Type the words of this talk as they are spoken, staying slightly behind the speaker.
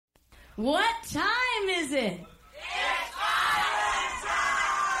What time is it? It's Island time!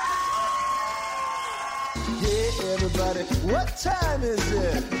 Yeah, everybody, what time is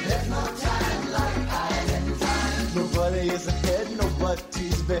it? There's no time like Island time. Nobody is ahead,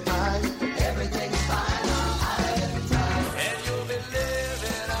 nobody's behind. Everything's fine on Island time. And you'll be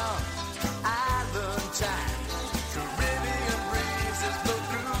living on Island time. Caribbean breezes blow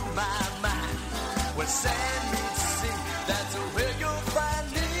through my mind. When sand meets sea, that's where you'll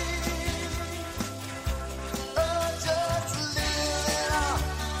find me. Oh, just living on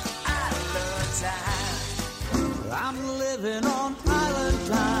Island time. I'm living on Island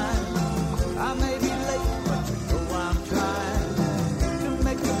time. I may be late, but you know I'm trying to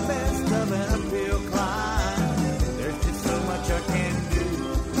make the best of an uphill climb. There's just so much I can do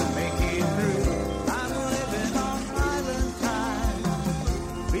to make it through. I'm living on Island time.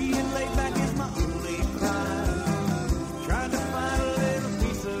 Being laid back is my only crime. Trying to find a little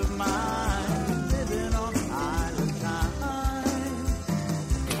peace of mind. Living on Island time.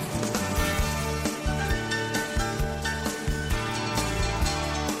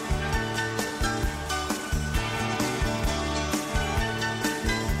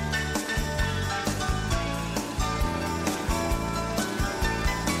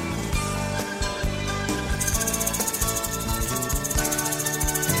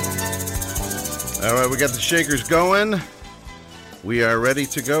 All right, we got the shakers going. We are ready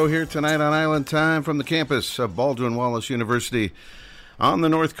to go here tonight on Island Time from the campus of Baldwin Wallace University on the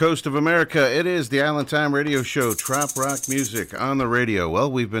north coast of America. It is the Island Time radio show, Trop Rock Music on the radio.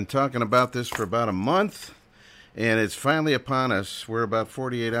 Well, we've been talking about this for about a month, and it's finally upon us. We're about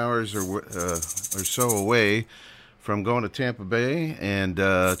 48 hours or so away from going to Tampa Bay and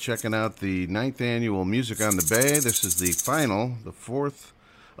checking out the 9th annual Music on the Bay. This is the final, the 4th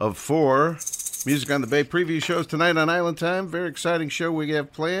of 4 Music on the Bay preview shows tonight on Island Time. Very exciting show we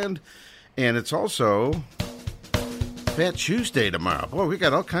have planned. And it's also Fat Tuesday tomorrow. Boy, we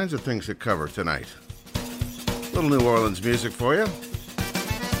got all kinds of things to cover tonight. Little New Orleans music for you.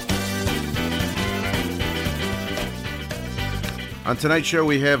 On tonight's show,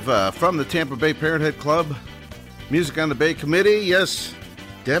 we have from the Tampa Bay Parenthood Club, Music on the Bay Committee. Yes,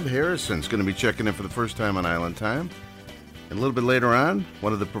 Deb Harrison's going to be checking in for the first time on Island Time. And a little bit later on,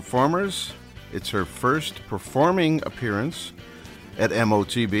 one of the performers. It's her first performing appearance at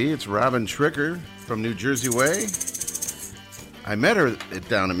MOTB. It's Robin Tricker from New Jersey Way. I met her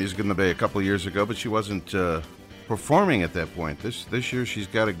down at Music in the Bay a couple of years ago, but she wasn't performing at that point. This year she's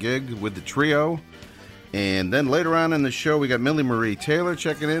got a gig with the trio. And then later on in the show, we got Millie Marie Taylor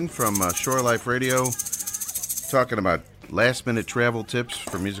checking in from Shore Life Radio, talking about last-minute travel tips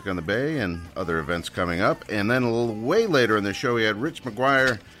for Music on the Bay and other events coming up. And then a little way later in the show, we had Rich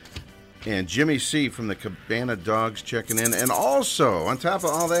McGuire and Jimmy C. from the Cabana Dogs checking in. And also, on top of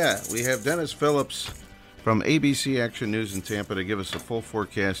all that, we have Dennis Phillips from ABC Action News in Tampa to give us a full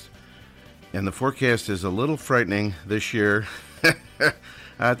forecast. And the forecast is a little frightening this year.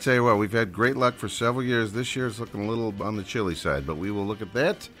 I tell you what, we've had great luck for several years. This year is looking a little on the chilly side, but we will look at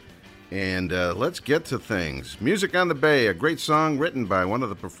that. And let's get to things. Music on the Bay, a great song written by one of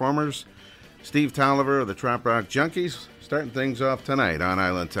the performers, Steve Tolliver of the Trop Rock Junkies, starting things off tonight on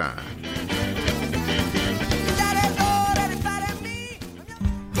Island Time.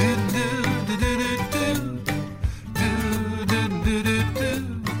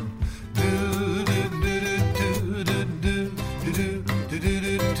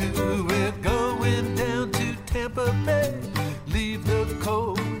 We're going down to Tampa Bay, leave the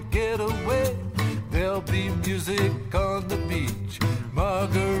cold, get away. There'll be music on the beach,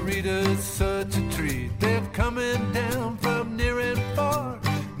 margaritas such a treat. They're coming down from near and far,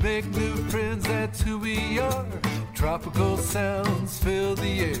 make new friends, that's who we are. Tropical sounds fill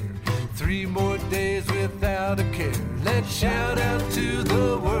the air, 3 more days without a care. Let's shout out to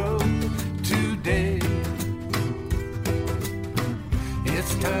the world today.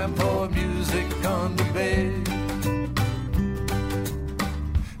 It's time for music on the bay.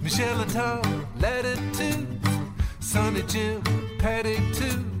 Michelle and Tom, Latitudes, Sonny Jim, Patty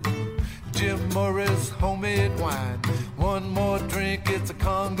too. Jim Morris, homemade wine. One more drink, it's a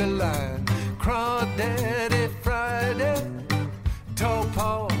conga line. Crawdaddy Friday, Tall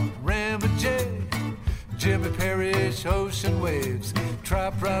Paul, Rambo J, Jimmy Parrish, Ocean Waves,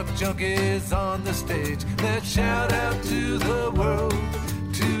 Trop Rock Junkies on the stage. Let's shout out to the world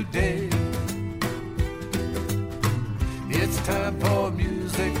today. It's time for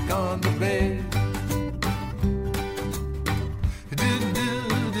music on the bay.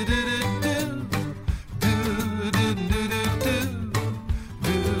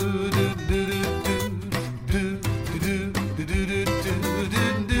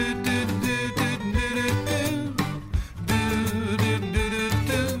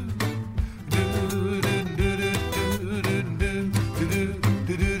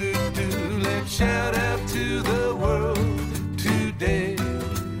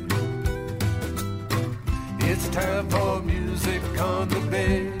 time for music on the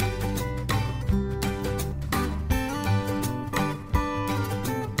bay.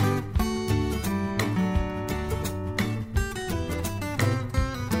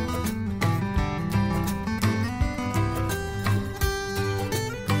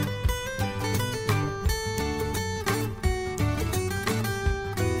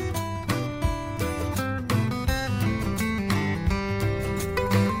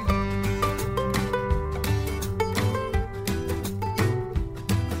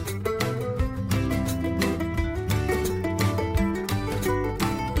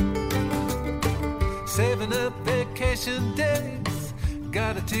 Saving up vacation days,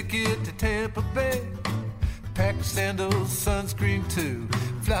 got a ticket to Tampa Bay. Packed sandals, sunscreen too,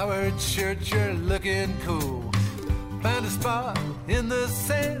 flowered shirt, you're looking cool. Find a spot in the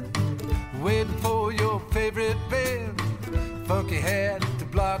sand, waiting for your favorite band. Funky hat to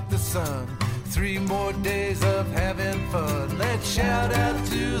block the sun, 3 more days of having fun. Let's shout out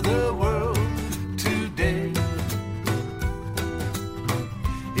to the world today.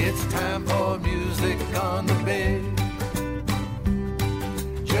 It's time for music on the bay.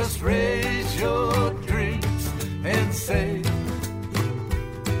 Just raise your drinks and say,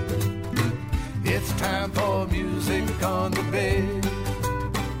 it's time for music on the bay.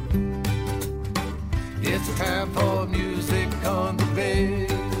 It's time for music on the bay.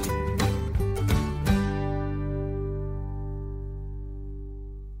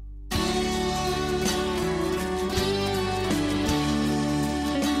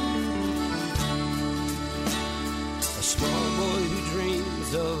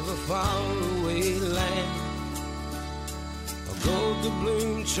 Of a faraway land, a gold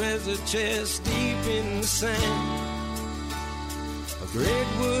doubloon treasure chest deep in the sand, a great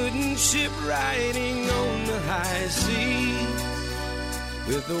wooden ship riding on the high seas,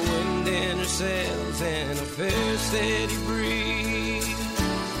 with the wind in her sails and a fair steady breeze.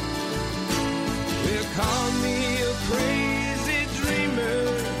 Well, call me a crazy dreamer,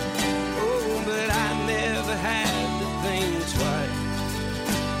 oh, but I never had to think twice.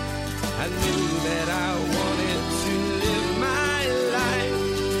 I knew that I wanted to live my life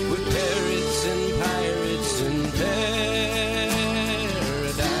with parrots and pirates in paradise.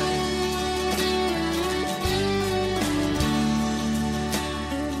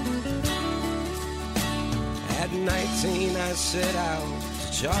 At 19 I set out to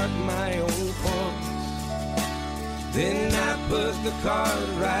chart my own course. Then I put the cart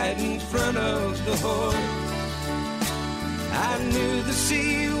right in front of the horse. I knew the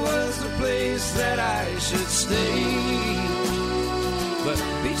sea was the place that I should stay, but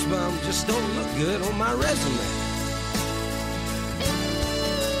beach bum just don't look good on my resume.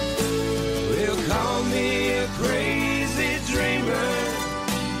 Well, call me a crazy dreamer,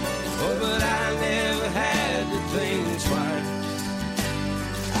 oh, but I never had to think twice.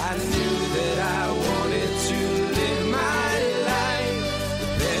 I knew that I wanted to live my life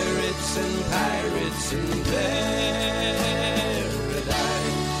with parrots and pirates in paradise.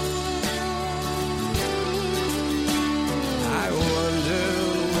 I wonder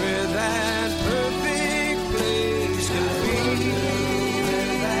where that perfect place could be.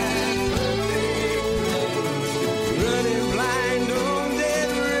 Where that perfect place, running blind on that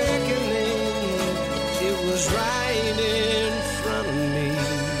reckoning, it was right in front of me.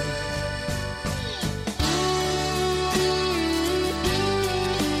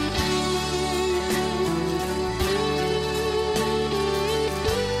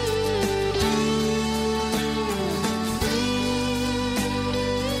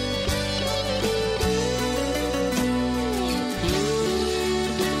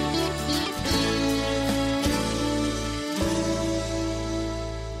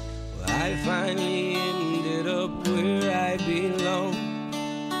 Finally ended up where I belong,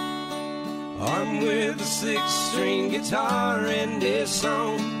 armed with a 6-string guitar and a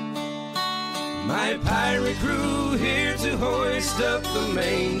song. My pirate crew here to hoist up the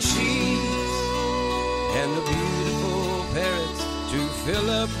main sheets, and the beautiful parrots to fill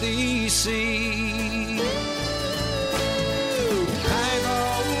up the sea. I've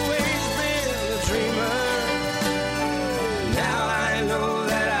always been a dreamer, now I know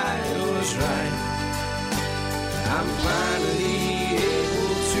that I was right. I'm finally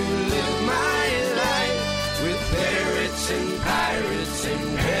able to live my life with parrots and pirates in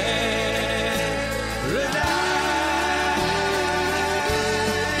paradise.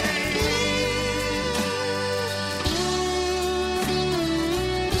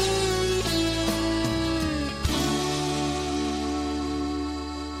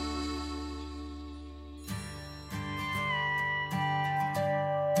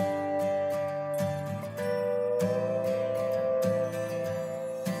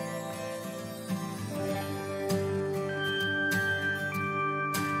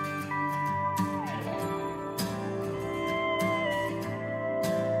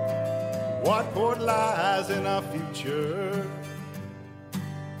 What port lies in our future?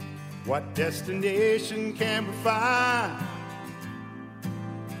 What destination can we find?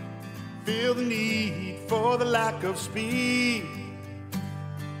 Feel the need for the lack of speed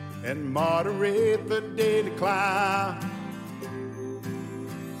and moderate the daily climb.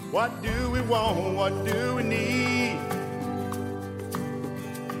 What do we want? What do we need?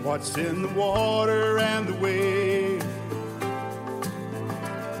 What's in the water and the wave?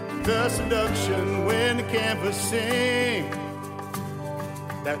 The seduction when the canvas sings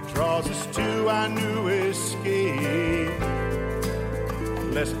that draws us to our new escape.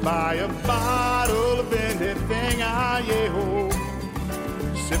 Let's buy a bottle of anything, aye-ho.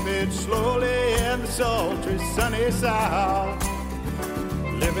 Sip it slowly in the sultry sunny south.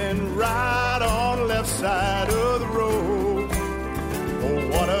 Living right on the left side of the road. Oh,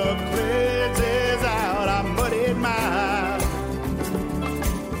 water cleanses out our muddied mind.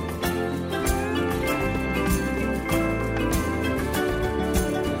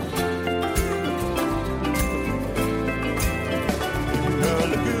 The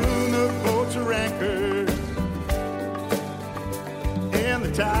Laguna boats are anchored in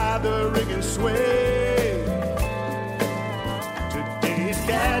the tide, the rigging sway. Today's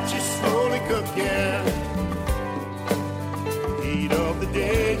catch is slowly cooking. Heat of the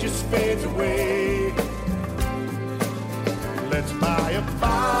day just fades away. Let's buy a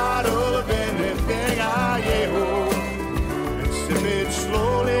bottle of anything, aye-ho, and sip it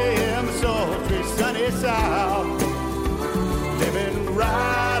slowly in the sultry sunny south. Living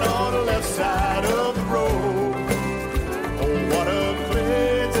right on the left side of the road. Oh, water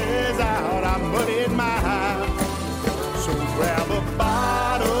cleanses out our muddied mind. So grab a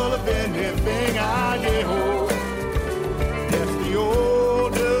bottle of anything, aye-ho. Yes, the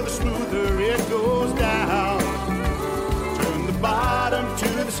older, the smoother it goes down. Turn the bottom to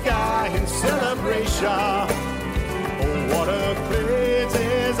the sky in celebration. Oh, water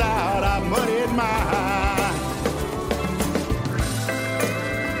cleanses out our muddied mind.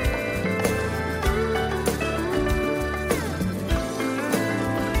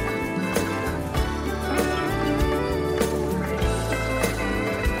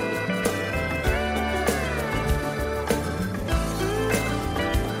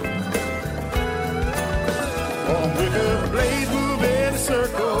 Blades move in a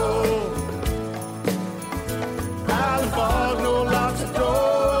circle. Island fog, no locks of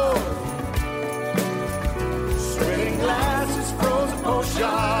door. Sweating glasses, frozen potion.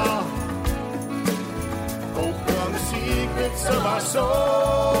 Open the secrets of our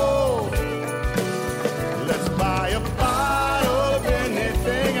soul. Let's buy a bottle of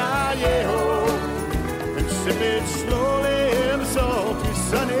anything, aye-ho, and sip it slowly in the sultry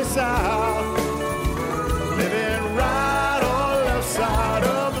sunny south. Living right on the left side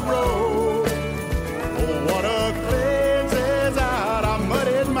of the road. Oh, water cleanses out our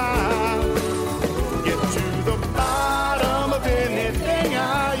muddied mind. Get to the bottom of anything,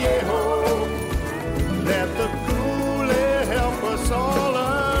 aye-ho. Let the coolie help us all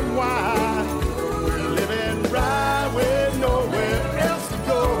unwind. We're living right with nowhere else to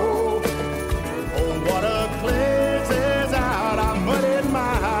go. Oh, water cleanses out our muddied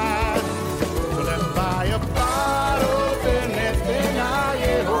mind. So let's buy a bottle of anything,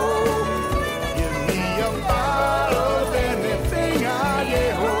 aye-ho. Give me a bottle of anything,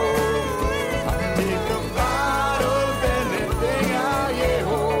 aye-ho. I'll take a bottle of anything,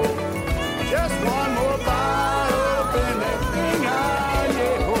 aye-ho. Just one more bottle of anything,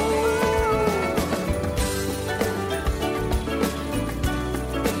 aye-ho.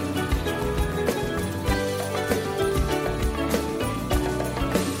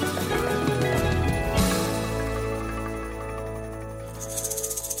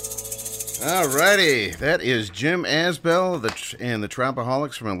 All righty, that is Jim Asbell and the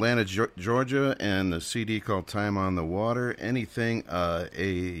Tropaholics from Atlanta, Georgia, and the CD called Time on the Water, Anything a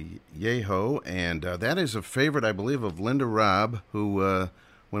Yeho, and that is a favorite, I believe, of Linda Robb, who,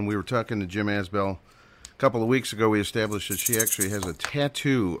 when we were talking to Jim Asbell a couple of weeks ago, we established that she actually has a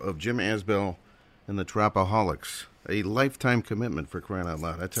tattoo of Jim Asbell and the Tropaholics, a lifetime commitment, for crying out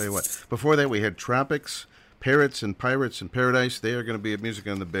loud. I tell you what, before that we had Tropics, Parrots and Pirates in Paradise. They are going to be at Music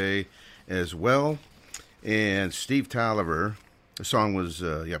on the Bay as well. And Steve Tolliver, the song was,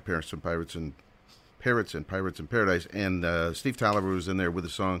 Parrots and Pirates and Pirates in Paradise. And Steve Tolliver was in there with a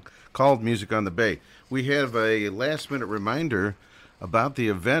song called Music on the Bay. We have a last-minute reminder about the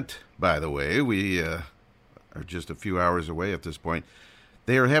event, by the way. We are just a few hours away at this point.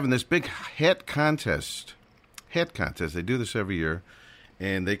 They are having this big hat contest. They do this every year.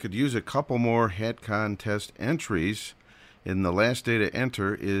 And they could use a couple more hat contest entries. And the last day to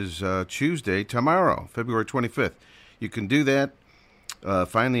enter is Tuesday, tomorrow, February 25th. You can do that.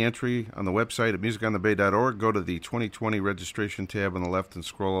 Find the entry on the website at musiconthebay.org. Go to the 2020 registration tab on the left and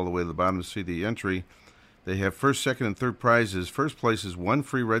scroll all the way to the bottom to see the entry. They have first, second, and third prizes. First place is one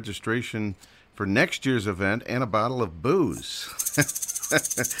free registration for next year's event and a bottle of booze.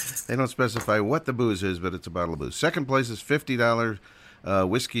 They don't specify what the booze is, but it's a bottle of booze. Second place is $50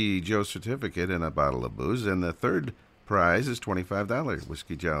 Whiskey Joe certificate and a bottle of booze. And the third prize is $25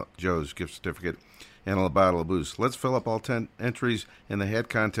 Whiskey Joe's gift certificate and a bottle of booze. Let's fill up all 10 entries in the hat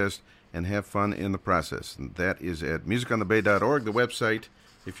contest and have fun in the process. And that is at musiconthebay.org, the website,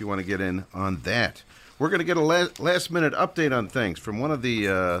 if you want to get in on that. We're going to get a last-minute update on things from one of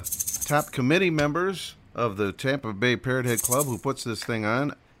the top committee members of the Tampa Bay Parrot Head Club who puts this thing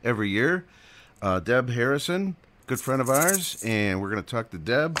on every year, Deb Harrison, good friend of ours, and we're going to talk to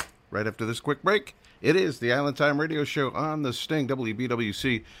Deb right after this quick break. It is the Island Time Radio Show on the Sting,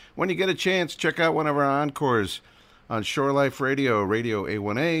 WBWC. When you get a chance, check out one of our encores on Shore Life Radio, Radio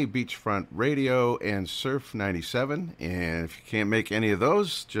A1A, Beachfront Radio, and Surf 97. And if you can't make any of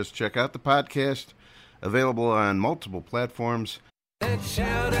those, just check out the podcast, available on multiple platforms. Let's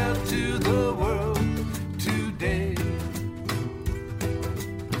shout out to the world today.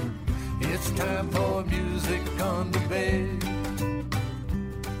 It's time for music on the bay.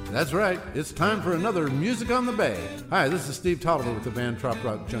 That's right. It's time for another Music on the Bay. Hi, this is Steve Tolliver with the band Trop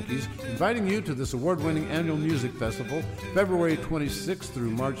Rock Junkies, inviting you to this award-winning annual music festival, February 26th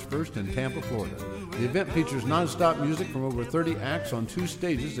through March 1st in Tampa, Florida. The event features non-stop music from over 30 acts on 2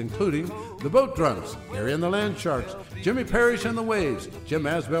 stages, including the Boat Drunks, Harry and the Land Sharks, Jimmy Parrish and the Waves, Jim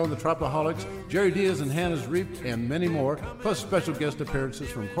Asbell and the Tropaholics, Jerry Diaz and Hannah's Reap, and many more, plus special guest appearances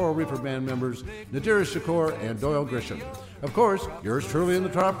from Coral Reaper band members Nadira Shakur and Doyle Grisham. Of course, yours truly and the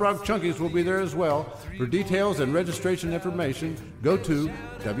Trop Rock Chunkies will be there as well. For details and registration information, go to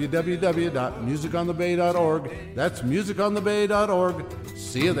www.musiconthebay.org. That's musiconthebay.org.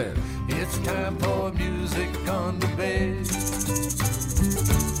 See you there. It's time for music on the bay.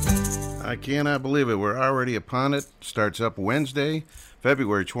 I cannot believe it. We're already upon it. Starts up Wednesday,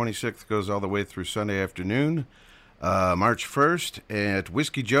 February 26th, goes all the way through Sunday afternoon. March 1st at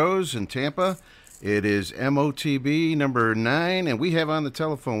Whiskey Joe's in Tampa. It is MOTB number 9, and we have on the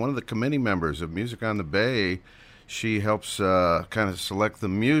telephone one of the committee members of Music on the Bay. She helps kind of select the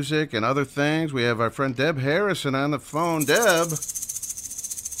music and other things. We have our friend Deb Harrison on the phone. Deb.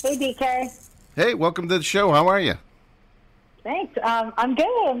 Hey, DK. Hey, welcome to the show. How are you? Thanks. I'm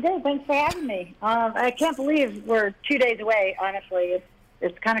good. Thanks for having me. I can't believe we're 2 days away, honestly.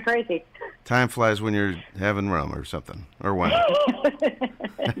 It's kind of crazy. Time flies when you're having rum or something, or wine.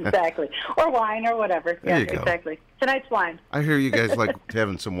 Exactly. Or wine or whatever. There you go. Exactly. Tonight's wine. I hear you guys like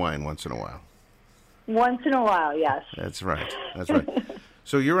having some wine once in a while. Once in a while, yes. That's right.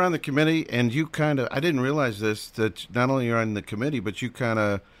 So you're on the committee, and you kind of, I didn't realize this, that not only you're on the committee, but you kind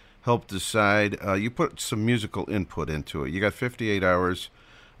of help decide, you put some musical input into it. You got 58 hours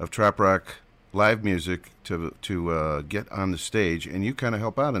of Trop Rock live music to get on the stage, and you kind of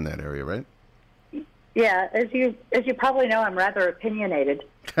help out in that area, right? Yeah, as you probably know, I'm rather opinionated.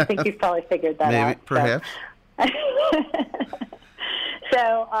 I think you've probably figured that out. Maybe, perhaps.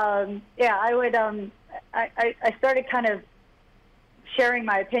 So, I would. I started kind of sharing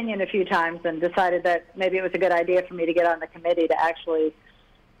my opinion a few times, and decided that maybe it was a good idea for me to get on the committee to actually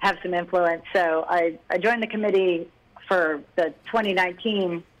have some influence. So I joined the committee for the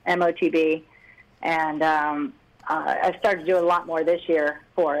 2019 MOTB. And I've started to do a lot more this year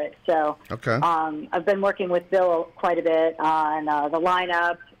for it. So okay. I've been working with Bill quite a bit on the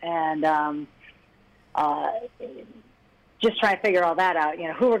lineup and just trying to figure all that out. You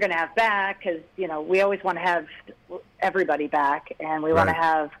know, who we're going to have back, because we always want to have everybody back, and we want to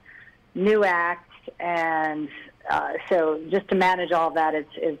have new acts, and so just to manage all of that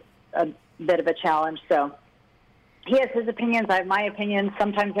is a bit of a challenge. So. He has his opinions. I have my opinions.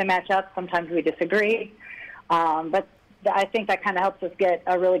 Sometimes they match up. Sometimes we disagree. But I think that kind of helps us get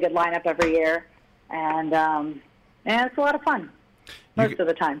a really good lineup every year. And it's a lot of fun most of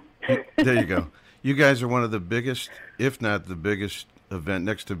the time. There you go. You guys are one of the biggest, if not the biggest, event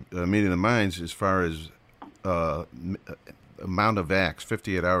next to Meeting the Minds as far as amount of acts,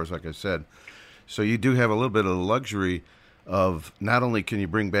 58 hours, like I said. So you do have a little bit of the luxury of not only can you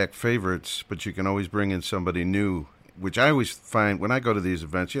bring back favorites, but you can always bring in somebody new, which I always find when I go to these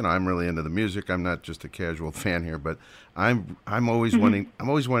events. I'm really into the music. I'm not just a casual fan here, but I'm always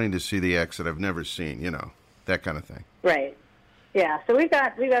wanting to see the acts that I've never seen. That kind of thing. Right. Yeah. So we've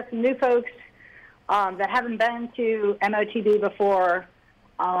got some new folks that haven't been to MOTB before.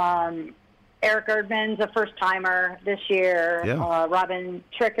 Eric Erdman's a first-timer this year. Yeah. Robin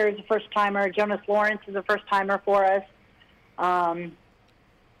Tricker's a first-timer. Jonas Lawrence is a first-timer for us.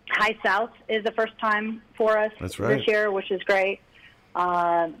 High South is the first time for us That's right. this year, which is great.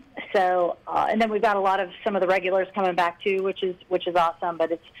 And then we've got some of the regulars coming back too, which is awesome.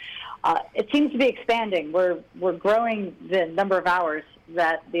 But it seems to be expanding. We're growing the number of hours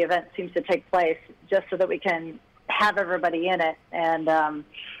that the event seems to take place, just so that we can have everybody in it. And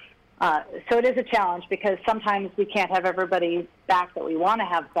so it is a challenge because sometimes we can't have everybody back that we want to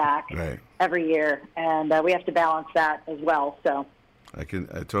have back every year, and we have to balance that as well. So. I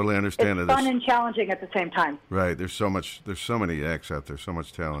totally understand it. It's fun and challenging at the same time. Right. There's so many acts out there, so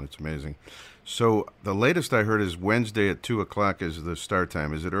much talent. It's amazing. So the latest I heard is Wednesday at 2:00 is the start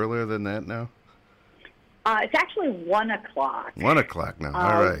time. Is it earlier than that now? It's actually 1:00. 1:00 now.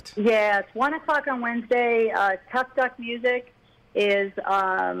 All right. Yeah, it's 1:00 on Wednesday. Tough Duck Music is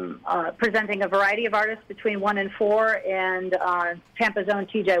presenting a variety of artists between 1 and 4, and Tampa's own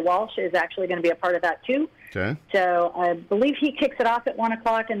TJ Walsh is actually going to be a part of that too. Okay. So I believe he kicks it off at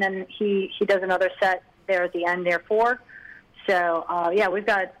 1:00, and then he does another set there at the end near 4. So we've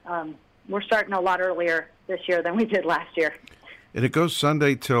got we're starting a lot earlier this year than we did last year. And it goes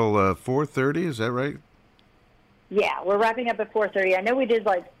Sunday till 4:30. Is that right? Yeah, we're wrapping up at 4:30. I know we did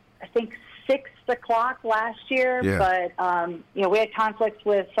I think 6:00 last year, but we had conflicts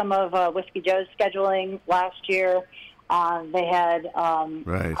with some of Whiskey Joe's scheduling last year. They had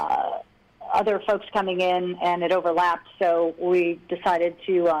other folks coming in, and it overlapped. So we decided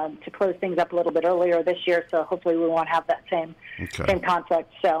to close things up a little bit earlier this year. So hopefully we won't have that same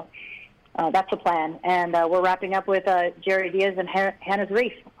conflict. So that's the plan. And we're wrapping up with Jerry Diaz and Hannah's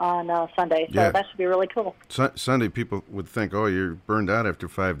Reef on Sunday. So that should be really cool. Sunday, people would think, oh, you're burned out after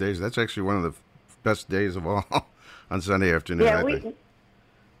 5 days. That's actually one of the best days of all on Sunday afternoon. Yeah,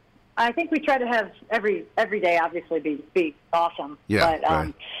 I think we try to have every day obviously be awesome. Yeah,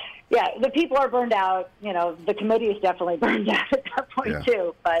 but, the people are burned out. The committee is definitely burned out at that point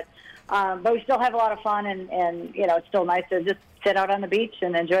too. But we still have a lot of fun, and it's still nice to just sit out on the beach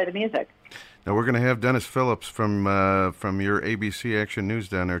and enjoy the music. Now we're going to have Dennis Phillips from your ABC Action News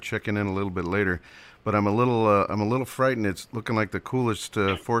down there checking in a little bit later, but I'm a little frightened. It's looking like the coolest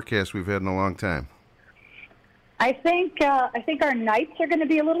forecast we've had in a long time. I think our nights are going to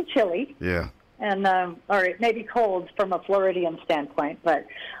be a little chilly. Yeah. And or it may be cold from a Floridian standpoint, but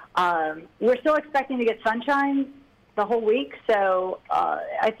we're still expecting to get sunshine the whole week. So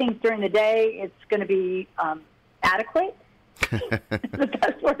I think during the day it's going to be adequate. The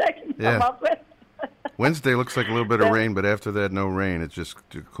best word I can come up with. Wednesday looks like a little bit of rain, but after that, no rain. It's just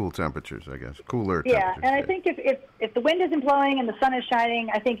cool temperatures, I guess. Cooler temperatures. Yeah, and I think if the wind isn't blowing and the sun is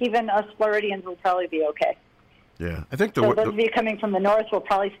shining, I think even us Floridians will probably be okay. Yeah, I think those of you coming from the north will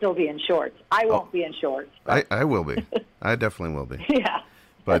probably still be in shorts. I won't be in shorts. I will be. I definitely will be. Yeah.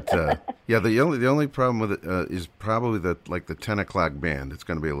 But the only problem with it is probably the 10:00 band. It's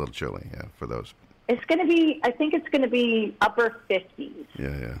going to be a little chilly. Yeah, for those. It's going to be. I think it's going to be upper 50s.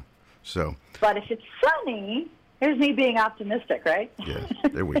 Yeah. So. But if it's sunny, here's me being optimistic, right? Yeah.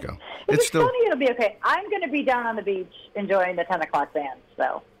 There we go. If it's sunny, it'll be okay. I'm going to be down on the beach enjoying the 10:00 band.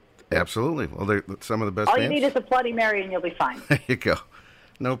 So. Absolutely. Well, they're some of the best All bands. you need is a Bloody Mary and you'll be fine. There you go.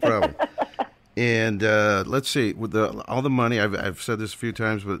 No problem. And let's see, with all the money, I've said this a few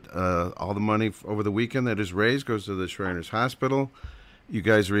times, but all the money over the weekend that is raised goes to the Shriners Hospital. You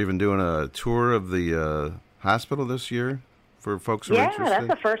guys are even doing a tour of the hospital this year for folks who are interested. Yeah,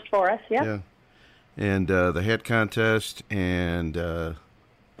 that's a first for us, Yeah. And the hat contest, and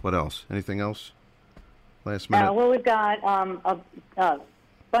what else? Anything else? Last minute? Well, we've got a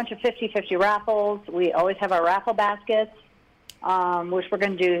bunch of 50-50 raffles. We always have our raffle baskets, which we're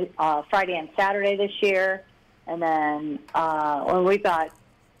going to do Friday and Saturday this year. And then we've got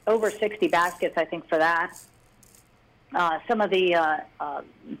over 60 baskets, I think, for that. Some of the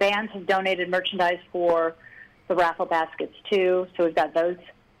bands have donated merchandise for the raffle baskets, too. So we've got those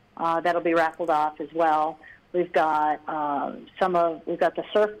that'll be raffled off as well. We've got we've got the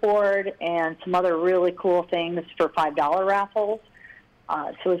surfboard and some other really cool things for $5 raffles.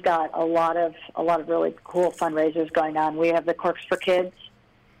 So we've got a lot of really cool fundraisers going on. We have the Corks for Kids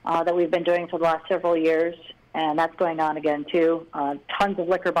that we've been doing for the last several years, and that's going on again too. Tons of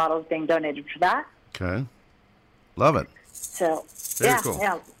liquor bottles being donated for that. Okay, love it. So very cool.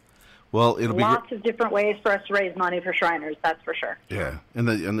 Yeah. Well, it'll be lots of different ways for us to raise money for Shriners. That's for sure. Yeah, and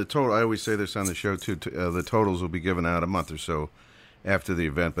the total. I always say this on the show too. The totals will be given out a month or so after the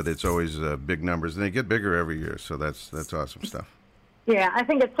event, but it's always big numbers, and they get bigger every year. So that's awesome stuff. Yeah, I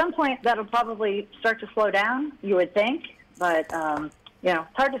think at some point that'll probably start to slow down, you would think. But,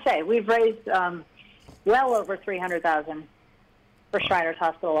 it's hard to say. We've raised well over $300,000 for Shriners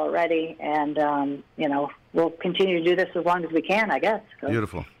Hospital already, and we'll continue to do this as long as we can, I guess. So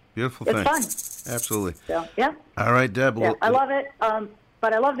Beautiful it's thing. fun. Absolutely. So yeah. All right, Deb. Yeah, I love it,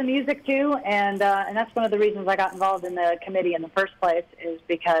 but I love the music too, and that's one of the reasons I got involved in the committee in the first place, is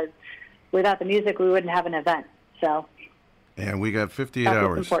because without the music we wouldn't have an event. So. And we got 58 That's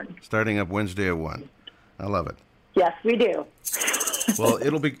hours important. starting up Wednesday at 1. I love it. Yes, we do. Well,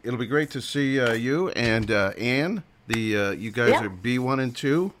 it'll be great to see you and Ann. You guys are B1 and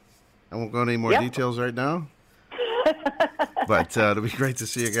 2. I won't go into any more details right now. But it'll be great to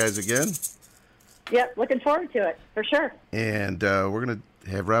see you guys again. Yep, looking forward to it, for sure. And we're going to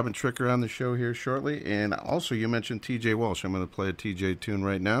have Robin Tricker on the show here shortly. And also, you mentioned TJ Walsh. I'm going to play a TJ tune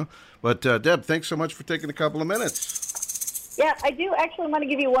right now. But, Deb, thanks so much for taking a couple of minutes. Yeah, I do actually want to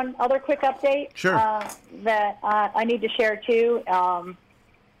give you one other quick update. Sure. That I need to share, too.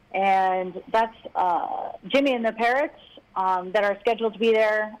 And that's Jimmy and the Parrots that are scheduled to be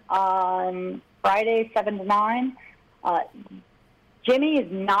there on Friday, 7 to 9. Jimmy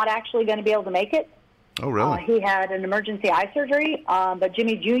is not actually going to be able to make it. Oh, really? He had an emergency eye surgery, but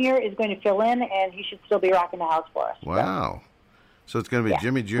Jimmy Jr. is going to fill in, and he should still be rocking the house for us. Wow. So it's going to be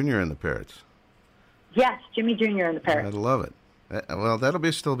Jimmy Jr. and the Parrots. Yes, Jimmy Jr. and the Parrots. I love it. Well,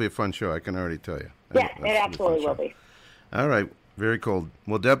 that'll still be a fun show, I can already tell you. Yeah, it absolutely will be. All right. Very cool.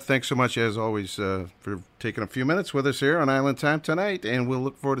 Well, Deb, thanks so much, as always, for taking a few minutes with us here on Island Time tonight, and we'll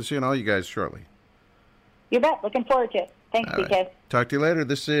look forward to seeing all you guys shortly. You bet. Looking forward to it. Thanks, BK. Right. Talk to you later.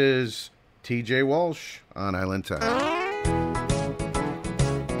 This is TJ Walsh on Island Time.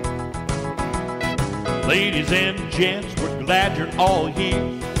 Ladies and gents, we're glad you're all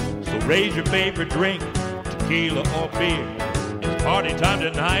here. So raise your favorite drink, tequila or beer. It's party time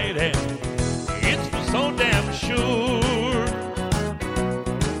tonight, and it's for so damn sure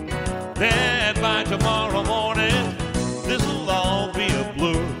that by tomorrow morning, this'll all be a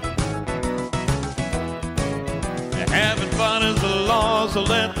blur. Having fun is the law, so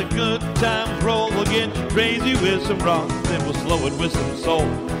let the good times roll. We'll get you crazy with some rock, then we'll slow it with some soul.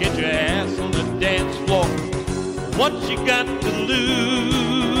 Get your ass on the dance floor. What you got to lose?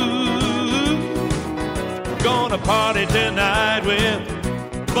 We're gonna party tonight with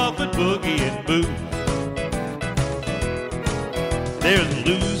Buffett, Boogie, and Booze. There's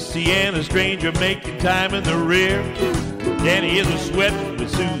Lucy and a stranger making time in the rear. Danny is a sweating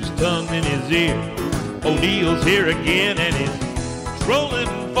with Sue's tongue in his ear. O'Neill's here again and he's trolling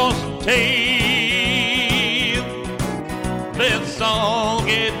for some tail. Let's all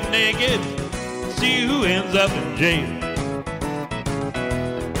get naked, see who ends up in jail.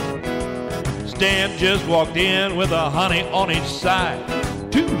 Stan just walked in with a honey on each side.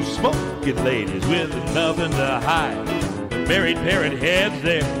 Two smoking ladies with nothing to hide. Married parrot heads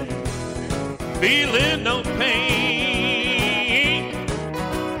there, feeling no pain.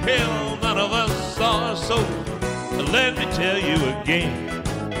 Hell, none of us saw, so let me tell you again.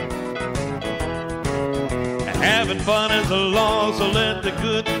 Having fun is the law, so let the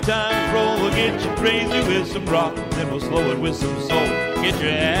good times roll. We'll get you crazy with some rock, then we'll slow it with some soul. Get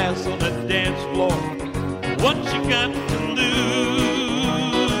your ass on the dance floor. What you got to lose?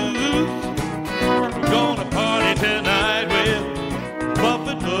 We're gonna party tonight with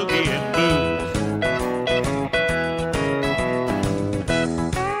Buffett, Boogie, and Booze.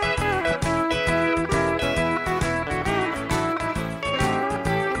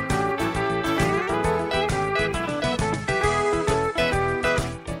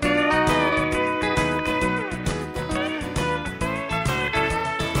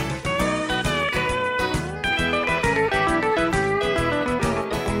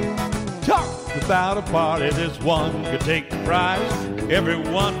 About a party, this one could take the prize.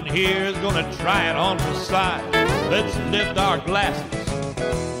 Everyone here is gonna try it on for size. Let's lift our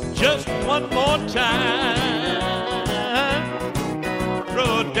glasses just one more time.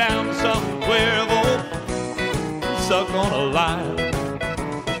 Throw it down somewhere, vote, suck on a line.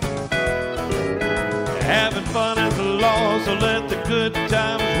 Having fun is the law, so let the good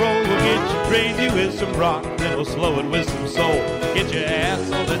times roll. We'll get you crazy with some rock, then we'll slow it with some soul. Get your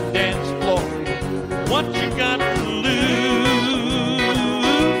ass on the dance floor. What you got to lose?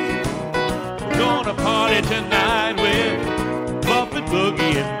 We're gonna party tonight with Buffett,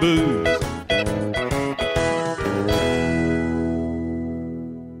 Boogie, and Booze.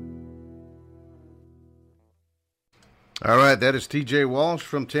 All right, that is TJ Walsh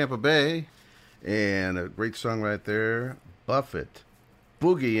from Tampa Bay. And a great song right there, Buffett,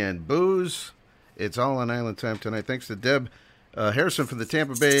 Boogie, and Booze. It's all on Island Time tonight. Thanks to Deb Harrison from the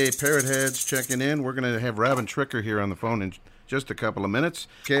Tampa Bay Parrot Heads checking in. We're going to have Robin Tricker here on the phone in just a couple of minutes.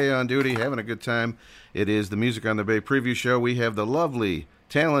 Kay on duty, having a good time. It is the Music on the Bay preview show. We have the lovely,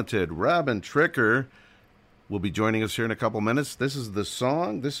 talented Robin Tricker will be joining us here in a couple minutes. This is the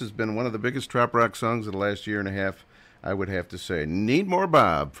song. This has been one of the biggest trop rock songs of the last year and a half, I would have to say. Need More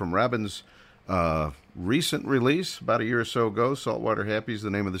Bob from Robin's recent release about a year or so ago. Saltwater Happy is the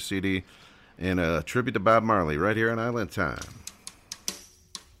name of the CD, and a tribute to Bob Marley right here on Island Time.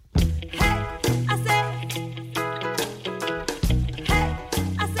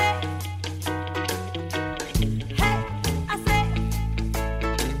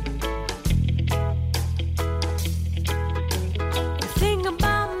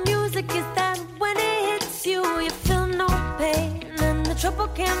 Trouble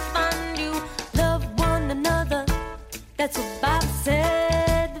can't find you. Love one another. That's what Bob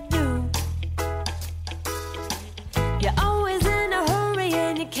said to do. You're always in a hurry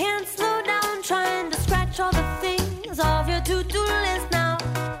and you can't slow down, trying to scratch all the things off your to-do list now.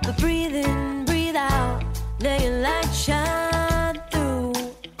 But breathe in, breathe out, let your light shine through.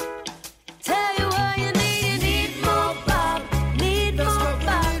 Tell you what you need more Bob, need more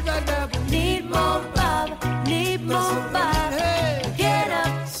Bob, need more Bob, need more Bob.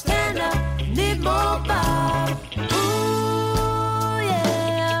 More Bob. Ooh,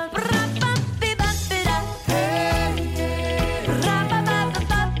 yeah. Ra-ba-bi-ba-bi-da. Hey, yeah.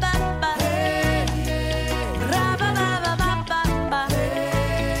 Ra-ba-ba-ba-ba-ba. Hey, yeah. Ra-ba-ba-ba-ba-ba.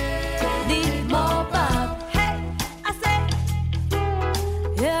 Hey. Need more Bob. Hey, I say.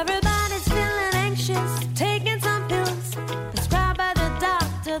 Everybody's feeling anxious, taking some pills prescribed by the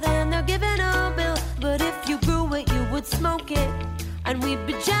doctor, then they're giving a bill. But if you grew it, you would smoke it, and we'd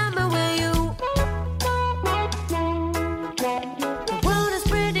be jamming with you.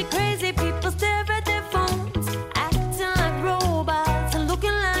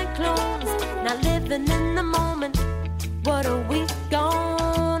 In the moment, what are we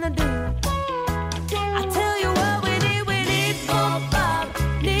gonna do? I tell you what we need more Bob,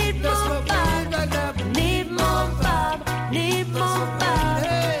 need more Bob, need more Bob, need more Bob.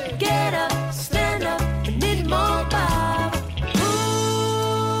 Get up, stand up, need more Bob.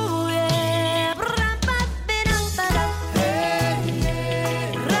 Ooh, yeah. Ra-ba-bi-da-ba-da. Hey,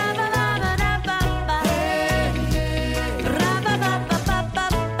 yeah. Ra-ba-ba-ba-da-ba-ba. Hey, yeah.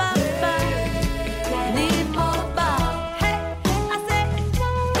 Ra-ba-ba-ba-ba-ba-ba. Need more Bob. Hey, I say.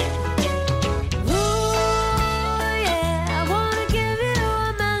 Ooh, yeah. I wanna give you a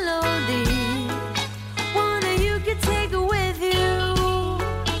melody, one that you can take with you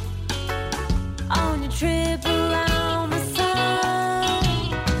on your trip around the sun.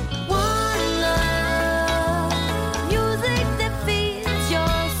 One love, music that feeds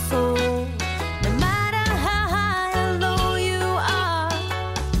your soul. No matter how high or low you are,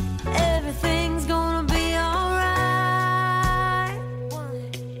 everything's gonna be alright.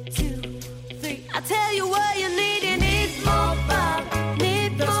 1, 2, 3. I tell you what you need more Bob,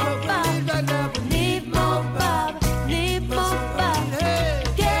 need more Bob, need more Bob, need more Bob.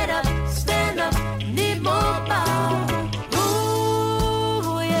 Get up, stand up, need more Bob.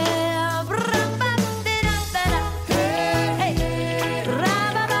 Ooh, yeah. Ra-ba-bi-da-ba-da. Hey,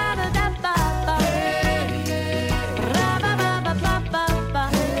 ra-ba-ba-ba-da-ba-ba. Ra-ba-ba-ba-ba-ba.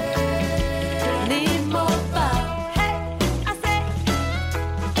 Need more Bob. Hey, I say.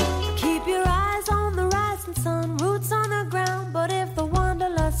 Keep your eyes on the rising sun, roots on the ground. But if the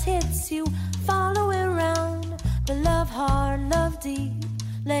wanderlust hits you, follow it round. But love hard, love deep,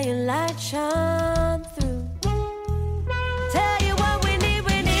 let your light shine through. Tell you what we need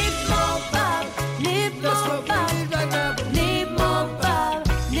more Bob, need more Bob, need more Bob,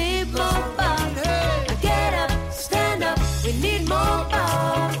 need more Bob. Get up, stand up, we need more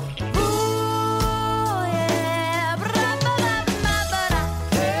Bob. Ooh, yeah. Ra-ba-ba-ba-ba-da.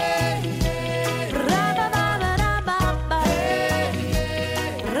 Ra-ba-ba-ba-da-ba-ba.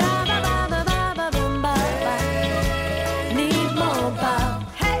 Ra-ba-ba-ba-ba-ba-ba. Need more Bob.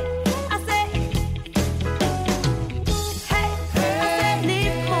 Hey, I say. Hey, I say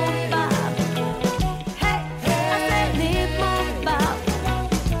need more Bob. Hey, I say need more Bob.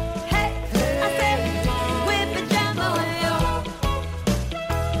 Hey, I say we're pajama with you.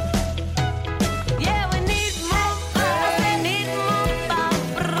 Yeah, we need more Bob. I say need more Bob.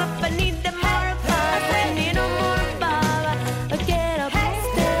 I need the more Bob. I say need more Bob. Get up,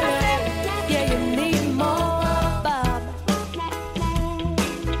 stand up. Yeah, you need more Bob.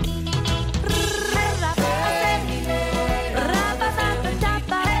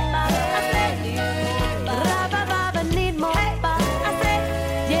 Ra-ba-ba-ba-da-ba-ba. Need more Bob. I say,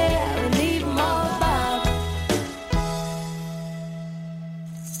 yeah, we need more Bob.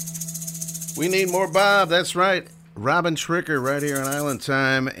 We need more Bob. That's right. Robin Tricker right here on Island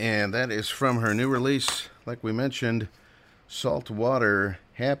Time, and that is from her new release, like we mentioned, Salt Water,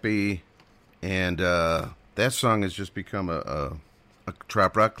 Happy, and that song has just become a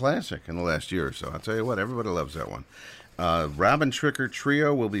trop rock classic in the last year or so. I'll tell you what, everybody loves that one. Robin Tricker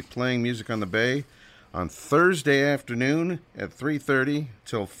Trio will be playing Music on the Bay on Thursday afternoon at 3:30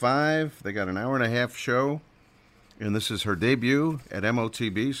 till 5. They got an hour and a half show, and this is her debut at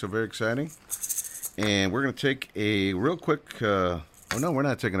MOTB, so very exciting. And we're going to take a real quick, no, we're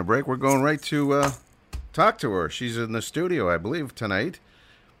not taking a break. We're going right to talk to her. She's in the studio, I believe, tonight,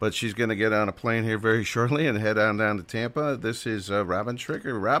 but she's going to get on a plane here very shortly and head on down to Tampa. This is Robin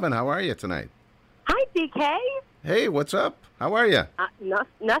Tricker. Robin, how are you tonight? Hi, DK. Hey, what's up? How are you?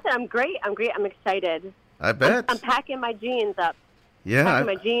 Nothing. I'm great. I'm excited. I bet. I'm packing my jeans up. Yeah. Packing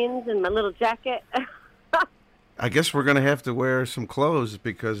my jeans and my little jacket. I guess we're going to have to wear some clothes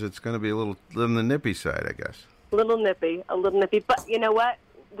because it's going to be a little on the nippy side, I guess. A little nippy. But you know what?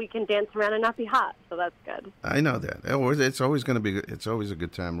 We can dance around and not be hot, so that's good. I know that. It's always going to be. It's always a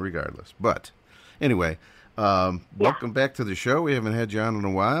good time, regardless. But anyway, welcome back to the show. We haven't had you on in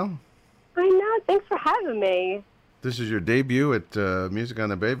a while. I know. Thanks for having me. This is your debut at Music on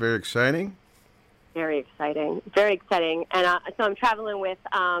the Bay. Very exciting. Very exciting. Very exciting. And so I'm traveling with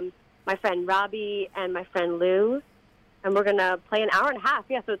my friend Robbie and my friend Lou, and we're going to play an hour and a half.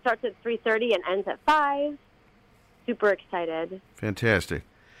 Yeah, so it starts at 3:30 and ends at 5. Super excited. Fantastic.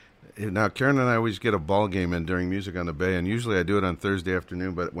 Now, Karen and I always get a ball game in during Music on the Bay, and usually I do it on Thursday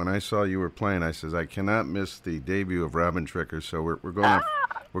afternoon, but when I saw you were playing, I says, I cannot miss the debut of Robin Tricker, so we're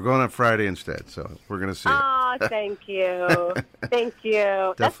going on Friday instead, so we're going to see it. Oh, thank you. Thank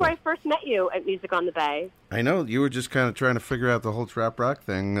you. That's where I first met you at Music on the Bay. I know. You were just kind of trying to figure out the whole trop rock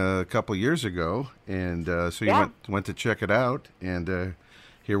thing a couple years ago, and so you went to check it out, and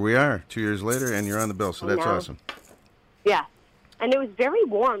here we are 2 years later, and you're on the bill, so that's awesome. Yeah. And it was very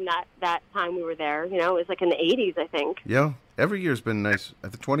warm that time we were there. You know, it was like in the 80s, I think. Yeah. Every year's been nice. I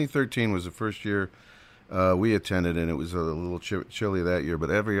think 2013 was the first year we attended, and it was a little chilly that year,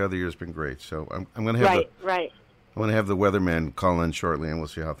 but every other year's been great. So I'm going to have I'm going to have the weatherman call in shortly, and we'll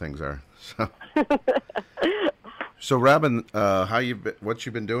see how things are. So Robin, what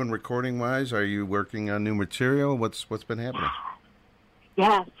you been doing recording wise? Are you working on new material? What's been happening?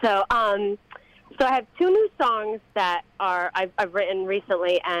 Yeah. So I have 2 new songs that I've written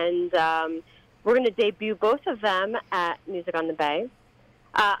recently, and we're going to debut both of them at Music on the Bay.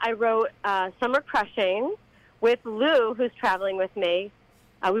 I wrote Summer Crushing with Lou, who's traveling with me.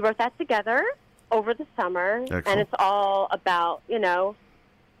 We wrote that together over the summer. Excellent. And it's all about, a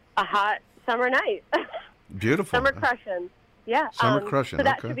hot summer night. Beautiful. Summer Crushing. Yeah. Summer Crushing, so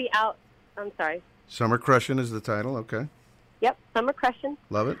that should be out. I'm sorry. Summer Crushing is the title, okay. Yep, Summer Crushing.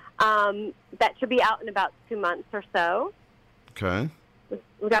 Love it. That should be out in about 2 months or so. Okay.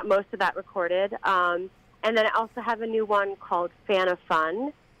 We got most of that recorded. And then I also have a new one called Fan of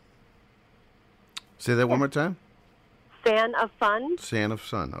Fun. Say that one more time. Fan of Fun. Fan of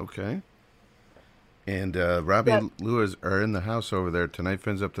Fun, okay. And Robbie and Lou are in the house over there tonight.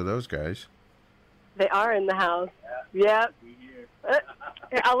 Fins up to those guys. They are in the house. Yep.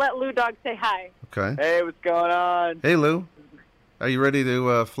 I'll let Lou Dog say hi. Okay. Hey, what's going on? Hey, Lou. Are you ready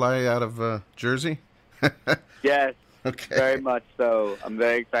to fly out of Jersey? Yes. Okay. Very much so. I'm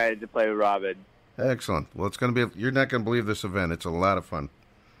very excited to play with Robin. Excellent. Well, it's going to be. You're not going to believe this event. It's a lot of fun.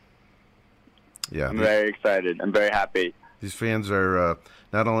 Yeah. I'm very excited. I'm very happy. These fans are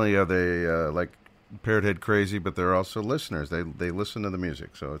not only are they like Parrot Head crazy, but they're also listeners. They listen to the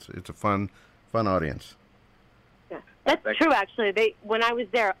music, so it's a fun audience. Yeah, that's true. Actually, when I was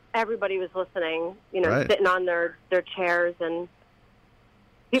there, everybody was listening. Right. Sitting on their chairs, and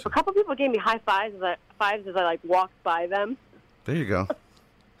a couple people gave me high fives as I walked by them. There you go.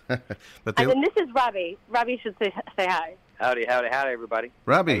 And then this is Robbie. Robbie should say hi. Howdy, everybody.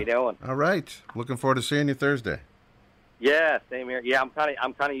 Robbie, how you doing? All right. Looking forward to seeing you Thursday. Yeah, same here. Yeah, I'm kind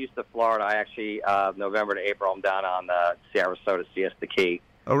of used to Florida. I actually November to April, I'm down on the Sarasota Siesta Key.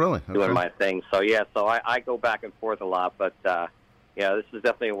 Oh, really? Okay. Doing my thing. So yeah, I go back and forth a lot, but this is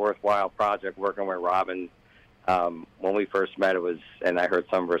definitely a worthwhile project. Working with Robin. When we first met, and I heard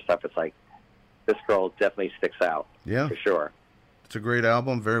some of her stuff. It's like this girl definitely sticks out. Yeah, for sure. It's a great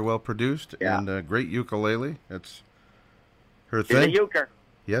album, very well produced, and a great ukulele. It's her thing. She's a euchre.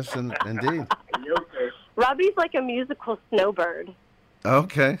 Yes, indeed. Robbie's like a musical snowbird.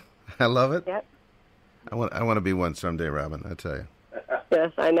 Okay, I love it. Yep. I want to be one someday, Robin. I tell you.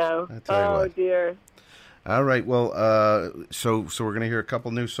 Yes, I know. Oh dear. All right. Well, so we're going to hear a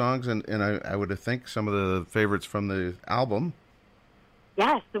couple new songs, and I would think some of the favorites from the album.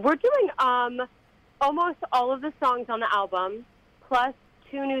 Yes, we're doing almost all of the songs on the album, plus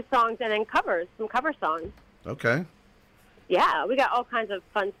 2 new songs and then covers, some cover songs. Okay. Yeah, we got all kinds of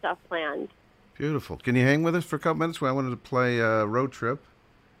fun stuff planned. Beautiful. Can you hang with us for a couple minutes? I wanted to play Road Trip,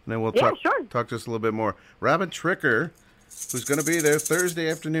 and then we'll talk just a little bit more. Robin Tricker, who's going to be there Thursday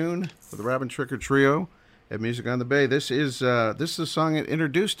afternoon with the Robin Tricker Trio at Music on the Bay. This is a song that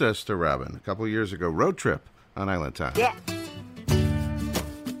introduced us to Robin a couple of years ago. Road Trip on Island Time. Yeah.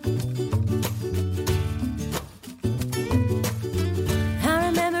 I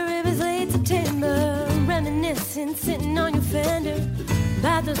remember it was late September, reminiscing, sitting on your fender,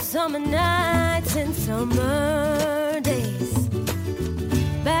 about the summer nights and summer days.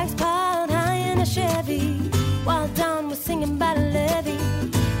 Bags piled high in a Chevy, while Don was singing by the levee.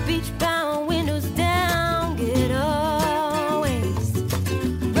 Beach-bound windows down, getaways.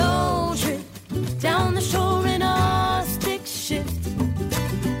 Road trip down the shore in a stick shift.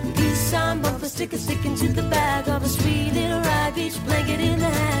 Peace sign bumper sticker sticking to the back of a sweet little ride. Beach blanket in the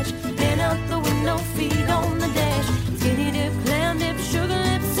hatch, and out the window, feet on the dash. Skinny dip, clam dip, sugar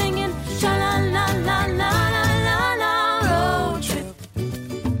lip, singing sha-la-la-la-la-la-la-la. Road trip.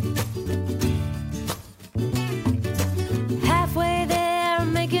 Halfway there,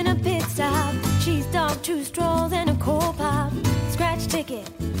 making a pit stop. Cheese dog, 2 strolls, and a cold pop. Scratch ticket,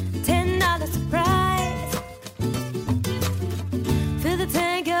 $10 surprise. Fill the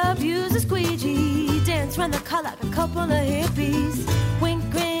tank up, use a squeegee. Dance round the car like a couple of hippies. Wink,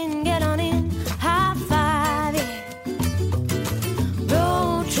 grin, get on in, high five, yeah.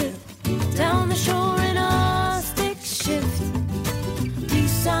 Road trip down the shore in a stick shift.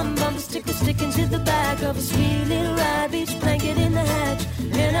 Peace sign bumper sticker sticking to the back of a sweet little ride. Beach blanket in the hatch,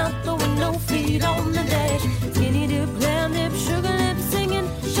 and out the window, feet on the dash. Skinny dip, clam dip, sugar lip, singing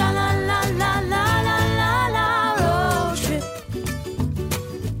sha-la-la-la-la-la-la-la. Road trip.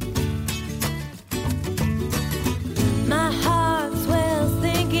 My heart swells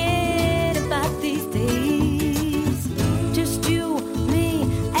thinking about these days. Just you, me,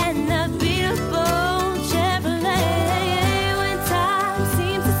 and the beautiful Chevrolet. When time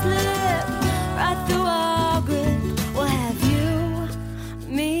seems to slip right through our grip, we'll have you,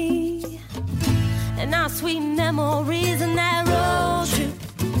 me, and our sweet memories in that road trip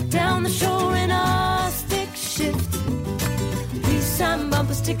down the shore in a stick shift. Peace sign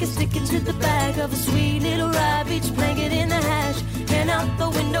bumper sticker sticking to the back of a sweet little ride. Beach blanket in the hatch, and out the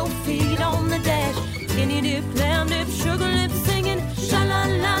window, feet on the dash. Skinny dip, clam dip, sugar lip, singing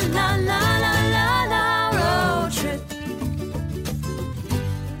sha-la-la-la-la-la-la-la. Road trip.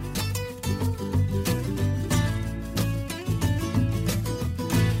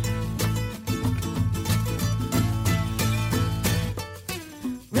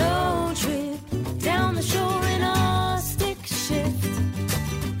 Road trip down the shore in a stick shift.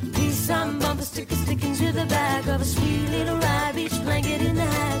 Peace sign bumper sticker sticking to the back of a sweet little ride. Beach blanket in the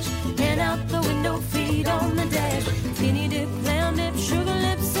hatch, and out the window, feet on the dash. Skinny dip, clam dip, sugar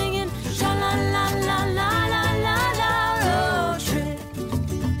lip, singing sha-la-la-la-la-la-la-la. Road trip.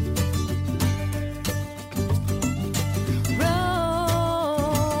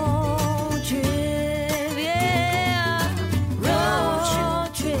 Road trip, yeah.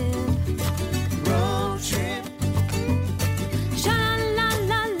 Road trip. Road trip.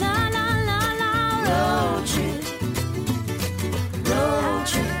 Sha-la-la-la-la-la-la. Road trip. Road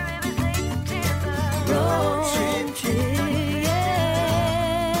trip. Road trip, yeah.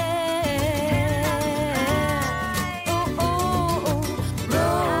 Oh, oh, oh.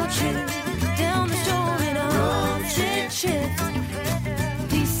 Road trip down the shore in a stick shift.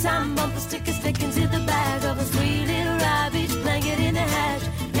 Peace sign bumper sticker sticking to the back of a sweet little ride. Beach blanket in the hatch,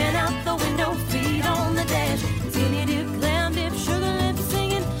 and out the window, feet on the dash. Skinny dip, clam dip, sugar lip,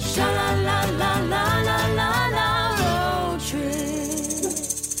 singing sha-la-la-la-la-la-la-la. Road trip.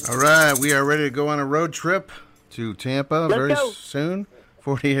 All right, we are ready to go on a road trip to Tampa very soon,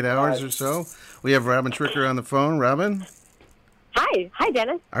 48 hours or so. We have Robin Tricker on the phone. Robin? Hi,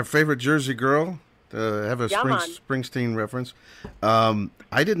 Dennis. Our favorite Jersey girl, to have a Yeah, man. Springsteen reference.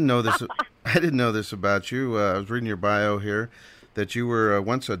 I didn't know this. I didn't know this about you. I was reading your bio here that you were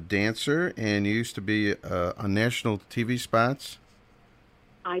once a dancer and you used to be on national TV spots.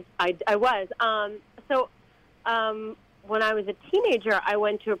 I was. When I was a teenager, I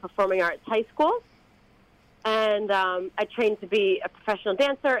went to a performing arts high school, and I trained to be a professional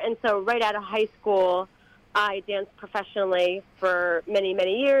dancer. And so right out of high school, I danced professionally for many,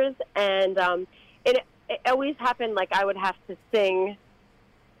 many years. And it always happened like I would have to sing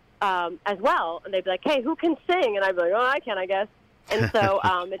as well. And they'd be like, hey, who can sing? And I'd be like, oh, I can, I guess. And so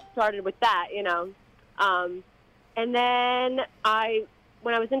it started with that, you know. And then I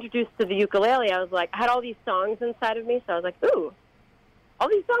when I was introduced to the ukulele, I was like, I had all these songs inside of me, so I was like, ooh, all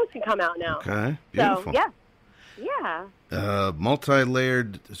these songs can come out now. Okay, beautiful. So, yeah.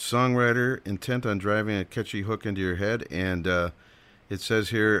 Multi-layered songwriter, intent on driving a catchy hook into your head, and it says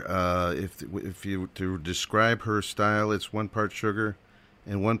here, if you to describe her style, it's 1 part sugar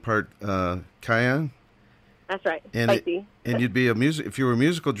and 1 part cayenne. That's right. And Spicy. and you'd be if you were a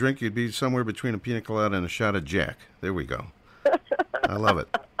musical drink, you'd be somewhere between a pina colada and a shot of Jack. There we go. I love it.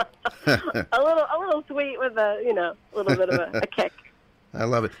 a little sweet with a little bit of a kick. I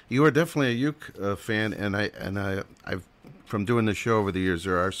love it. You are definitely a uke fan, and I've from doing the show over the years,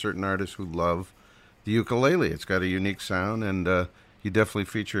 there are certain artists who love the ukulele. It's got a unique sound, and you definitely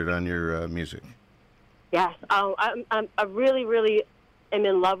feature it on your music. Yes. Oh, I really, really am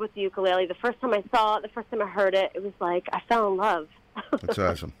in love with the ukulele. The first time I saw it, the first time I heard it, it was like I fell in love. That's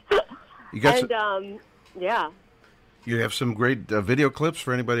awesome. You got yeah. You have some great video clips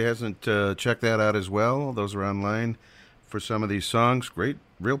for anybody who hasn't checked that out as well. Those are online for some of these songs. Great,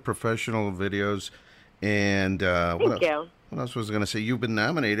 real professional videos. And Thank you. What else was I going to say? You've been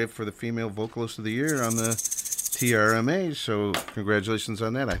nominated for the Female Vocalist of the Year on the TRMA, so congratulations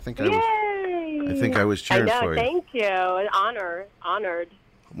on that. I think I was cheering for you. Thank you. An honored.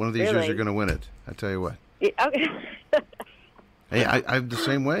 One of these years you're going to win it. I tell you what. Yeah, okay. Hey, I'm the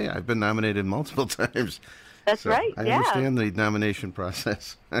same way. I've been nominated multiple times. That's right. I understand the nomination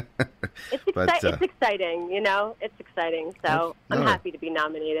process. It's exciting. It's exciting. So I'm happy to be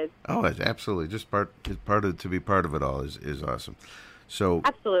nominated. Oh, it's absolutely. Just to be part of it all is awesome. So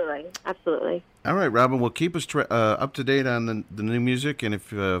absolutely. All right, Robin. Well, keep us up to date on the new music, and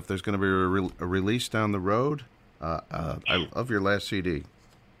if there's going to be a release down the road, I love your last CD.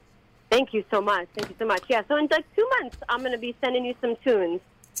 Thank you so much. Yeah. So in like 2 months, I'm going to be sending you some tunes.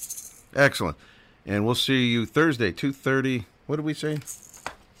 Excellent. And we'll see you Thursday, 2:30. What did we say?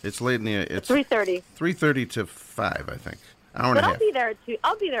 It's late in the. It's 3:30. 3:30 to 5, I think. Hour and a half. I'll be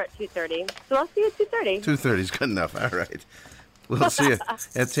there at 2:30. So I'll see you at 2:30. 2:30 is good enough. All right. We'll see you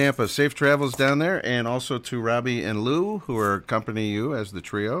at Tampa. Safe travels down there, and also to Robbie and Lou, who are accompanying you as the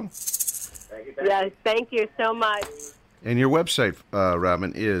trio. Yes, thank you so much. And your website,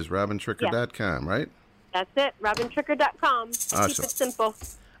 Robin, is robintricker.com, right? That's it, robintricker.com. Awesome. Keep it simple.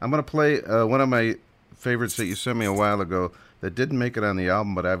 I'm going to play one of my favorites that you sent me a while ago that didn't make it on the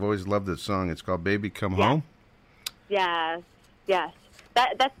album, but I've always loved this song. It's called Baby Come Home. Yes.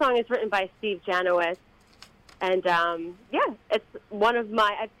 That song is written by Steve Janowitz. And, it's one of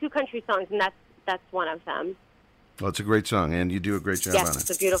I have 2 country songs, and that's one of them. Well, it's a great song, and you do a great job on it. Yes, it's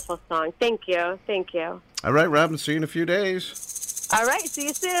a beautiful song. Thank you. All right, Robin, see you in a few days. All right, see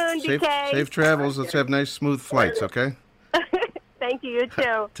you soon, DK. Safe travels. Let's have nice, smooth flights, okay? Thank you, you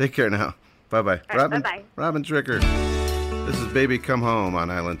too. Take care now. Bye-bye. Right, bye-bye. Robin Tricker. This is Baby Come Home on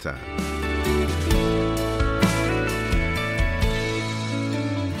Island Time.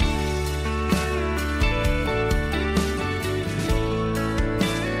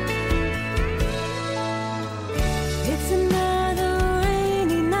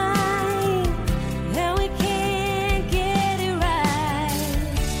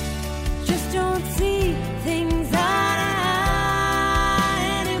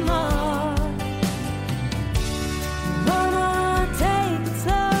 Take it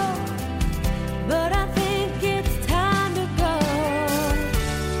slow.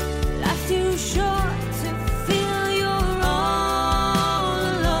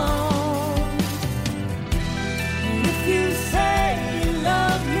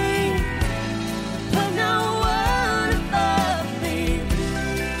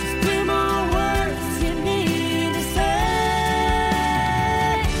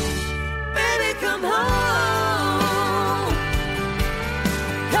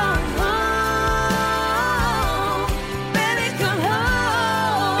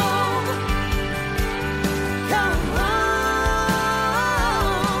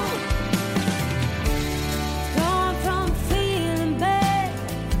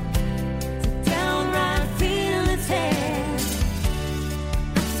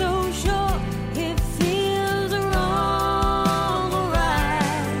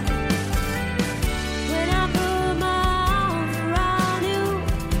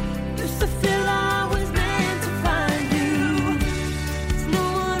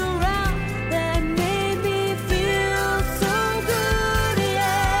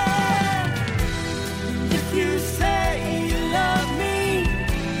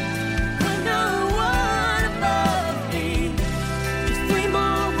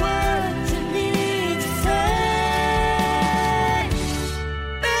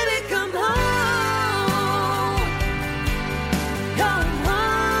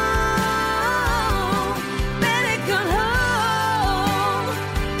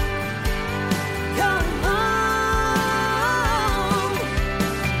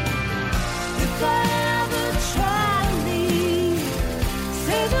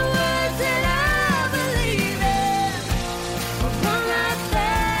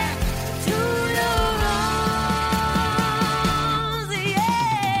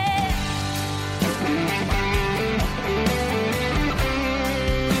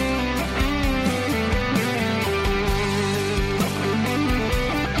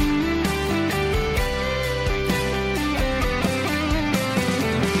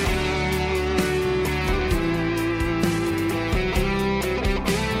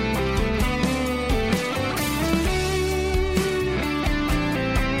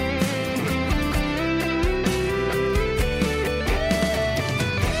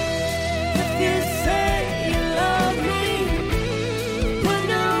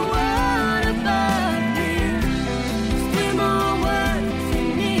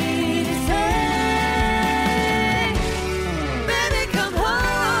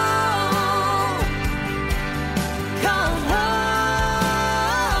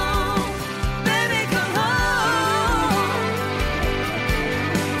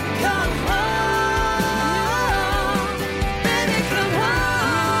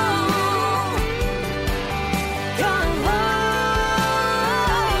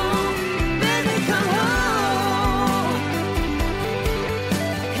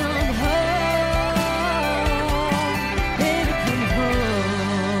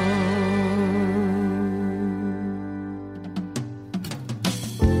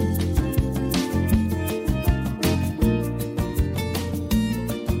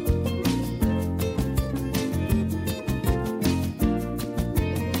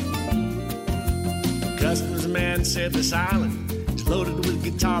 Customs man said this island is loaded with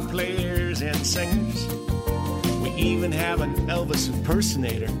guitar players and singers. We even have an Elvis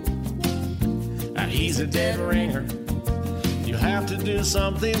impersonator. He's a dead ringer. You have to do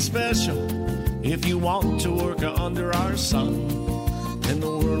something special if you want to work under our sun. And the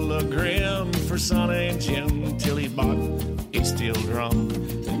world looked grim for Sonny Jim till he bought a steel drum.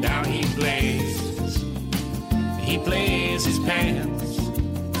 And now he plays his pants.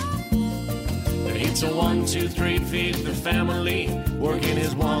 It's a 1, 2, 3, feed the family, working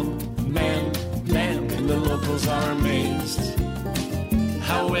his one-man band. And the locals are amazed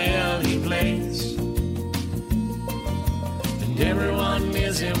how well he plays. And everyone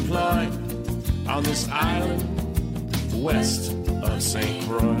is employed on this island west of St.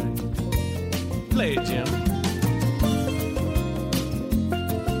 Croix. Play it, Jim.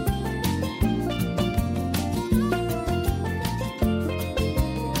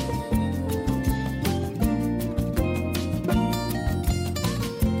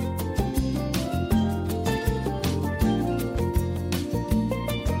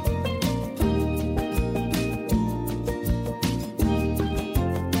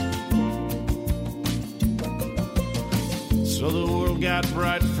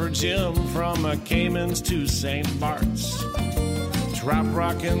 Bright for Jim from Caymans to St. Bart's. Trop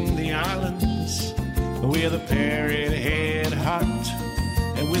rockin' the islands with a parrot head heart.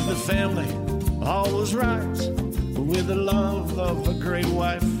 And with the family, all was right. With the love of a great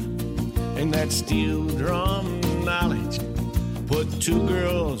wife and that steel drum knowledge. Put 2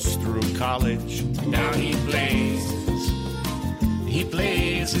 girls through college. Now he plays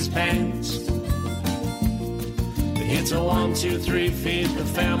his pants. It's a 1, 2, 3, feed the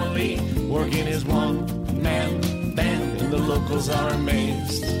family, working his one-man band. And the locals are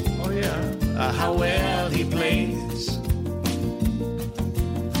amazed, oh yeah, how well he plays.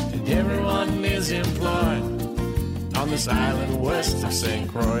 And everyone is employed on this island west of St.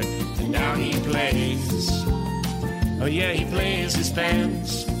 Croix. And now he plays, oh yeah, he plays his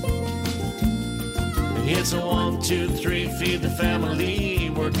pants. It's a 1, 2, 3, feed the family,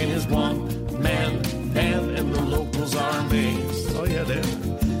 working his one-man band. And the locals are amazed, oh yeah, they're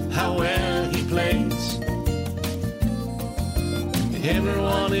how well he plays.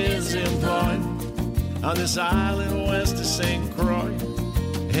 Everyone is employed on this island west of St. Croix.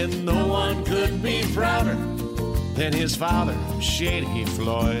 And no one could be prouder than his father, Shady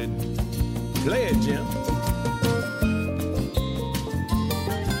Floyd. Play it, Jim.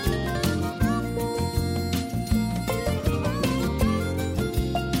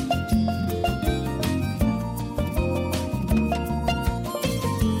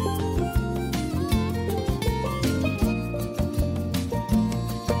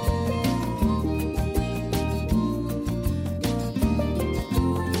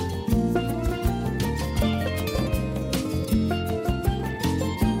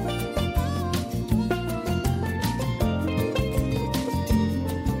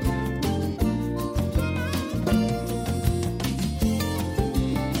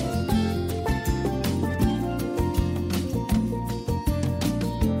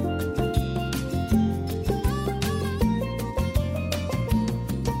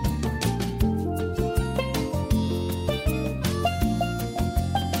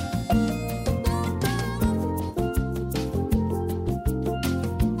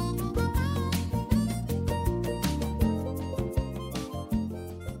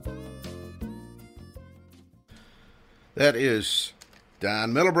 That is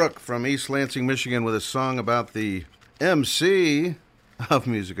Don Middlebrook from East Lansing, Michigan, with a song about the MC of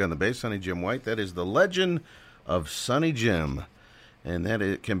Music on the Bay, Sonny Jim White. That is The Legend of Sonny Jim. And that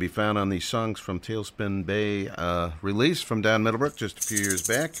it can be found on the Songs from Tailspin Bay release from Don Middlebrook just a few years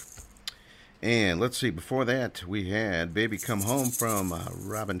back. And let's see, before that, we had Baby Come Home from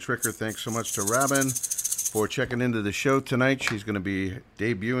Robin Tricker. Thanks so much to Robin for checking into the show tonight. She's going to be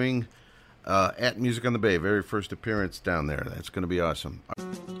debuting at Music on the Bay, very first appearance down there. That's going to be awesome.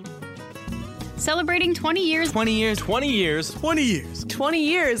 Celebrating 20 years. 20 years. 20 years. 20 years. 20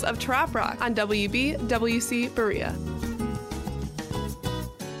 years of Trop Rock on WBWC Berea.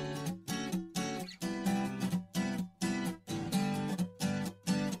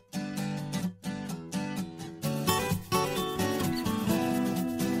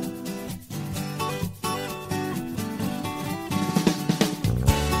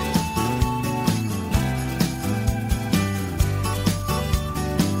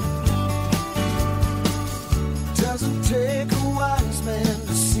 Doesn't take a wise man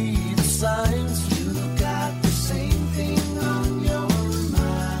to see the signs. You got the same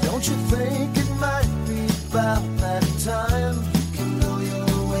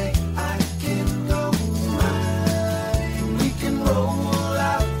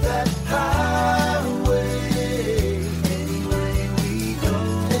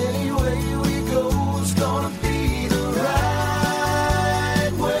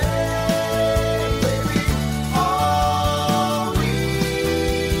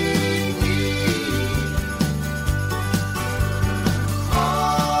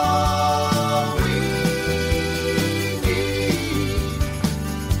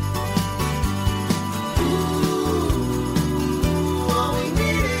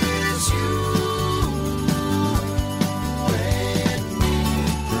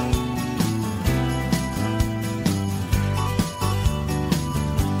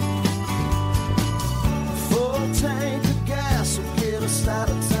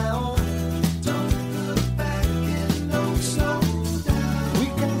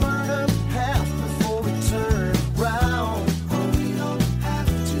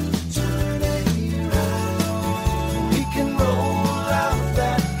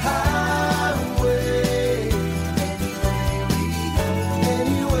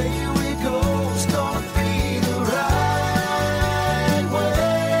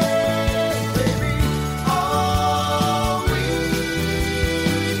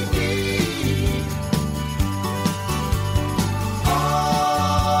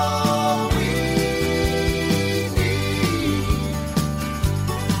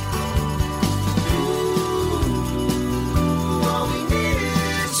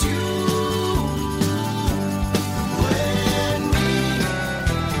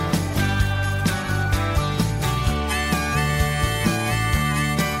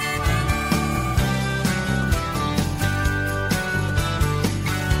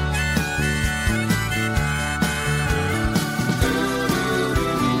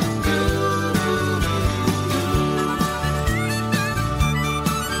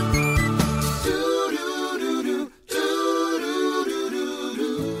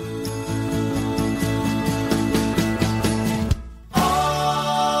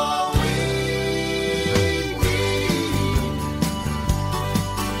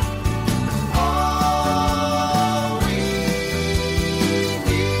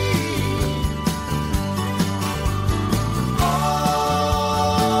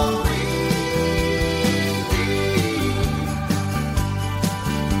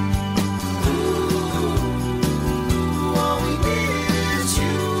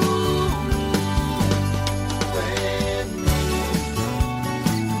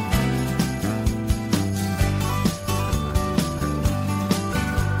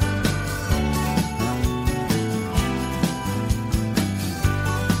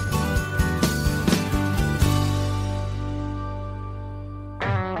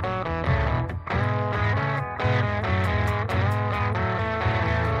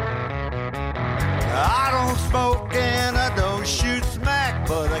I don't smoke and I don't shoot smack,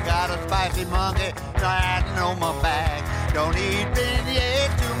 but I got a spicy monkey riding on my back. Don't eat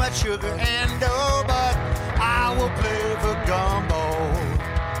beignets, too much sugar and dough, but I will play for gumbo.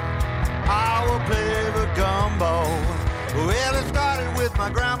 I will play for gumbo. Well, it started with my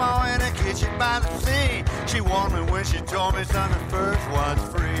grandma in a kitchen by the sea. She warned me when she told me, son, the first one's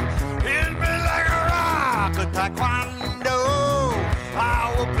free. Hit me like a rock, a taekwondo.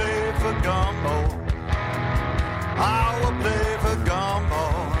 I will play for gumbo. I will play for gumbo.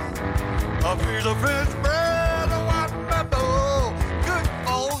 A piece of French bread, a white pepper. Good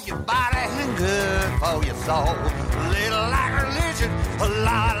for your body and good for your soul. A little like religion, a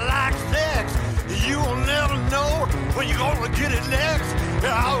lot like sex. You will never know when you're gonna get it next.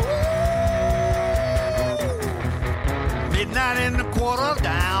 Midnight in the quarter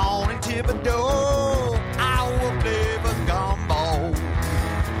down in Thibodeau. I will play for gumbo.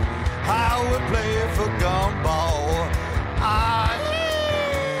 I will play for gumbo.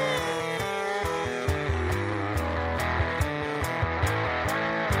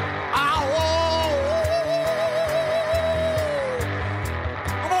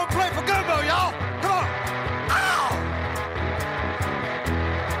 I'm gonna play for gumbo, y'all. Come on. Ow!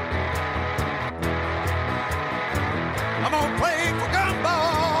 I'm gonna play for gumbo.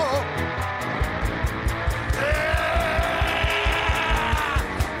 Yeah!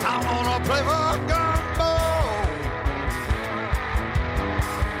 I'm gonna play for gumbo.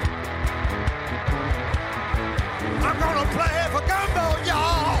 I'm gonna play for gumbo,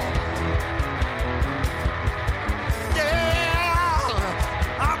 y'all. Yeah!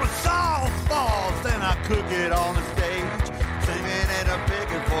 I'm a softball, then I cook it on the stage, singing and a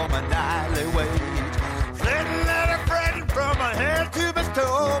begging for my nightly wage. Flitting and a fretting from my head to my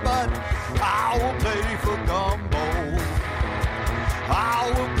toe, but I will play for gumbo.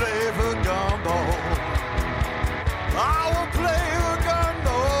 I will play for gumbo. I will play for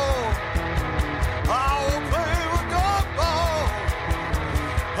gumbo. I will play for gumbo.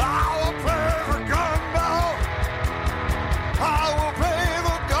 I will play for gumbo. I will play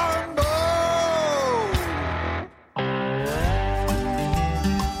for gumbo.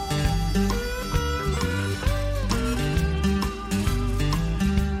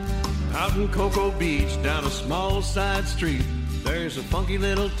 Out in Cocoa Beach, down a small side street, there's a funky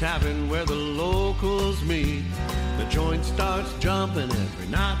little tavern where the locals meet. The joint starts jumping every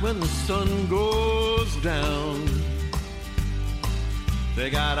night when the sun goes down. They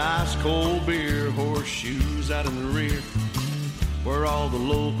got ice cold beer, horseshoes out in the rear, where all the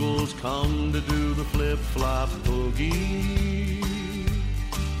locals come to do the flip-flop boogie.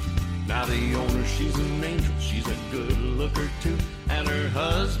 Now the owner, she's an angel, she's a good looker too, and her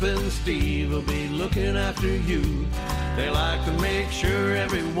husband Steve will be looking after you. They like to make sure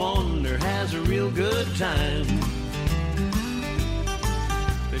everyone there has a real good time.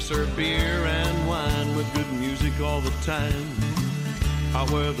 They serve beer and wine with good music all the time, out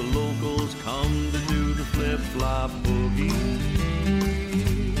where the locals come to do the flip-flop boogie.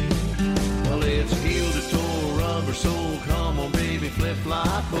 Well, it's heel to toe, rubber soul, come on baby,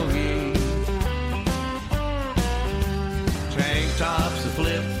 flip-flop boogie. Tank tops and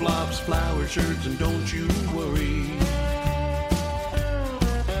flip-flops, flower shirts, and don't you worry.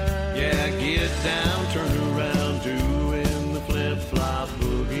 Yeah, get down, turn around, doing the flip-flop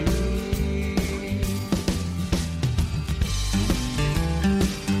boogie.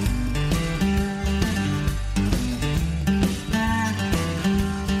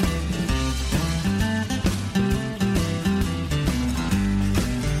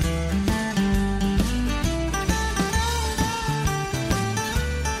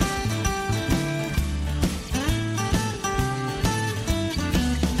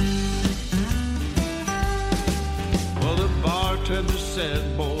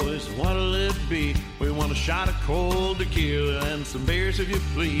 Said, boys, what'll it be? We want a shot of cold tequila and some beers if you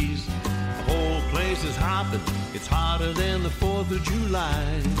please. The whole place is hopping, it's hotter than the 4th of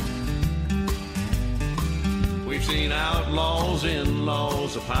July. We've seen outlaws,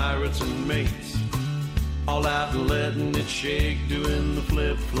 in-laws, pirates and mates, all out and letting it shake, doing the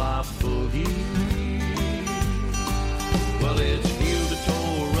flip-flop boogie. Well, it's heel to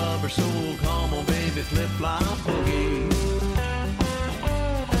toe, rubber soul, come on baby, flip-flop boogie.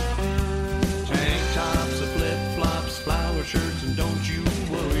 Tops of flip-flops, flower shirts, and don't you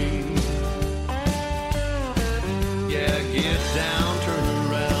worry. Yeah, get down, turn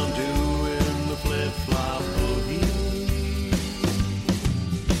around, doing the flip-flop boogie.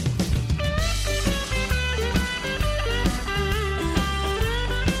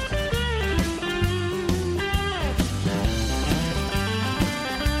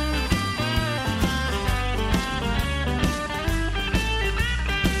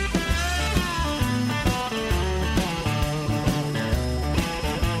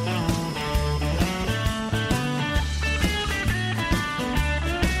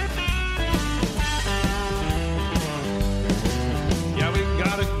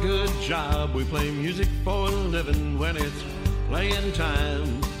 job. We play music for a living. When it's playing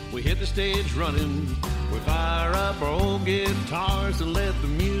time, we hit the stage running. We fire up our old guitars and let the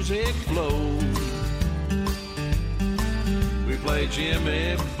music flow. We play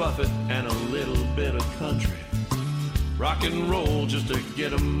Jimmy Buffett and a little bit of country. Rock and roll just to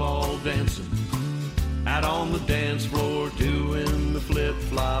get 'em all dancing. Out on the dance floor doing the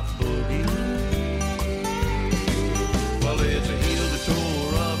flip-flop boogie. Well, it's a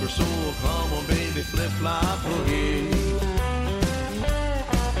heel-to-toe rubber soul. Come on, baby, flip-flop boogie.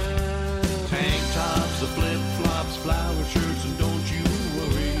 Tank tops, the flip-flops, flower shirts, and don't you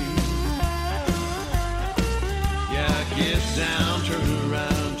worry. Yeah, get down, turn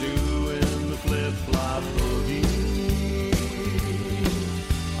around, doing the flip-flop boogie.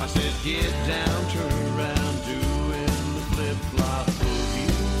 I said, get down, turn around, doing the flip-flop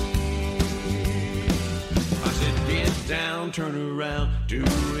boogie. I said, get down, turn around,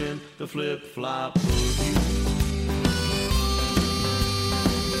 doing the flip-flop boogie.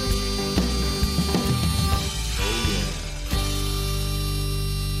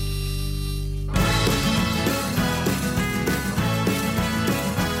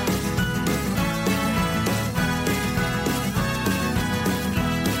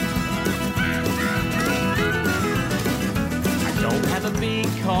 Big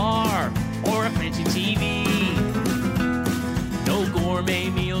car or a fancy TV. No gourmet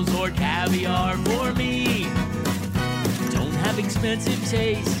meals or caviar for me. Don't have expensive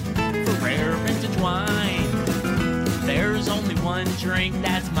taste for rare vintage wine. There's only one drink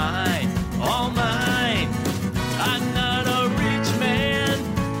that's mine, all mine. I'm not a rich man,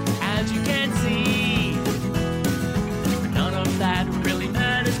 as you can see. None of that really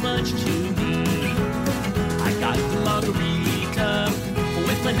matters much to me. I got the margarita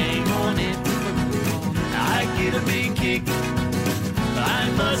with my name on it. I get a big kick, I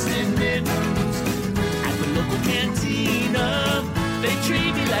must admit. At the local cantina, they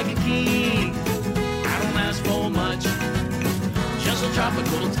treat me like a king. I don't ask for much, just a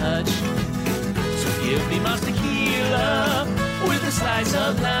tropical touch. So give me my tequila with a slice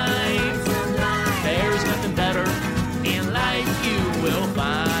of life. There's nothing better in life you will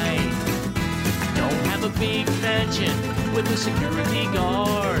find. I don't have a big mansion with a security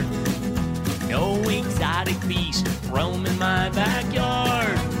guard. No exotic beast roaming my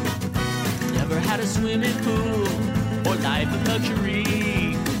backyard. Never had a swimming pool or life of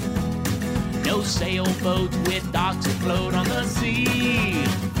luxury. No sailboats with docks afloat on the sea.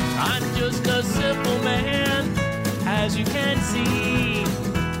 I'm just a simple man, as you can see.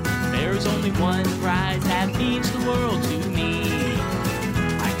 There's only one prize that means the world to me.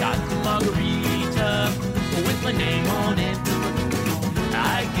 I got the margarita with my name on it.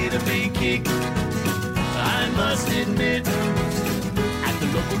 I get a big kick, I must admit. At the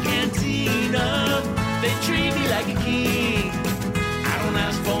local cantina, they treat me like a king. I don't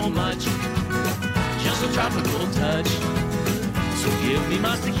ask for much, just a tropical touch. So give me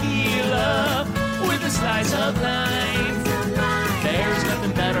my tequila with a slice of lime. There's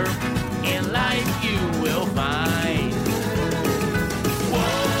nothing better in life you will find.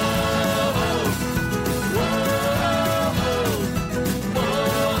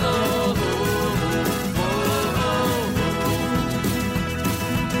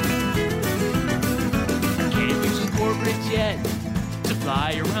 Jet to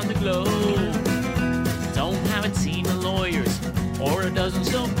fly around the globe. Don't have a team of lawyers or a dozen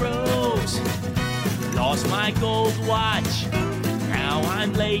silk robes. Lost my gold watch, now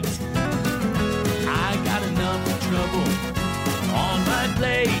I'm late. I got enough trouble on my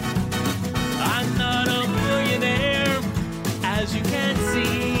plate. I'm not a millionaire, as you can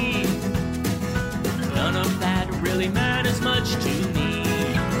see. None of that really matters much to me.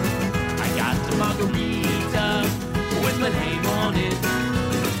 I got the margarita with my name on it.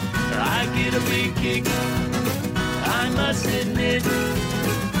 I get a big kick, I must admit.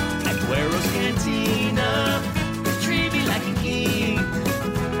 At Guero's Cantina, they treat me like a king.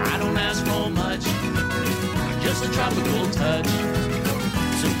 I don't ask for much, just a tropical touch.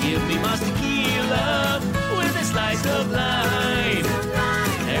 So give me my tequila with a slice of lime.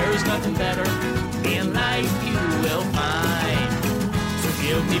 There's nothing better in life you will find. So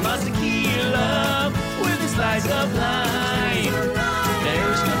give me my tequila with a slice of lime.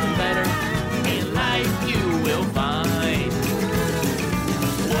 There's nothing better in life you will find.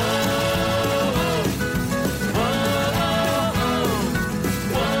 Whoa,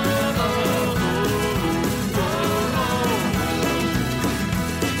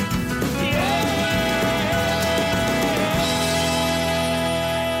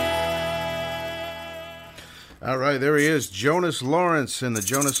 whoa, All right, there he is, Jonas Lawrence and the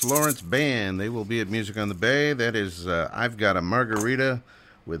Jonas Lawrence Band. They will be at Music on the Bay. That is, I've Got a Margarita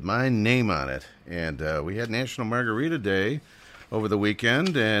with my name on it. And we had National Margarita Day over the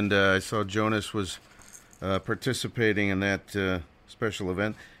weekend, and I saw Jonas was participating in that special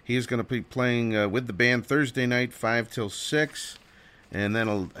event. He is going to be playing with the band Thursday night, 5 till 6, and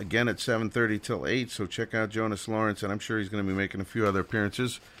then again at 7:30 till 8. So check out Jonas Lawrence, and I'm sure he's going to be making a few other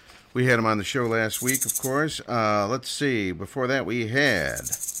appearances. We had him on the show last week, of course. Let's see. Before that, we had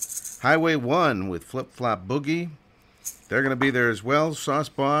Highway 1 with Flip Flop Boogie. They're going to be there as well. Sauce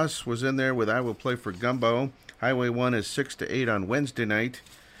Boss was in there with I Will Play for Gumbo. Highway 1 is 6 to 8 on Wednesday night.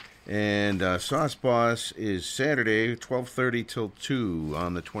 And Sauce Boss is Saturday, 12:30 till 2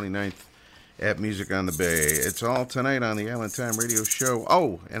 on the 29th at Music on the Bay. It's all tonight on the Island Time Radio Show.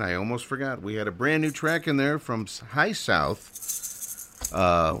 Oh, and I almost forgot. We had a brand new track in there from High South.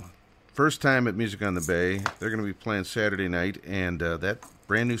 First time at Music on the Bay. They're going to be playing Saturday night, and that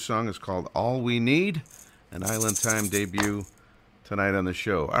brand new song is called All We Need, an Island Time debut tonight on the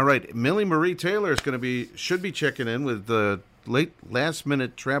show. All right, Millie Marie Taylor is should be checking in with the last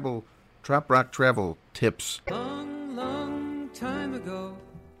minute trop rock travel tips. Long time ago.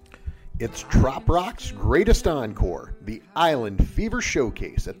 It's Trop Rock's greatest encore, the Island Fever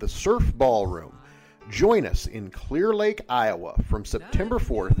Showcase at the Surf Ballroom. Join us in Clear Lake, Iowa from September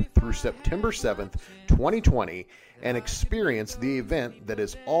 4th through September 7th, 2020, and experience the event that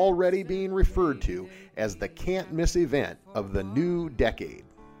is already being referred to as the can't-miss event of the new decade.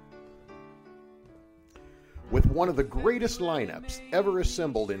 With one of the greatest lineups ever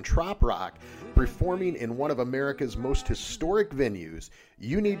assembled in trop rock, performing in one of America's most historic venues,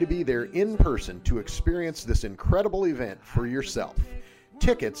 you need to be there in person to experience this incredible event for yourself.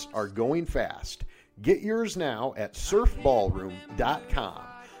 Tickets are going fast. Get yours now at surfballroom.com.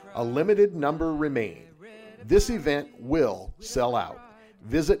 A limited number remain. This event will sell out.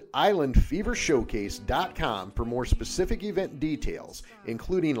 Visit islandfevershowcase.com for more specific event details,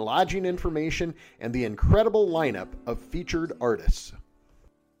 including lodging information and the incredible lineup of featured artists.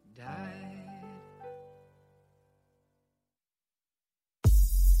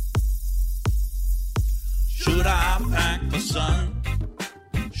 Should I pack the sun?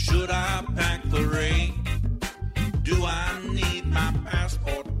 Should I pack the rain? Do I need my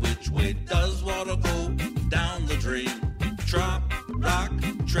passport? Which way does water go down the drain? Trop Rock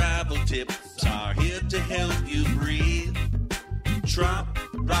travel tips are here to help you breathe. Trop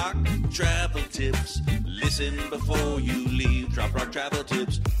Rock travel tips. Listen before you leave. Trop Rock travel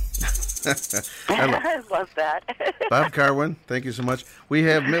tips. I love that. Bob Carwin, thank you so much. We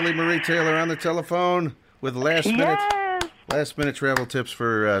have Millie Marie Taylor on the telephone with last minute travel tips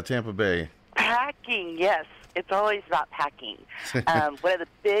for Tampa Bay. Packing, yes. It's always about packing. One of the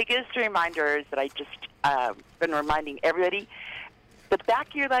biggest reminders that I just been reminding everybody, the back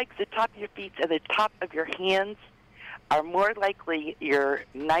of your legs, the top of your feet, and the top of your hands are more likely your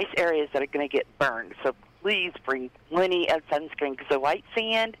nice areas that are going to get burned. So please bring plenty of sunscreen because the white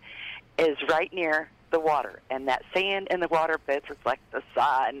sand is right near the water, and that sand and the water both reflect the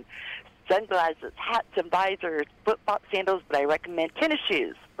sun. Sunglasses, hats, and visors, flip-flop sandals, but I recommend tennis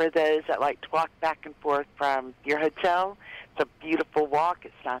shoes for those that like to walk back and forth from your hotel. It's a beautiful walk.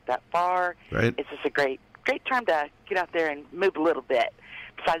 It's not that far. Right. It's just a great time to get out there and move a little bit,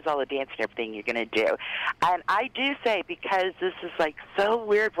 besides all the dancing and everything you're going to do. And I do say, because this is like so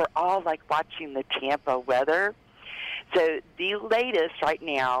weird, we're all like watching the Tampa weather. So the latest right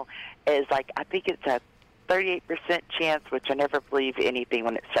now is like, I think it's a 38% chance, which I never believe anything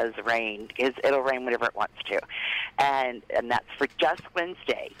when it says rain, because it'll rain whenever it wants to. And that's for just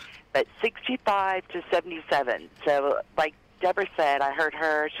Wednesday. But 65 to 77. So like Deborah said, I heard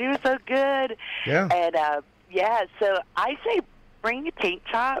her. She was so good. Yeah. And, so I say bring a tank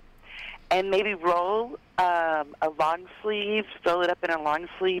top and maybe roll a long sleeve, fill it up in a long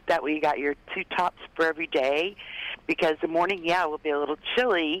sleeve. That way you got your two tops for every day. Because the morning, will be a little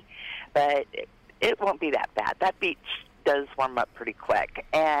chilly, but it won't be that bad. That beach does warm up pretty quick.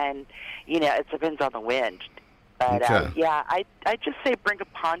 And, it depends on the wind. But, Okay. I just say bring a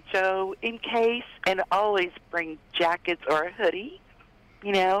poncho in case, and always bring jackets or a hoodie,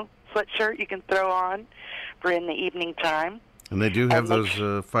 sweatshirt you can throw on for in the evening time. And they do have those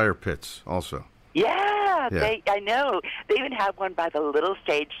fire pits also. Yeah, Yeah. I know. They even have one by the little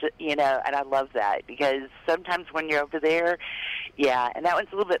stage, and I love that because sometimes when you're over there, and that one's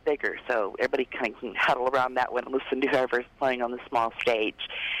a little bit bigger, so everybody kind of can huddle around that one and listen to whoever's playing on the small stage,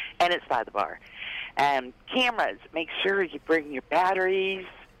 and it's by the bar. Cameras, make sure you bring your batteries,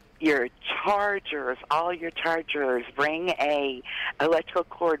 your chargers, all your chargers. Bring a electrical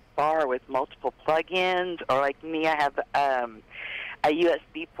cord bar with multiple plug-ins, or like me, I have a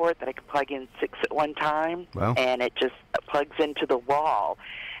USB port that I can plug in 6 at one time, Wow. and it just plugs into the wall.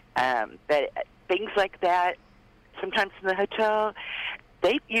 But things like that, sometimes in the hotel,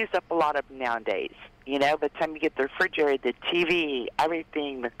 they use up a lot of them nowadays. You know, by the time you get the refrigerator, the TV,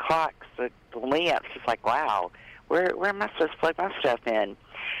 everything, the clocks, the lamps, it's like, wow, where am I supposed to plug my stuff in?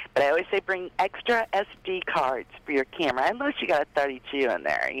 But I always say bring extra SD cards for your camera, unless you got a 32 in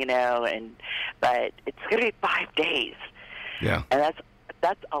there, you know. But it's going to be 5 days. Yeah. And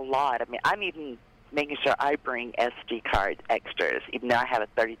that's a lot. I mean, I'm even making sure I bring SD cards extras. Even though I have a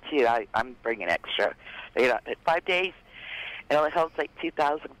 32, I'm bringing extra. You know, 5 days, it only holds like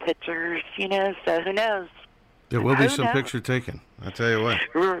 2,000 pictures, you know, so who knows? There will be Who some knows? picture taken. I'll tell you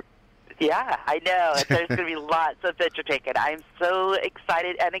what. Yeah, I know. There's going to be lots of picture taken. I'm so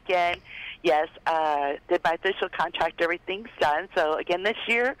excited. And again, yes, did my official contract. Everything's done. So again, this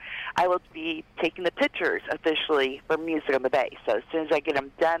year, I will be taking the pictures officially for Music on the Bay. So as soon as I get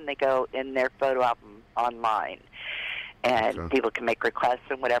them done, they go in their photo album online. And people can make requests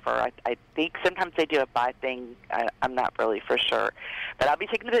and whatever. I think sometimes they do a buy thing. I'm not really for sure. But I'll be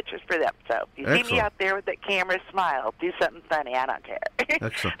taking the pictures for them. So if you see me Excellent. out there with that camera, smile. Do something funny. I don't care.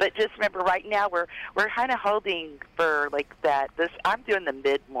 Excellent. But just remember, right now we're kind of holding for like that. I'm doing the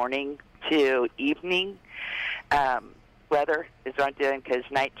mid-morning to evening weather is what I'm doing, because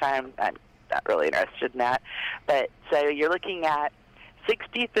nighttime I'm not really interested in that. But so you're looking at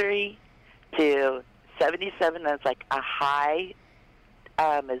 63 to 77. That's like a high,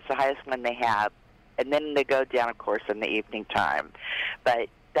 is the highest one they have, and then they go down, of course, in the evening time. But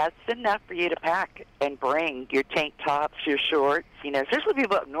that's enough for you to pack and bring your tank tops, your shorts. You know, especially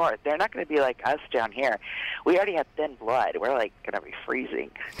people up north, they're not going to be like us down here. We already have thin blood. We're like going to be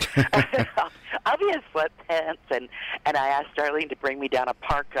freezing. I'll be in sweatpants, and I asked Darlene to bring me down a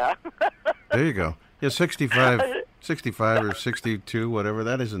parka. There you go. Yeah, 65 or 62, whatever.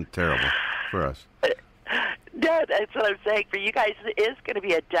 That isn't terrible for us. No, that's what I'm saying. For you guys, it is going to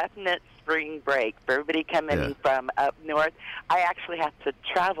be a definite spring break. For everybody coming from up north, I actually have to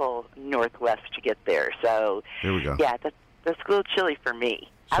travel northwest to get there. So, there we go. Yeah, that's a little chilly for me.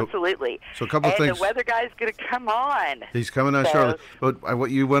 So- Absolutely. so a couple and things- the weather guy's going to come on. He's coming on So- shortly. But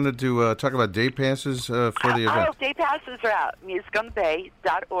what you wanted to talk about day passes for the event. Oh, day passes are out.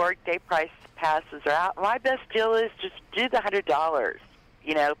 MusicOnTheBay.org. Day price passes are out. My best deal is just do the $100,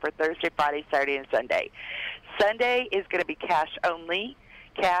 you know, for Thursday, Friday, Saturday, and Sunday. Sunday is going to be cash only,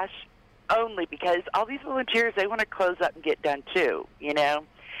 because all these volunteers, they want to close up and get done too, you know,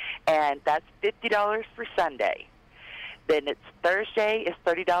 and that's $50 for Sunday. Then it's Thursday is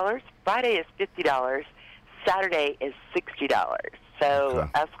 $30, Friday is $50, Saturday is $60. So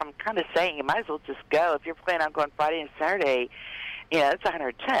that's what I'm kind of saying. You might as well just go. If you're planning on going Friday and Saturday, you know, it's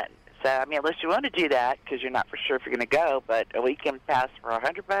 $110. So, I mean, unless you want to do that because you're not for sure if you're going to go, but a weekend pass for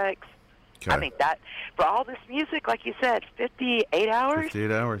 $100, I think that, for all this music, like you said, 58 hours?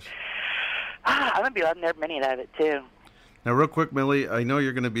 58 hours. I'm going to be loving every minute of it, too. Now, real quick, Millie, I know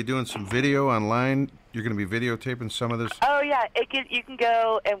you're going to be doing some video online. You're going to be videotaping some of this. Oh, yeah. You can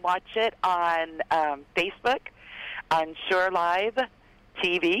go and watch it on Facebook, on Shore Live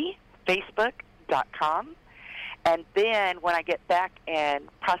TV, facebook.com. And then when I get back and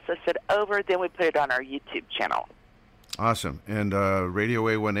process it over, then we put it on our YouTube channel. Awesome. And Radio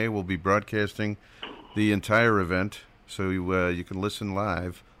A1A will be broadcasting the entire event, so you can listen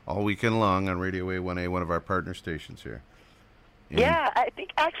live all weekend long on Radio A1A, one of our partner stations here. And Yeah, I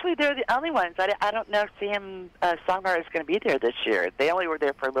think actually they're the only ones. I don't know if Sam Songwriter is going to be there this year. They only were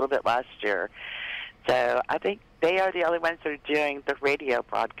there for a little bit last year. So I think they are the only ones that are doing the radio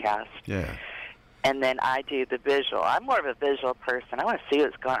broadcast. Yeah. And then I do the visual. I'm more of a visual person. I want to see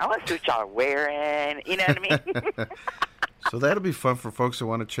what's going on. I want to see what y'all are wearing. You know what I mean? So that'll be fun for folks that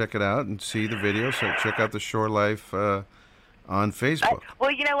want to check it out and see the video. So check out the Shore Life on Facebook. Well,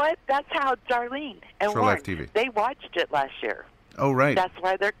 you know what? That's how Darlene and Shore Warren, Life TV. they watched it last year. Oh, right. That's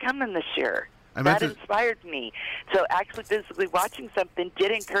why they're coming this year. I meant That to- inspired me. So actually physically watching something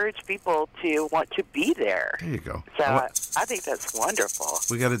did encourage people to want to be there. There you go. So I think that's wonderful.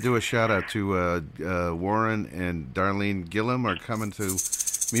 We got to do a shout out to Warren and Darlene Gillum are coming to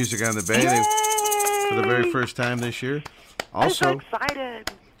Music on the Bay for the very first time this year. Also, I'm so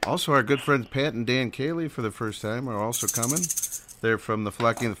excited. Also, our good friends Pat and Dan Cayley for the first time are also coming. They're from the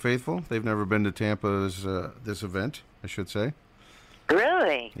Flocking of the Faithful. They've never been to Tampa's this event, I should say.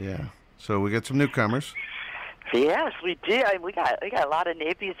 Really? Yeah. So we got some newcomers. Yes, we do. I mean, we got a lot of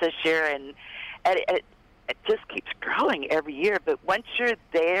newbies this year, and it just keeps growing every year. But once you're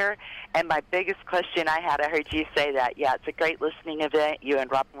there, and my biggest question I heard you say that, yeah, it's a great listening event you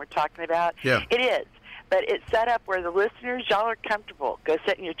and Robin were talking about. Yeah. It is. But it's set up where the listeners, y'all are comfortable. Go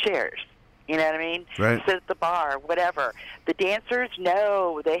sit in your chairs. You know what I mean? Right. Sit at the bar, whatever. The dancers,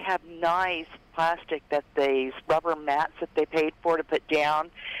 no, they have nice plastic these rubber mats that they paid for to put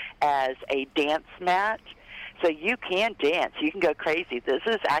down as a dance mat. So you can dance. You can go crazy. This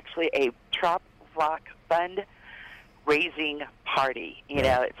is actually a Trop Rock Fund raising party. You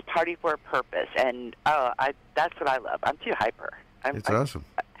know, it's party for a purpose. And, that's what I love. I'm too hyper. It's awesome.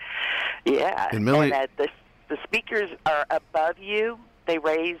 Yeah. And Millie, the speakers are above you. They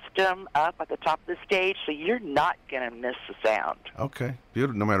raised them up at the top of the stage, so you're not going to miss the sound. okay,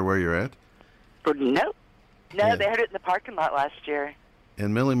 beautiful. No matter where you're at. Nope. No, Yeah. they had it in the parking lot last year.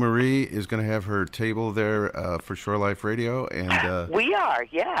 And Millie Marie is going to have her table there for Shore Life Radio, and We are,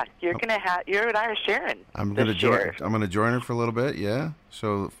 yeah. You and I are sharing. I'm going to this join. year. I'm going to join her for a little bit. Yeah.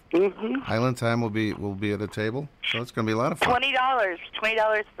 So Highland Time will be at a table. So it's going to be a lot of fun.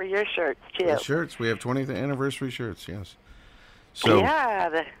 $20 for your shirts too. The shirts. We have 20th anniversary shirts. Yes. So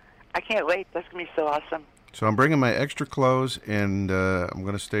Yeah, I can't wait. That's gonna be so awesome. So I'm bringing my extra clothes, and I'm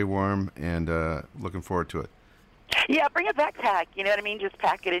going to stay warm, and looking forward to it. Yeah, bring a backpack. You know what I mean? Just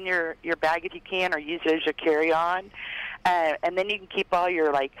pack it in your bag if you can, or use it as your carry-on. And then you can keep all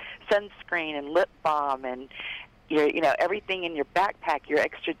your, like, sunscreen and lip balm and, everything in your backpack, your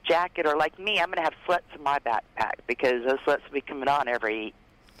extra jacket. Or like me, I'm going to have sweats in my backpack because those sweats will be coming on every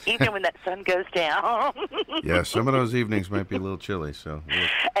evening when that sun goes down. Yeah, some of those evenings might be a little chilly. So.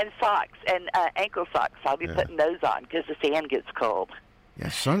 And socks and ankle socks. I'll be putting those on because the sand gets cold. Yeah,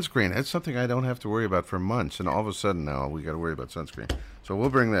 sunscreen. That's something I don't have to worry about for months, and all of a sudden now we got to worry about sunscreen. So we'll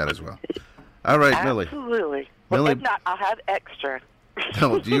bring that as well. All right, Millie. Absolutely. Well, Millie, if not, I'll have extra.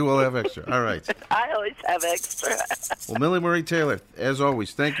 no, you will have extra. All right. I always have extra. Well, Millie Marie Taylor, as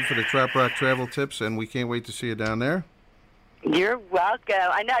always, thank you for the Trop Rock travel tips, and we can't wait to see you down there. You're welcome.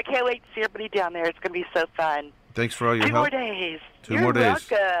 I know. I can't wait to see everybody down there. It's going to be so fun. Thanks for all your 2 help. more days. Two more days.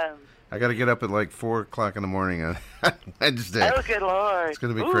 You're welcome. I got to get up at like 4 o'clock in the morning on Wednesday. Oh, good Lord. It's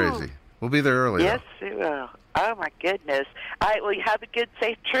going to be Ooh. crazy. We'll be there early. Yes, we will. Oh, my goodness. All right, well, you have a good,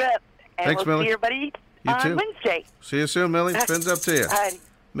 safe trip. And Thanks, we'll Millie. see everybody You on too. Wednesday. See you soon, Millie. Fins up to you. All right.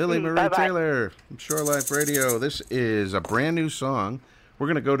 Millie Marie Bye-bye. Taylor from Shore Life Radio. This is a brand new song. We're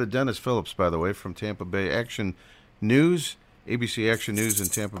going to go to Dennis Phillips, by the way, from Tampa Bay Action News, ABC Action News in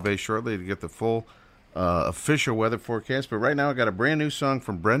Tampa Bay shortly to get the full official weather forecast. But right now I got a brand new song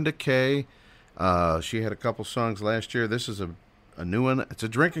from Brenda Kay. She had a couple songs last year. This is a new one. It's a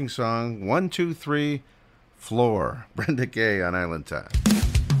drinking song. 1, 2, 3, Floor. Brenda Kay on Island Time.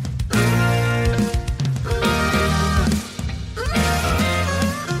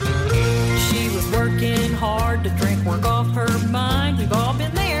 She was working hard to drink work off her mind. We've all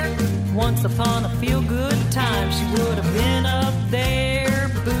been there. Once upon a feel-good time, she would have been up there.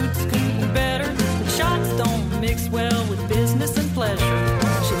 Boots couldn't be better. Shots don't mix well with business and pleasure.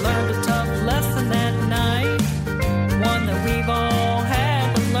 She learned a tough lesson that night, one that we've all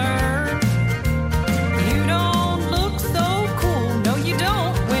had to learn. You don't look so cool, no you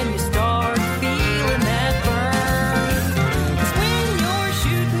don't, when you start feeling that burn. 'Cause when you're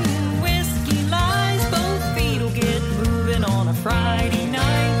shooting whiskey lies, both feet'll get moving on a Friday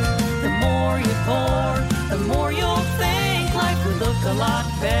night. The more you pour, the more you'll think life would look a lot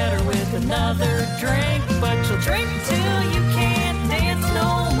better with another drink. But you'll drink till you can't dance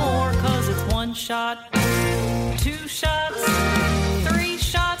no more, 'cause it's 1 shot, 2 shots, 3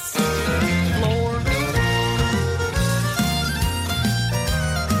 shots, floor.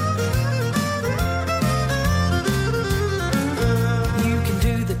 You can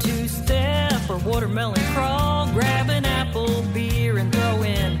do the 2-step or watermelon crawl, grab an apple beer and throw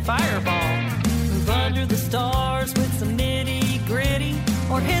in Fireball. Move under the stars with some nitty gritty,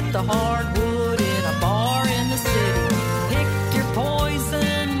 or hit the hardwood in a bar in the city. Pick your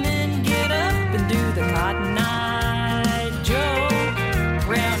poison and get up and do the Cotton Eye Joe.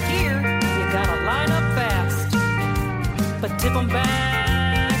 Round here, you gotta line up fast, but tip 'em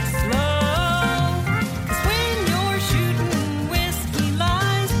back slow. 'Cause when you're shooting whiskey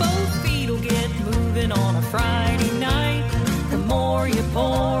lies, both feet'll get moving on a Friday night. The more you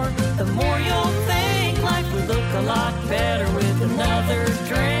pour, the more you'll think life would look a lot better with another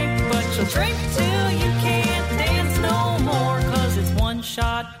drink. But you'll drink till you can't dance no more, 'cause it's 1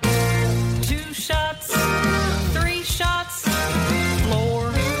 shot, 2 shots, 3 shots,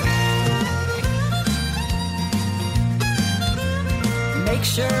 floor. Make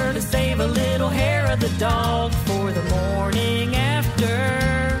sure to save a little hair of the dog for the morning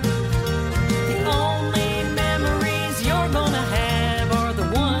after. The only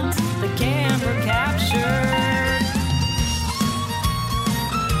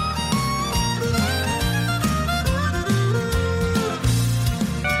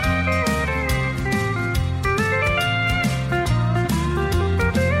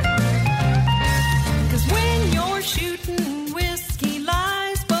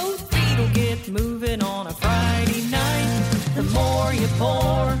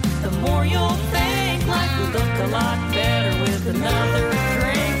pour, the more you'll think life would look a lot better with another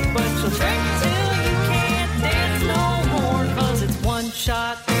drink. But you'll drink till you can't dance no more, 'cause it's one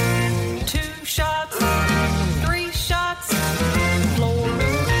shot, two shots, three shots, floor.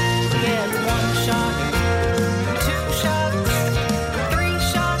 Yeah, it's one shot, two shots, three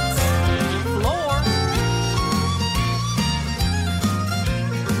shots, floor.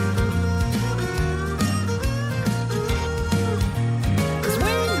 'Cause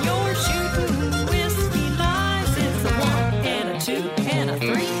when you're shooting whiskey lives, it's a one and a two and a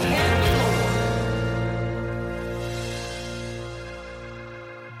three and a four.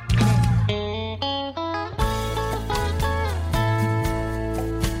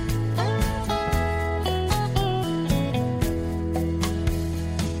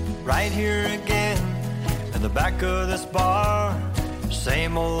 Right here again in the back of this bar.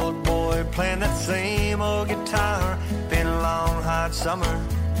 Same old boy playing that same old guitar. Been a long hot summer.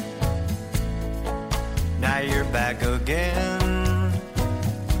 Now you're back again.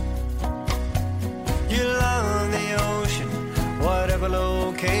 You love the ocean, whatever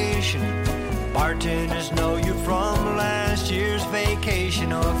location. Bartenders know you from last year's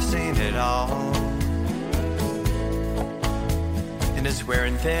vacation. Oh, I've seen it all. And it's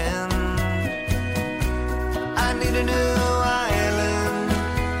wearing thin. I need a new island.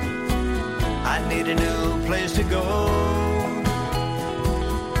 I need a new place to go.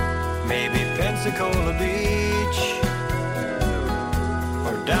 Maybe Pensacola Beach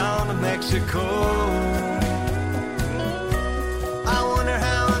or down to Mexico. I wonder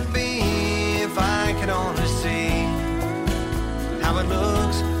how it'd be if I could only see how it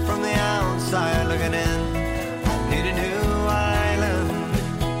looks from the outside looking in. I need a new island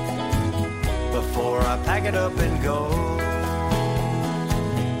before I pack it up and go.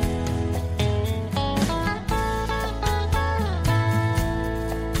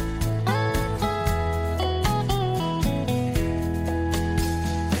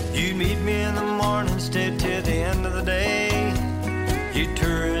 You meet me in the morning, stay till the end of the day. You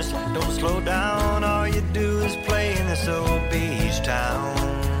tourists, don't slow down, all you do is play in this old beach town.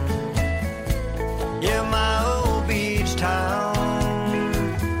 Yeah, my old beach town.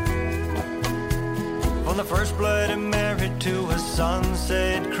 From the first blood and married to a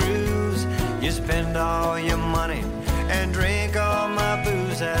sunset cruise. You spend all your money and drink all my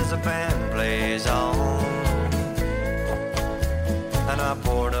booze as the band plays on. And I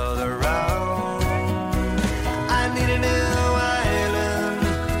pour another round. I need a new island.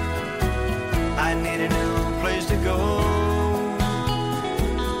 I need a new place to go.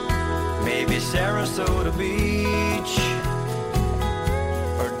 Maybe Sarasota Beach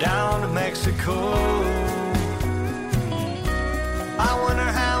or down to Mexico. I wonder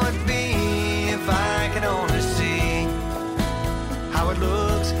how it'd be if I could only see how it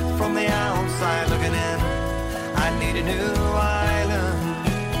looks from the outside looking in. I need a new island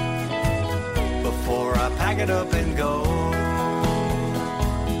before I pack it up and go.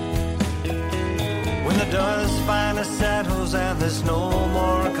 When the dust finally settles and there's no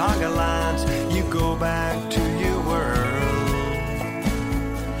more conga lines, you go back to your world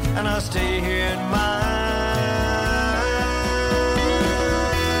and I'll stay here in mine.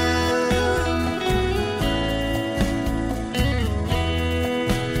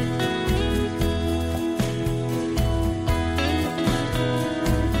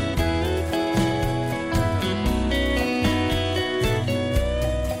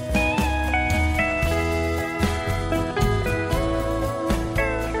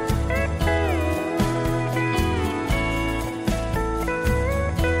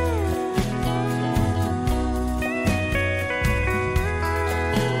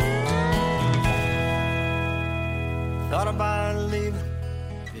 Thought about leaving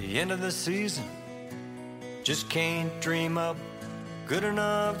the end of the season. Just can't dream up good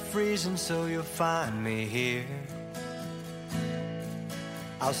enough reason, so you'll find me here.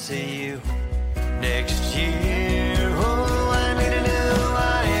 I'll see you next year. Oh, I need a new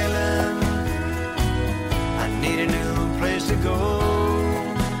island. I need a new place to go,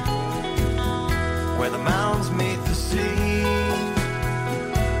 where the mountains meet the sea.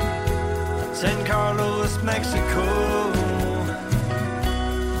 San Carlos, Mexico.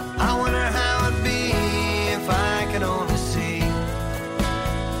 I wonder how it'd be if I could only see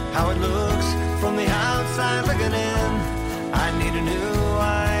how it looks from the outside looking in. I need a new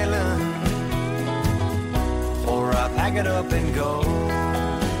island before I pack it up and go.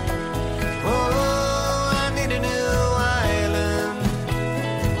 Oh, I need a new island.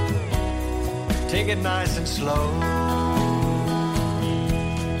 Take it nice and slow.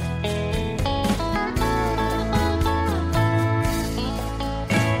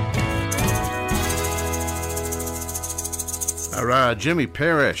 Jimmy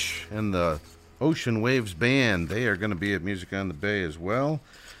Parrish and the Ocean Waves Band. They are going to be at Music on the Bay as well.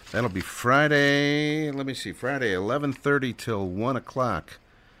 That'll be Friday, Friday 11:30 till 1 o'clock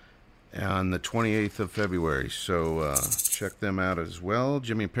on the 28th of February. So check them out as well.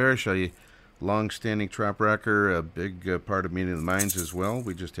 Jimmy Parrish, a long-standing trop rocker, a big part of Meeting of the Minds as well.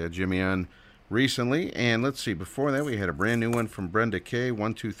 We just had Jimmy on recently. And let's see, before that we had a brand new one from Brenda Kay,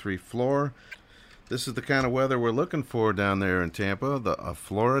 123 Floor. This is the kind of weather we're looking for down there in Tampa, a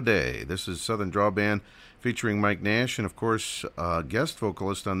Flora day. This is Southern Draw Band featuring Mike Nash, and of course, guest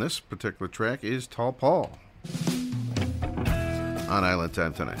vocalist on this particular track is Tall Paul. On Island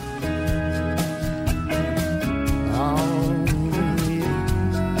Time tonight.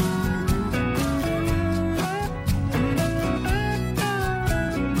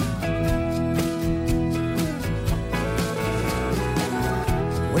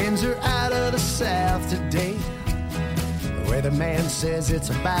 Winds are out of the south today. The weatherman says it's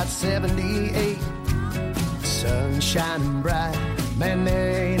about 78. Sun shining bright, man,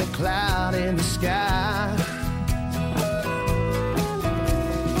 there ain't a cloud in the sky.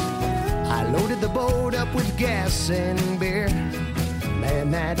 I loaded the boat up with gas and beer.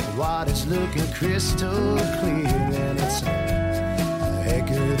 Man, that water's looking crystal clear. And it's a heck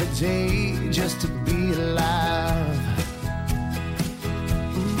of a day just to be alive.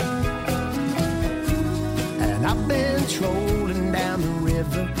 And I've been trolling down the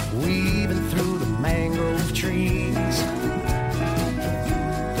river, weaving through the mangrove trees.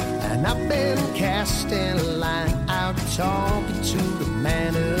 And I've been casting a line out, talking to the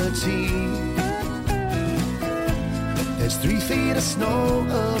manatee. There's 3 feet of snow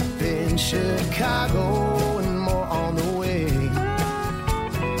up in Chicago and more on the way.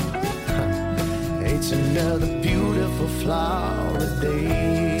 It's another beautiful Florida day.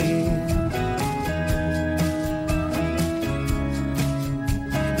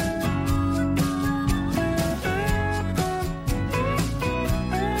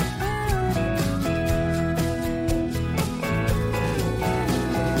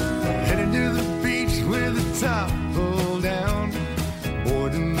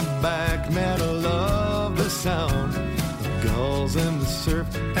 And the surf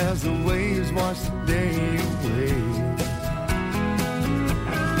as the waves wash the day away.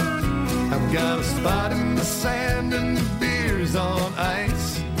 I've got a spot in the sand and the beer's on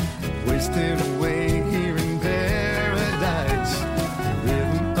ice, wasting away here in paradise. The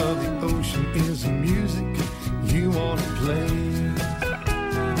rhythm of the ocean is the music you want to play.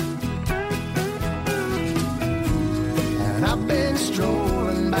 And I've been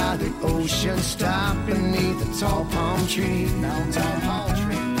strolling by the ocean, stopping beneath the tall palm tree.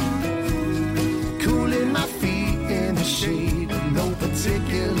 Cooling my feet in the shade, no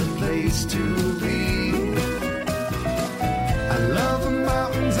particular place to be. I love the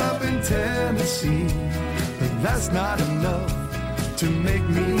mountains up in Tennessee, but that's not enough to make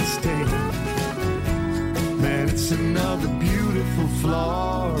me stay. Man, it's another beautiful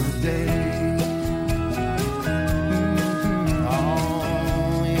Florida day.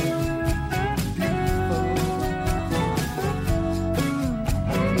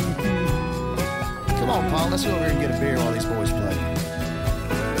 Paul, let's go over here and get a beer while these boys play.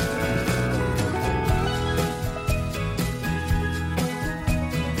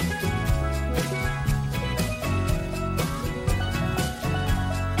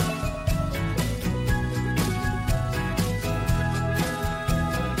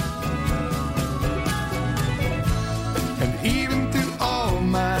 And even through all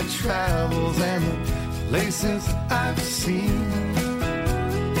my travels and the places I've seen,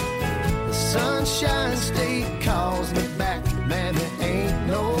 Sunshine State calls me back. Man, there ain't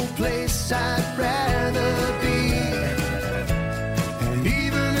no place I'd rather be. And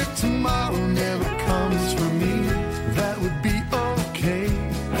even if tomorrow never comes for me, that would be okay.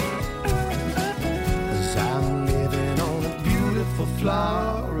 'Cause I'm living on a beautiful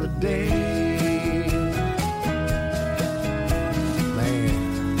Florida day.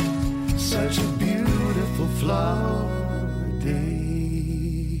 Man, such a beautiful Florida day.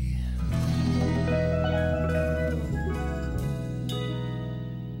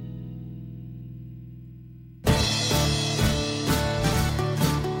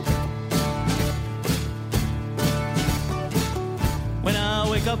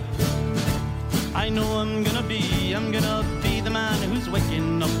 I know I'm gonna be the man who's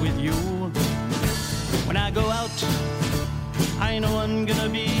waking up with you. When I go out, I know I'm gonna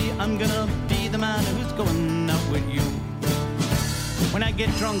be the man who's going out with you. When I get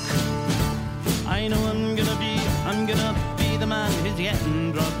drunk, I know I'm gonna be the man who's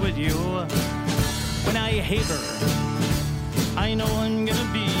getting drunk with you. When I haver, I know I'm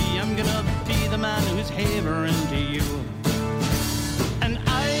gonna be the man who's havering to you. And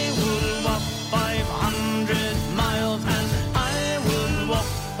I will walk 500 miles, and I will walk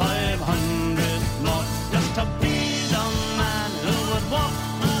 500 more, just to be the man who would walk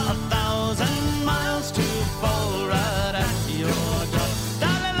 1,000 miles to fall right at your door.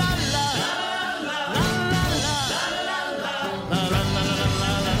 La la la la, la la la, la la la, la la la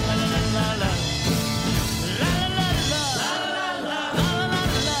la, la la la la.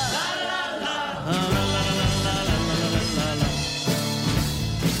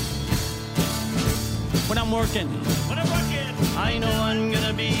 When I'm working, I know I'm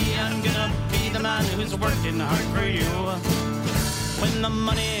gonna be the man who's working hard for you. When the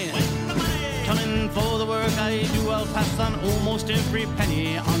money coming for the work I do, I'll pass on almost every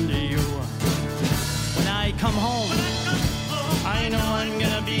penny on to you. When I come home, I know I'm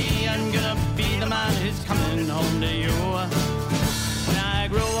gonna be the man who's coming home to you. When I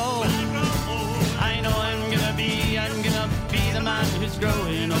grow old, I know I'm gonna be the man who's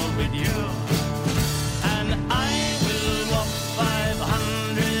growing old with you. And I will walk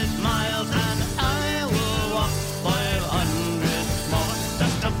 500 miles, and I will walk 500 more,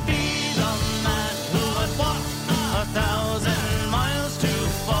 just to be the man who would walk 1,000 miles to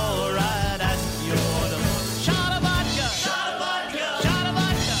fall right at your door. Shot of vodka, shot of vodka, shot of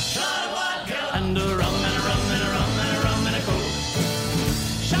vodka, shot of vodka, and a rum and a rum and a rum and a rum and a coke.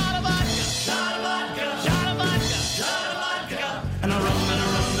 Shot of vodka, shot of vodka, shot of vodka, shot of vodka, and a rum and a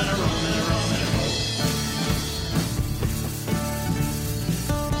rum and a rum and a rum and a coke.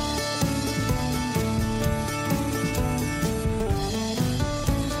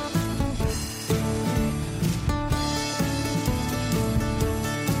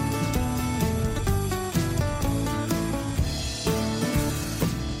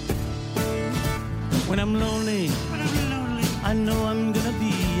 When I'm lonely, I know I'm gonna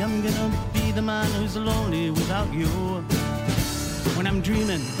be the man who's lonely without you. When I'm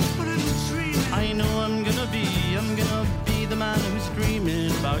dreaming, I know I'm gonna be the man who's dreaming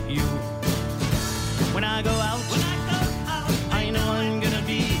about you. When I go out, I know I'm gonna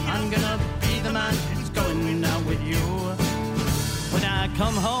be the man who's going out with you. When I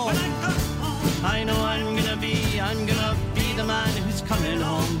come home, I know I'm gonna be the man who's coming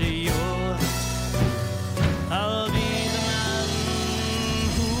home to you. I'll be the man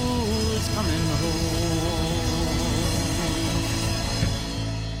who's coming home.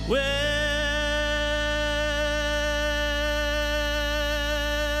 Well,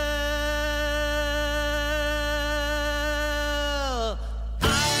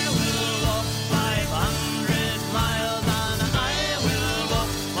 I will walk 500 miles, and I will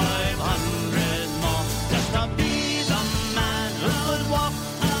walk 500 more, just to be the man who would walk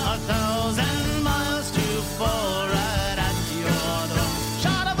 1,000 miles to fall right at your door.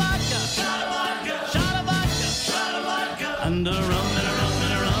 Shot of vodka, shot of vodka, shot of vodka, shot of vodka, and a rum and a rum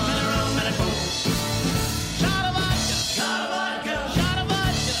and a rum and a rum and a coke. Shot of vodka, shot of vodka, shot of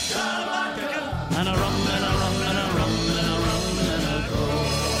vodka, shot of vodka, and a rum and a rum and a rum and a rum and a coke.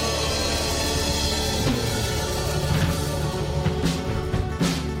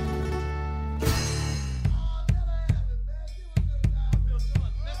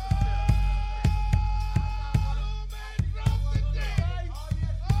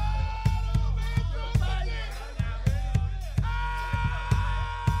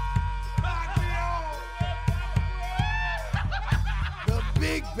 The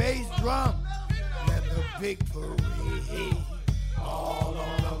big bass drum and the big parade all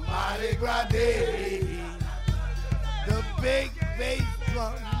on a Mardi Gras day. The big bass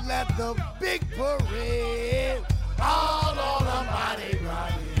drum let the big parade all on a Mardi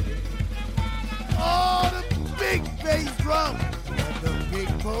Gras day. Oh, the big bass drum and the big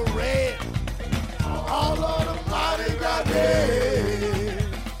parade all on a Mardi Gras day.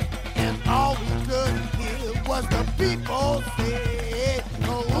 And all we could hear was the people say,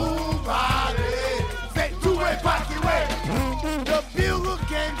 oh, body, say two-way, pocky way. The bugle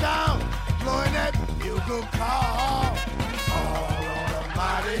came down, blowing that bugle call all on a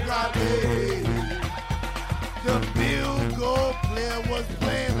Mardi Gras day. The bugle player was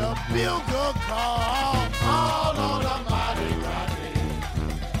playing a bugle call all on a Mardi Gras day.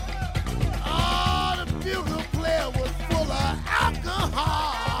 Oh, the bugle player was full of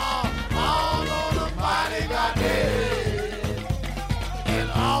alcohol all on a Mardi Gras day. And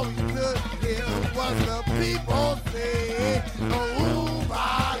all you could hear was the people say, oh,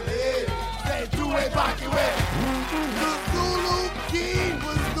 Bali, say two-way, pocky way. The Zulu King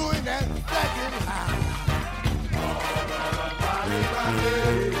was doing that second high.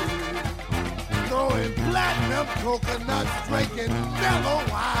 Throwing platinum them coconuts, drinking mellow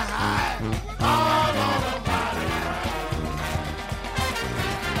wine. All on the Mardi Gras.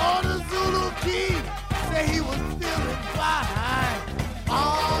 On the Zulu Key, say he was feeling fine.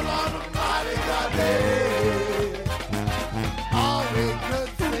 All on the Mardi Gras day. All we could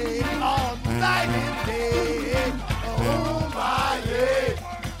say all night and day. Oh my yeah,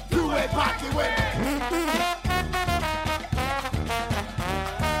 two-way pocket way.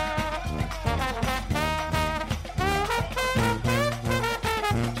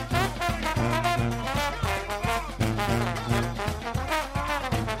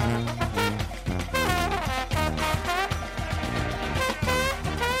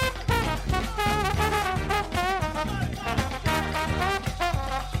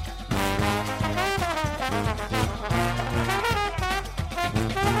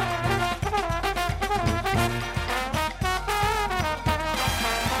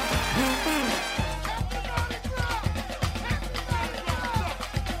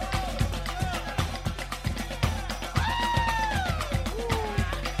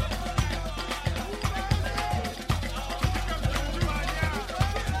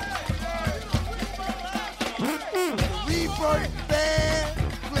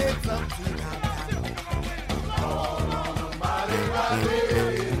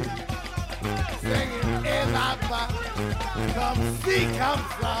 Come see, come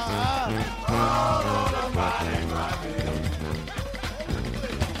fly. All on the Mardi Gras day.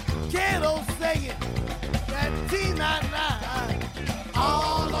 Kato singing that T99.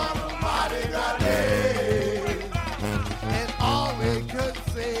 All on the Mardi Gras day. And all we could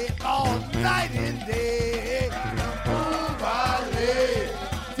say all night and day. Move our legs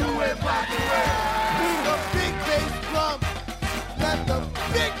to a pocket way. The big bass drum, let the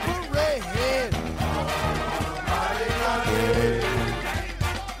big parade.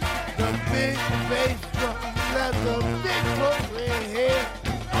 The big bass drum, let the big parade.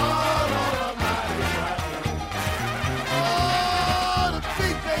 All on the Mardi Gras. Oh, the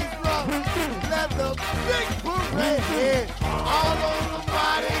big bass drum, let the big parade. All on the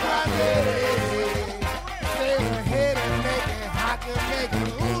Mardi Gras day. Sail ahead and make it hot and make it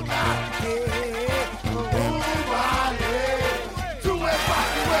ooh, not yeah. Ooh, my yeah. Two-way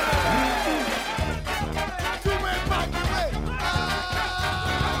pocket way. Two-way pocket way.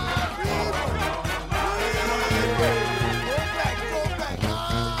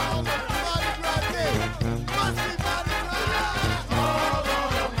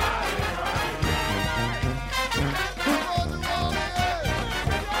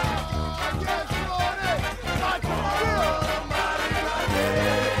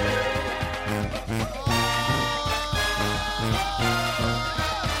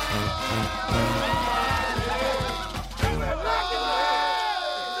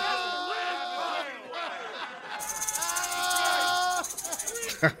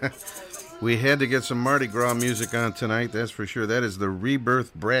 We had to get some Mardi Gras music on tonight, that's for sure. That is the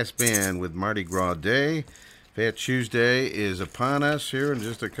Rebirth Brass Band with Mardi Gras Day. Fat Tuesday is upon us here in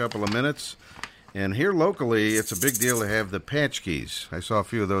just a couple of minutes. And here locally, it's a big deal to have the Patchkes. I saw a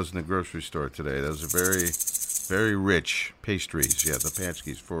few of those in the grocery store today. Those are very, very rich pastries. Yeah, the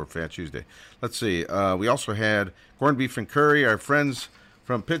Patchkes for Fat Tuesday. Let's see. We also had corned beef and curry. Our friends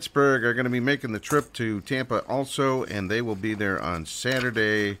from Pittsburgh are going to be making the trip to Tampa also, and they will be there on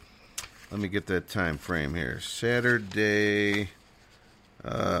Saturday. Let me get that time frame here. Saturday.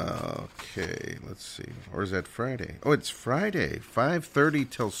 Okay, let's see. Or is that Friday? Oh, it's Friday, 5:30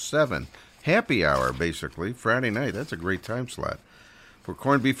 till 7. Happy hour, basically. Friday night. That's a great time slot. For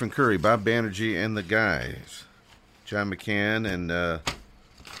corned beef and curry, Bob Banerjee and the guys. John McCann and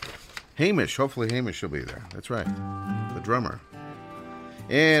Hamish. Hopefully Hamish will be there. That's right. The drummer.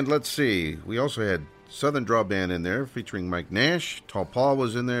 And let's see. We also had Southern Draw Band in there featuring Mike Nash. Tall Paul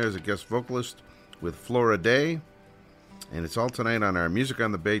was in there as a guest vocalist with Flora Day. And it's all tonight on our Music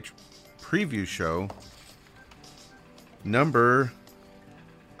on the Bay preview show, number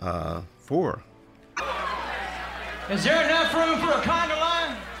 4. Is there enough room for a conga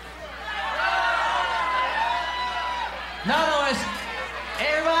line? No, it's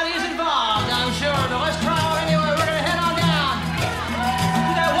everybody is involved, I'm sure. But let's try on anyway. We're going to head on down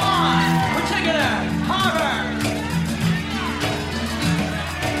to that one particular harbor.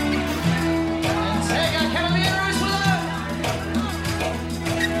 And take a Caribbean roots with her.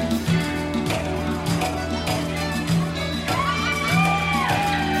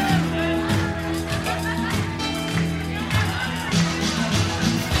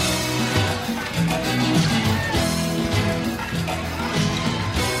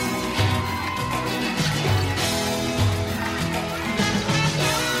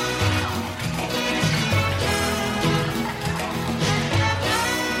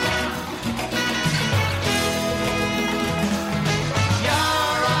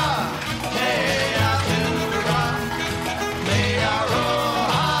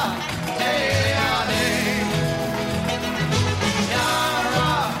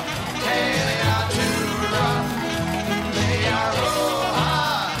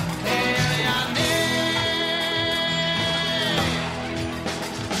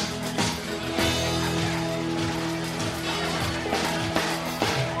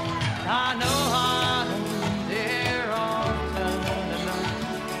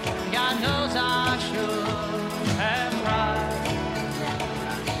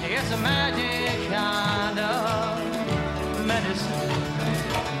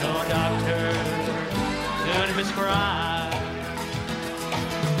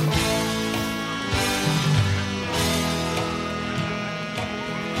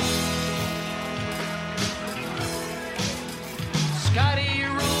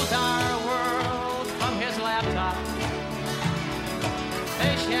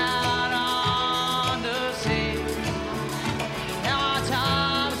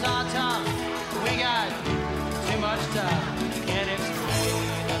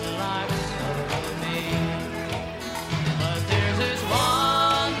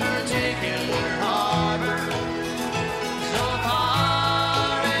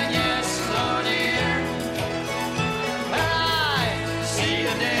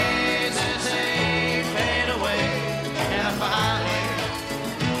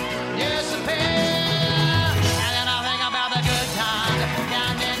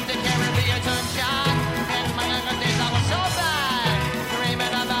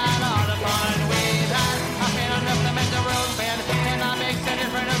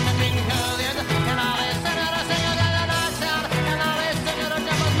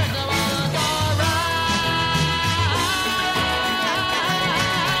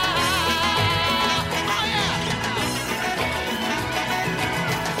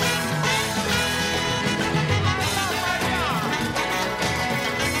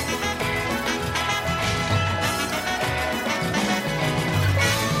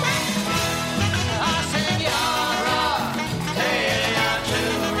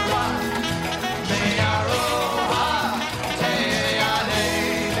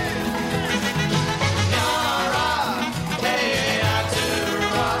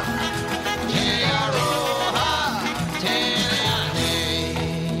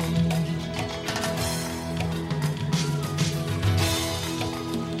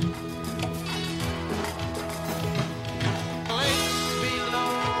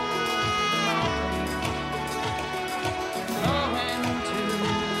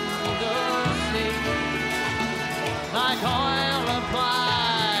 like oil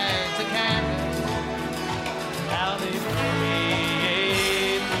applied to canvas. How they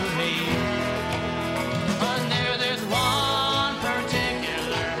permeate through me. But there's one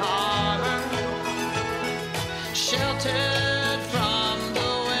particular harbor, sheltered from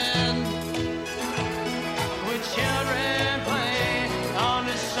the wind, with children play on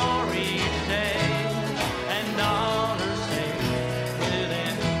the shore each day, and daughters safe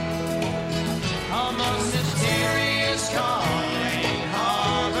within. On the mysterious calling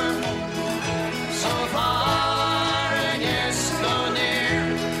harbor, so far and yet so near.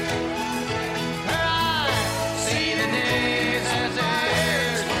 Her eyes see the days as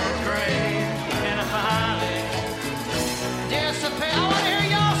theirs were gray, and I finally dissipate. I want to hear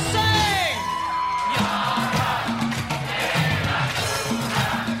y'all sing.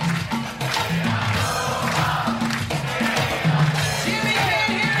 Jimmy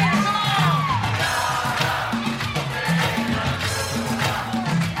can't hear it. Come on.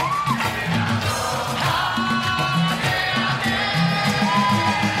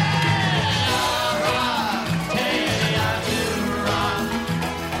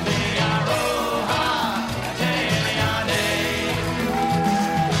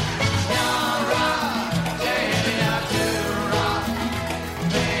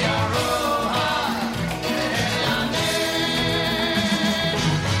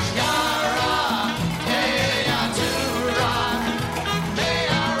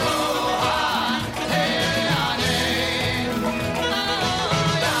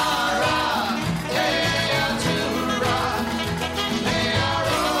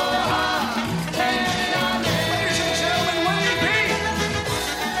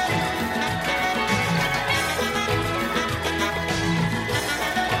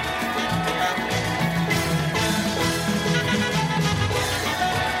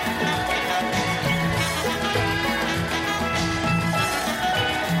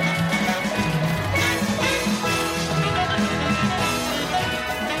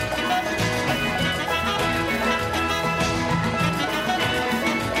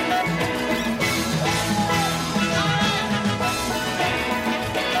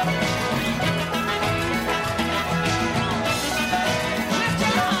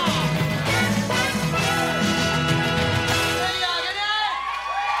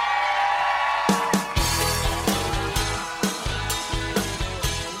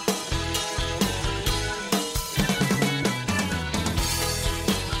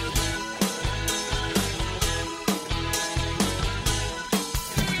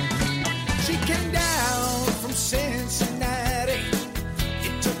 She came down from Cincinnati.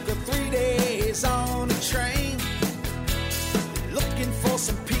 It took her 3 days on a train, looking for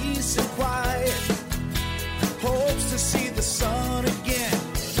some peace and quiet, hopes to see the sun again.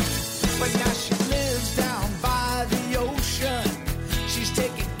 But now she lives down by the ocean. She's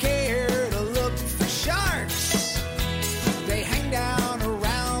taking care to look for sharks. They hang down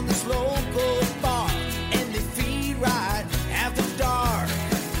around this local bar, and they feed right after dark.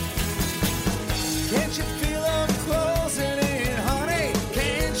 Can't you feel them closing in, honey?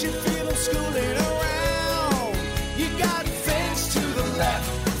 Can't you feel them schooling around? You got fence to the left,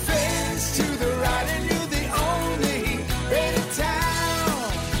 fence to the right, and you're the only in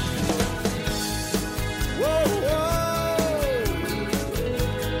town. Whoa, whoa.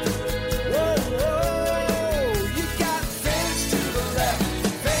 Whoa, whoa. You got fence to the left,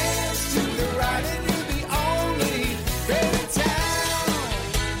 fence to the right, and you're the only in town.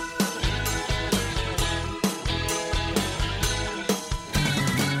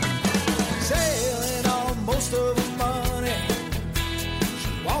 Sailing on most of her money, she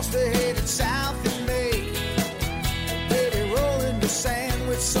wants to head it south in May. Baby, roll into sand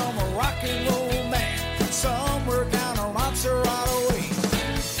with some rock and roll man, somewhere down on Montserrat Way.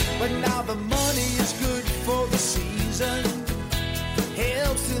 But now the money is good for the season,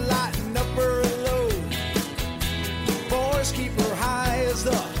 helps to lighten up her load. Boys keep her high as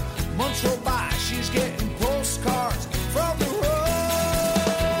the months roll by. She's getting postcards from the road.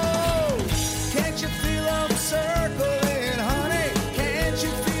 Can't you feel them circling, honey? Can't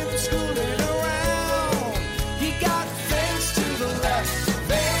you feel them schooling around? You got fence to the left,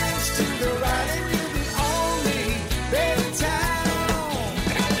 fence to the right, and you're the only in town.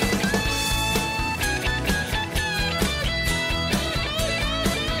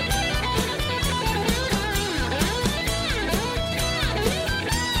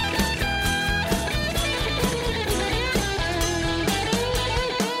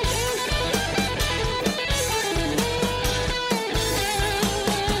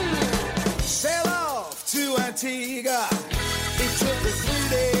 Sail off to Antigua. It took her 3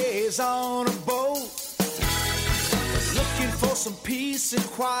 days on a boat. peace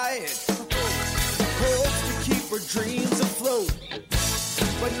and quiet. Hopes to keep her dreams afloat.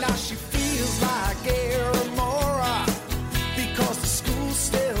 But now she feels like air or Mora, because the school's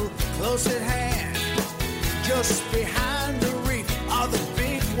still close at hand. Just behind the reef are the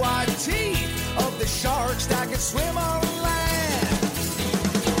big white teeth of the sharks that can swim on land.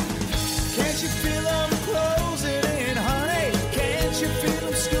 Can't you feel them closing in, honey? Can't you feel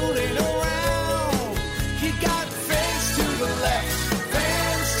them scooting around? You got fans to the left,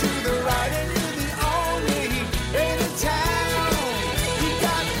 fans to the right, and you're the only in town. You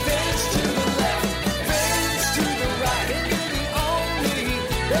got fans to the left, fans to the right, and you're the only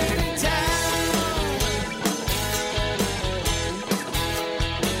in town.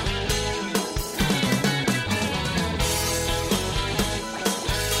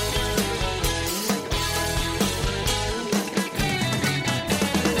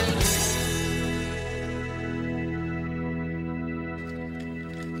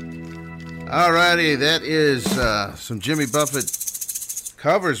 All righty, that is some Jimmy Buffett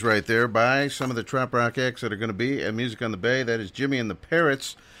covers right there by some of the trop rock acts that are going to be at Music on the Bay. That is Jimmy and the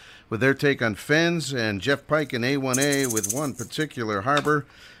Parrots with their take on Fens, and Jeff Pike and A1A with One Particular Harbor.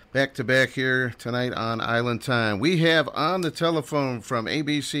 Back to back here tonight on Island Time. We have on the telephone from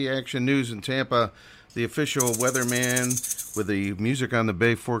ABC Action News in Tampa, the official weatherman with the Music on the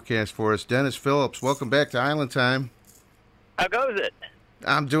Bay forecast for us, Dennis Phillips. Welcome back to Island Time. How goes it?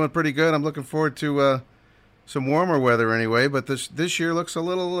 I'm doing pretty good. I'm looking forward to some warmer weather anyway, but this year looks a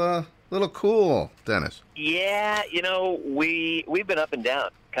little cool, Dennis. Yeah, we've been up and down,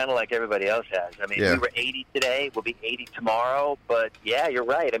 kind of like everybody else has. I mean, Yeah. we were 80 today. We'll be 80 tomorrow. But, yeah, you're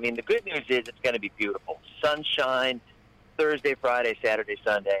right. I mean, the good news is it's going to be beautiful. Sunshine, Thursday, Friday, Saturday,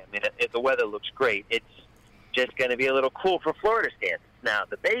 Sunday. I mean, the weather looks great. It's just going to be a little cool for Florida standards. Now,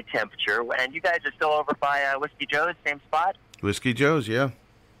 the bay temperature, and you guys are still over by Whiskey Joe's, same spot? Whiskey Joe's, yeah.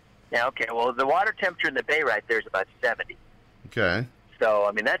 Yeah, okay. Well, the water temperature in the bay right there is about 70. Okay. So,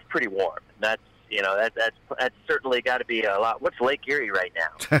 I mean, that's pretty warm. That's certainly got to be a lot. What's Lake Erie right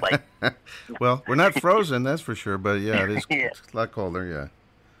now? Like, Well, we're not frozen, that's for sure, but yeah, it is Yeah. it's a lot colder,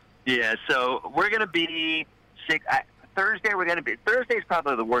 yeah. yeah, so we're going to be Thursday's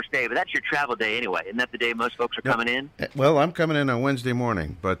probably the worst day, but that's your travel day anyway. Isn't that the day most folks are coming in? Well, I'm coming in on Wednesday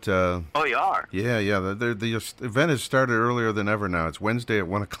morning, but Oh, you are? yeah. The event has started earlier than ever now. It's Wednesday at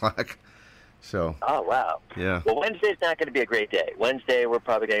 1 o'clock. So, Oh, wow. yeah. Well, Wednesday's not going to be a great day. Wednesday, we're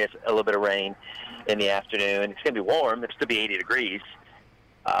probably going to get a little bit of rain in the afternoon. It's going to be warm. It's going to be 80 degrees.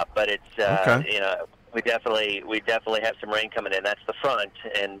 But it's, Okay. we definitely have some rain coming in. That's the front.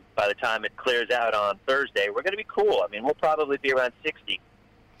 And by the time it clears out on Thursday, we're going to be cool. I mean, we'll probably be around 60.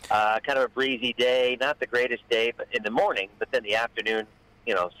 Kind of a breezy day. Not the greatest day but in the morning, but then the afternoon,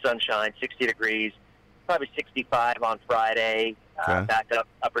 sunshine, 60 degrees. Probably 65 on Friday, Okay. back up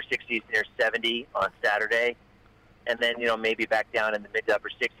upper 60s near 70 on Saturday, and then, maybe back down in the mid to upper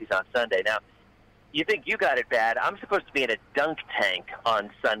 60s on Sunday. Now, you think you got it bad. I'm supposed to be in a dunk tank on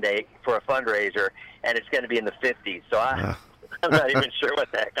Sunday for a fundraiser, and it's going to be in the 50s. So I'm not even sure what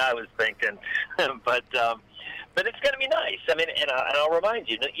the heck I was thinking. But it's going to be nice. I mean, and I'll remind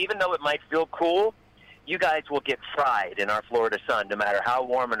you, even though it might feel cool, you guys will get fried in our Florida sun, no matter how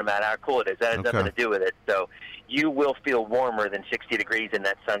warm or no matter how cool it is. That has Okay. nothing to do with it. So you will feel warmer than 60 degrees in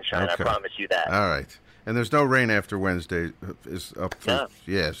that sunshine. Okay. I promise you that. All right. And there's no rain after Wednesday. Is up for, No.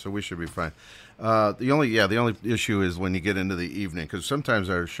 Yeah, so we should be fine. The only issue is when you get into the evening, because sometimes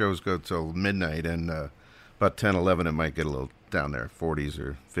our shows go till midnight, and about 10, 11, it might get a little down there, 40s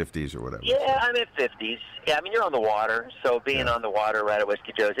or 50s or whatever. Yeah, I'm at 50s. Yeah, I mean, you're on the water, so being on the water right at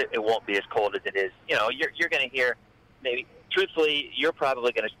Whiskey Joe's, it won't be as cold as it is. You're going to hear maybe, truthfully, you're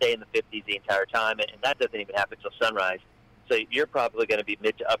probably going to stay in the 50s the entire time, and that doesn't even happen until sunrise. So you're probably going to be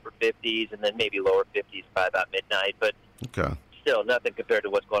mid to upper 50s and then maybe lower 50s by about midnight, but Okay. still nothing compared to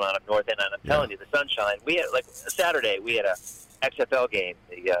what's going on up north. And I'm telling you, the sunshine, we had, like, Saturday, we had a XFL game,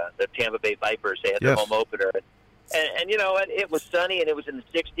 the Tampa Bay Vipers. They had their Yes. home opener. And you know what? It was sunny and it was in the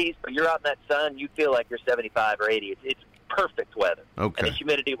 60s, but you're out in that sun, you feel like you're 75 or 80. It's perfect weather. Okay. And the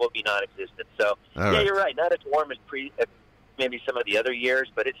humidity will be non-existent. So, All right. you're right. Not as warm as maybe some of the other years,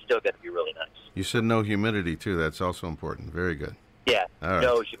 but it's still going to be really nice. You said no humidity, too. That's also important. Very good. Yeah, All right.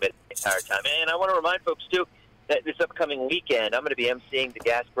 no humidity the entire time. And I want to remind folks, too, that this upcoming weekend, I'm going to be emceeing the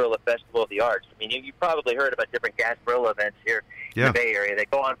Gasparilla Festival of the Arts. I mean, you probably heard about different Gasparilla events here in the Bay Area. They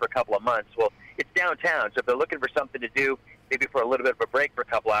go on for a couple of months. Well, it's downtown, so if they're looking for something to do, maybe for a little bit of a break for a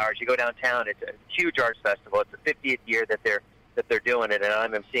couple hours, you go downtown. It's a huge arts festival. It's the 50th year that they're doing it, and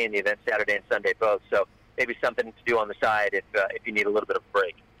I'm emceeing the event Saturday and Sunday both. So maybe something to do on the side if you need a little bit of a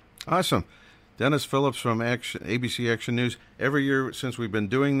break. Awesome. Dennis Phillips from ABC Action News. Every year since we've been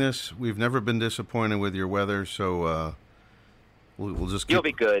doing this, we've never been disappointed with your weather, so we'll just You'll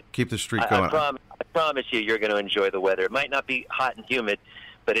be good. Keep the streak going. I promise you're going to enjoy the weather. It might not be hot and humid,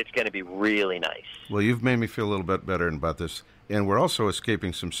 but it's going to be really nice. Well, you've made me feel a little bit better about this, and we're also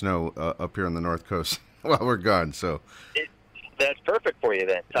escaping some snow up here on the North Coast while we're gone, so... That's perfect for you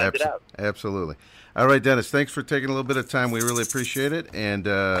then. Time it out. Absolutely. All right, Dennis, thanks for taking a little bit of time. We really appreciate it, and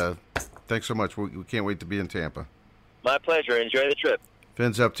thanks so much. We can't wait to be in Tampa. My pleasure. Enjoy the trip.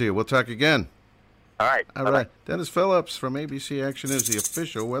 Fins up to you. We'll talk again. All right. All right. Dennis Phillips from ABC Action News, the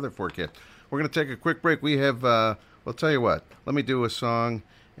official weather forecast. We're going to take a quick break. We have, well, tell you what, let me do a song,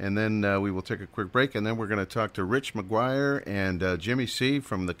 and then we will take a quick break, and then we're going to talk to Rich McGuire and Jimmy C.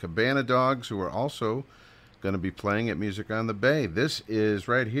 from the Cabana Dogs, who are also going to be playing at Music on the Bay. This is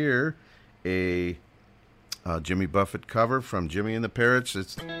right here a Jimmy Buffett cover from Jimmy and the Parrots.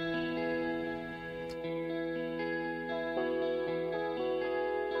 It's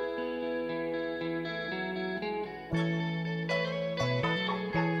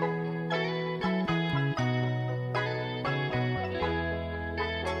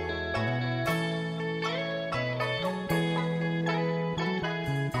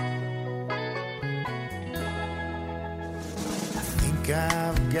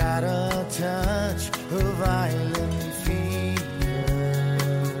I've got a touch of island fever.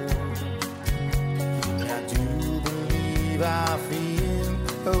 I do believe I feel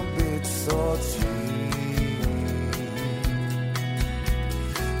a bit salty.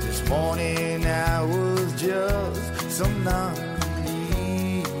 This morning I was just some non-believer.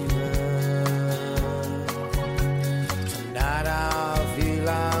 Tonight I feel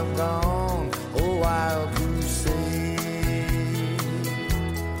I'm gone a wild crusade.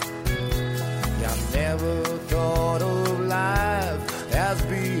 Never thought of life as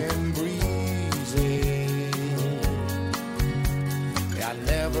being breezy. I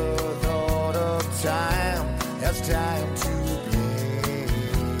never thought of time as time to play.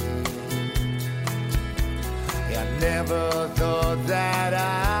 I never thought that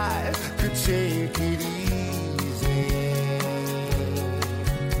I could take it easy.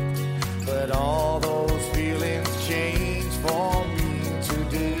 But all those feelings changed for me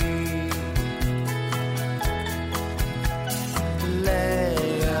today.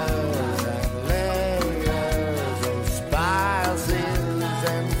 Layers and layers of spices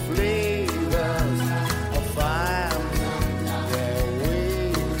and flavors are finding their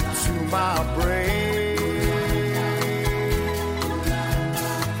way to my brain.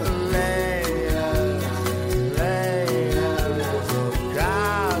 Layers and layers of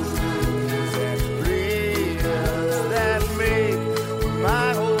costumes and flavors that make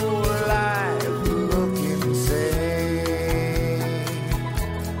my whole life look insane.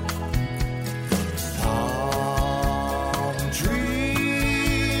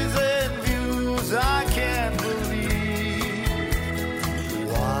 Trees and views I can't believe.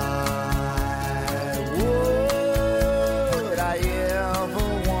 Why would I ever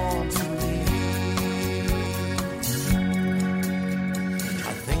want to leave? I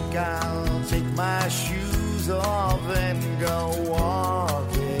think I'll take my shoes off and go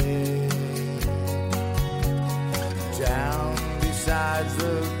walking down beside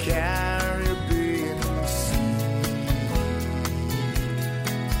the Caribbean Sea.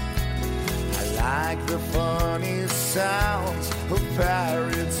 I like the funny sounds of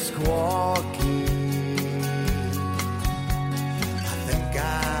parrots squawking. I think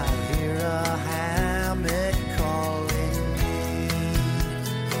I hear a hammock calling me.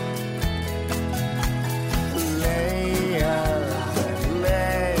 Layers and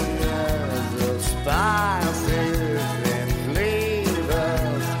layers of spices and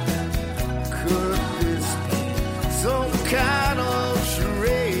flavors. Could this be some kind of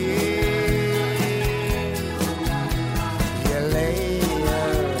charade? Yeah, layers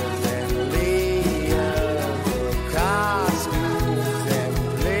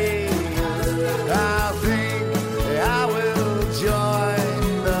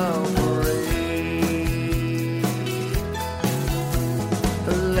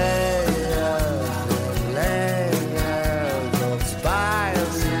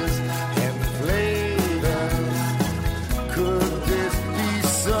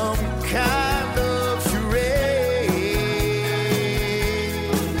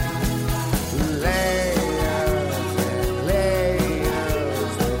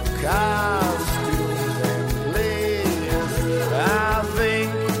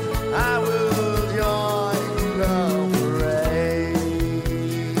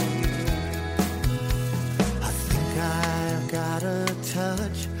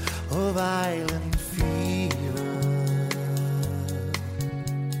of island fever.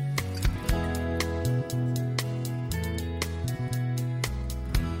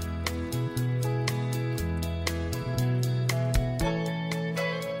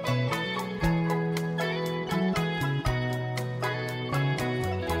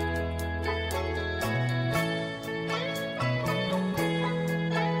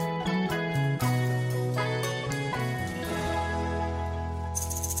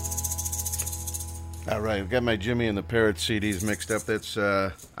 All right, I've got my Jimmy and the Parrots CDs mixed up. That's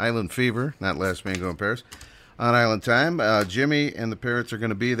Island Fever, not Last Mango in Paris, on Island Time. Jimmy and the Parrots are going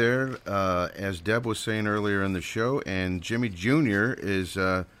to be there, as Deb was saying earlier in the show, and Jimmy Jr. is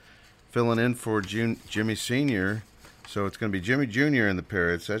filling in for Jimmy Sr., so it's going to be Jimmy Jr. and the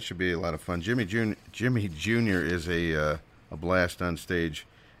Parrots. That should be a lot of fun. Jimmy Jr. is a blast on stage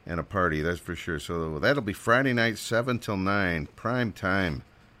and a party, that's for sure. So that'll be Friday night, 7 till 9, prime time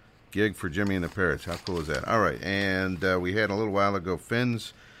gig for Jimmy and the Parrots. How cool is that? All right, and we had a little while ago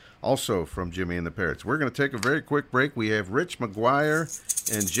Fins, also from Jimmy and the Parrots. We're going to take a very quick break. We have Rich McGuire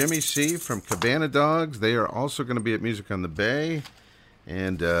and Jimmy C. from Cabana Dogs. They are also going to be at Music on the Bay.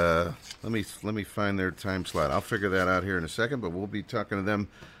 And let me find their time slot. I'll figure that out here in a second, but we'll be talking to them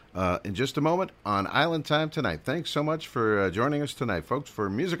in just a moment on Island Time tonight. Thanks so much for joining us tonight, folks, for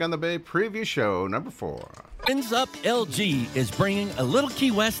Music on the Bay preview show number 4. Fins Up LG is bringing a little Key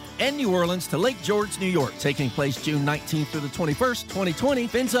West and New Orleans to Lake George, New York. Taking place June 19th through the 21st, 2020,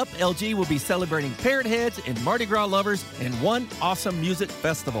 Fins Up LG will be celebrating Parrot Heads and Mardi Gras lovers in one awesome music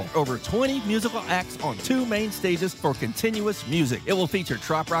festival. Over 20 musical acts on 2 main stages for continuous music. It will feature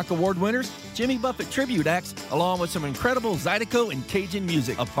Trop Rock Award winners, Jimmy Buffett tribute acts, along with some incredible Zydeco and Cajun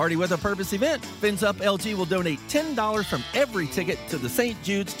music. A party with a purpose event. Fins Up LG will donate $10 from every ticket to the St.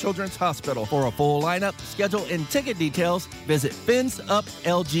 Jude's Children's Hospital. For a full lineup, schedule, and ticket details, visit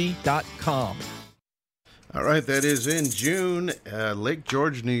finsuplg.com. All right, that is in June, Lake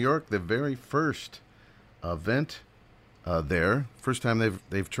George, New York, the very first event there. First time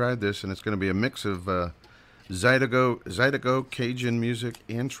they've tried this, and it's going to be a mix of Zydeco, Cajun music,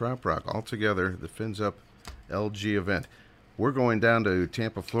 and Trop Rock all together, the Fins Up LG event. We're going down to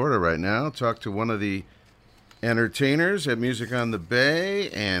Tampa, Florida right now, talk to one of the entertainers at Music on the Bay,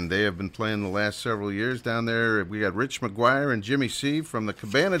 and they have been playing the last several years down there. We got Rich McGuire and Jimmy C. from the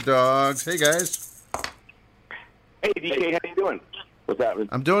Cabana Dogs. Hey, guys. Hey, DK, how you doing? What's happening?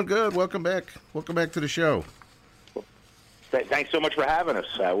 I'm doing good. Welcome back. Welcome back to the show. Thanks so much for having us.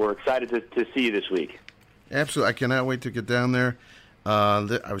 We're excited to see you this week. Absolutely. I cannot wait to get down there.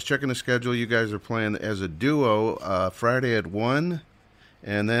 I was checking the schedule. You guys are playing as a duo Friday at 1,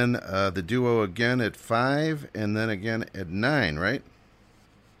 and then the duo again at 5, and then again at 9, right?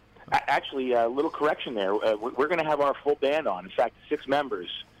 Actually, a little correction there. We're going to have our full band on. In fact, 6 members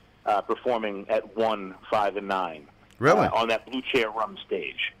performing at 1, 5, and 9. Really? On that Blue Chair Rum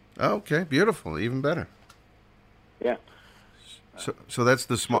stage. Oh, okay, beautiful. Even better. Yeah. So that's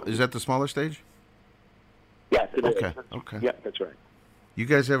the small. Is that the smaller stage? Yes, it is. Okay. Yeah, that's right. You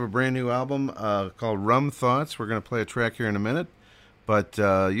guys have a brand new album called Rum Thoughts. We're going to play a track here in a minute. But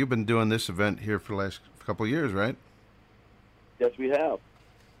you've been doing this event here for the last couple of years, right? Yes, we have.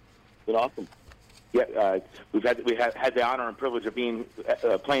 It's been awesome. Yeah, we had the honor and privilege of being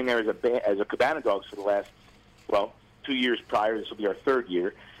playing there as a Cabana Dogs for the last 2 years prior. This will be our 3rd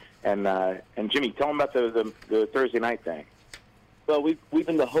year. And Jimmy, tell them about the Thursday night thing. Well, we've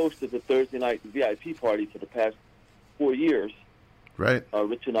been the host of the Thursday night VIP party for the past 4 years. Right.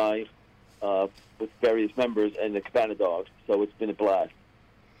 Rich and I, with various members, and the Cabana Dogs. So it's been a blast.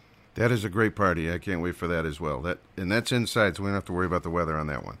 That is a great party. I can't wait for that as well. That's inside, so we don't have to worry about the weather on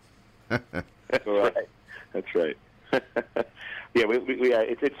that one. That's right. That's right. Yeah,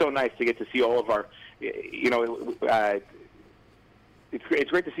 it's so nice to get to see all of our, it's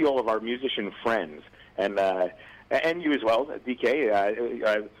great to see all of our musician friends and you as well,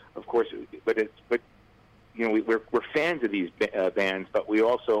 DK, of course. But we're fans of these bands, but we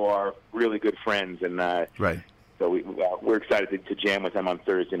also are really good friends, and right. So we're excited to jam with them on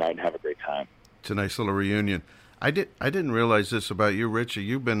Thursday night and have a great time. It's a nice little reunion. I didn't realize this about you, Rich.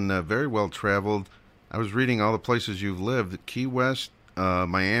 You've been very well traveled. I was reading all the places you've lived: Key West,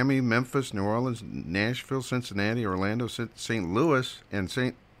 Miami, Memphis, New Orleans, Nashville, Cincinnati, Orlando, St. Louis, and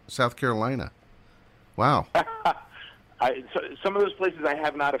South Carolina. Wow. Some of those places I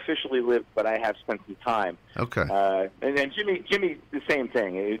have not officially lived, but I have spent some time. Okay. And then Jimmy, the same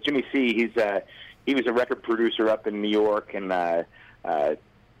thing. Jimmy C. He was a record producer up in New York, and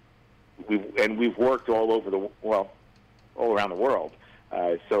we've worked all around the world.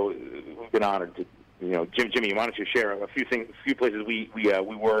 So we've been honored Jimmy, why don't you share a few places we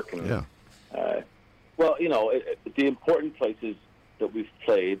work and. Yeah. Well, the important places that we've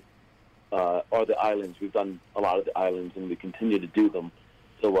played are the islands. We've done a lot of the islands, and we continue to do them.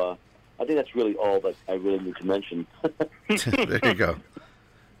 So I think that's really all that I really need to mention. There you go.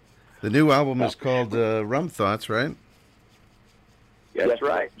 The new album is called Rum Thoughts, right? Yeah, that's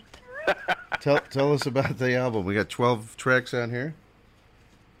right. Tell us about the album. We got 12 tracks on here.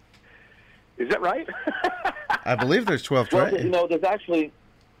 Is that right? I believe there's 12 tracks. Well, there's actually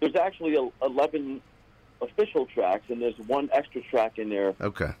 11 official tracks, and there's one extra track in there.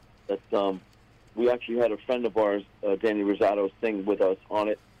 Okay. That we actually had a friend of ours, Danny Rosado, sing with us on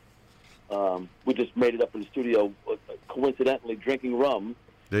it. We just made it up in the studio, coincidentally drinking rum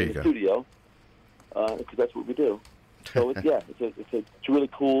in the studio, because that's what we do. So it's really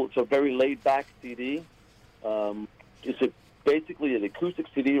cool. It's a very laid back CD. It's basically an acoustic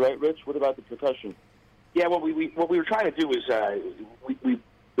CD, right, Rich? What about the percussion? Yeah, what we were trying to do is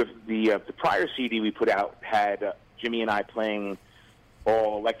the prior CD we put out had Jimmy and I playing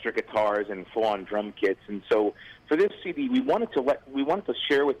all electric guitars and full-on drum kits, and so for this CD we wanted to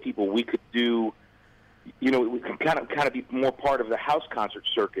share with people we could do, we can kind of be more part of the house concert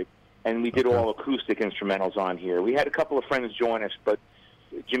circuit, and we did all acoustic instrumentals on here. We had a couple of friends join us, but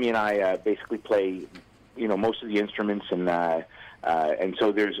Jimmy and I basically play most of the instruments, and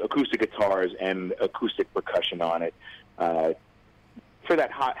so there's acoustic guitars and acoustic percussion on it for that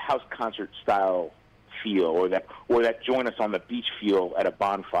house concert style feel, or that join us on the beach feel at a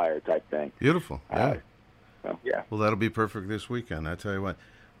bonfire type thing. Beautiful. Yeah. Yeah. Well, that'll be perfect this weekend. I tell you what.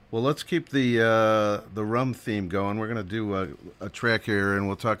 Well, let's keep the rum theme going. We're going to do a track here, and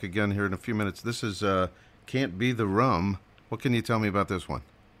we'll talk again here in a few minutes. This is Can't Be the Rum. What can you tell me about this one?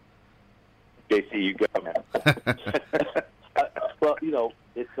 JC, you go, man. Well,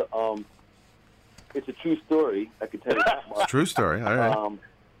 it's a true story. I can tell you that much. True story. All right.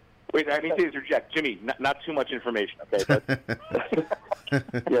 Wait, I need to interject, Jimmy. Not too much information, okay? But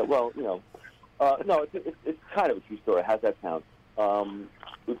yeah. Well, no, it's kind of a true story. How's that sound?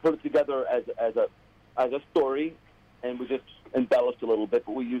 We put it together as a story, and we just embellished a little bit.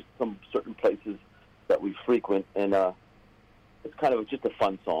 But we used some certain places that we frequent, and it's kind of just a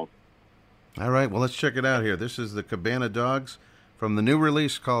fun song. All right, well, let's check it out here. This is the Cabana Dogs from the new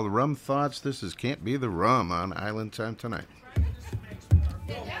release called Rum Thoughts. This is Can't Be the Rum on Island Time Tonight.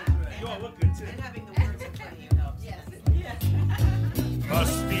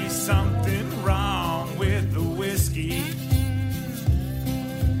 Must be something wrong with the whiskey,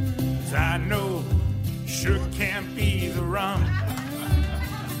 'cause I know sure can't be the rum.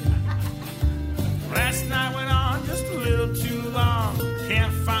 Last night went on just a little too long.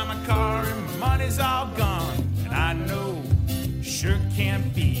 Can't find my car and my money's all gone. And I know sure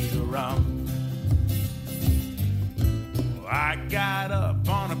can't be the rum. Well, I got up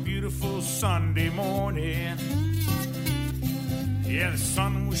on a beautiful Sunday morning. Yeah, the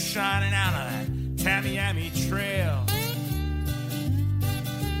sun was shining out of that Tamiami Trail.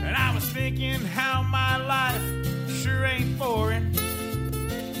 And I was thinking how my life sure ain't boring.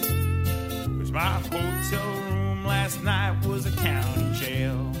 My hotel room last night was a county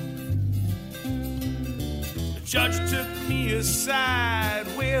jail. The judge took me aside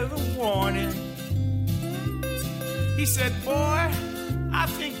with a warning. He said, "Boy, I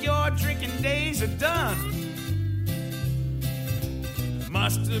think your drinking days are done.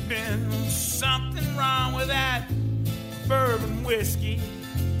 Must have been something wrong with that bourbon whiskey,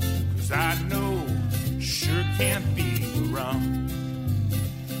 'cause I know sure can't be the rum.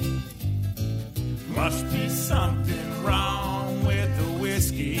 Must be something wrong with the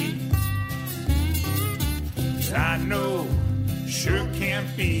whiskey, 'cause I know sure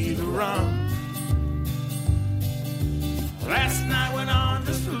can't be the rum. Last night went on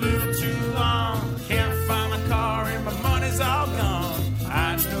just a little too long. Can't find my car and my money's all gone.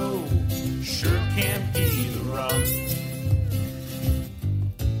 I know sure can't be the rum."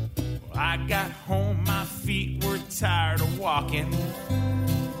 Well, I got home, my feet were tired of walking.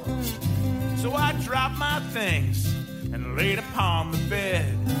 So I dropped my things and laid upon the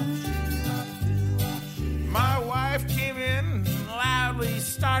bed. My wife came in and loudly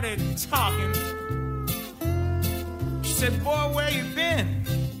started talking. She said, "Boy, where you been?"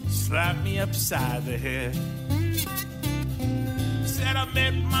 Slapped me upside the head. Said, "I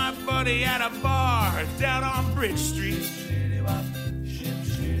met my buddy at a bar down on Bridge Street.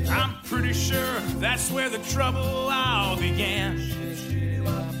 I'm pretty sure that's where the trouble all began.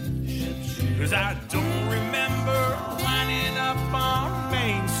 'Cause I don't remember lining up on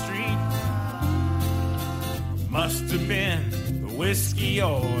Main Street. Must have been the whiskey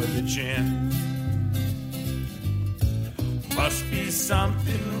or the gin.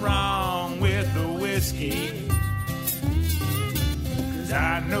 something wrong with the whiskey. 'Cause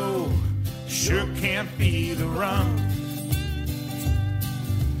I know sure can't be the rum.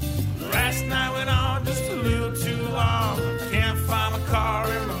 Last night went on just a little too long. Can't find my car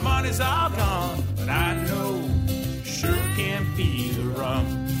and my money's all gone. But I know sure can't be the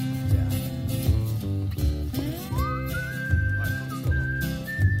rum.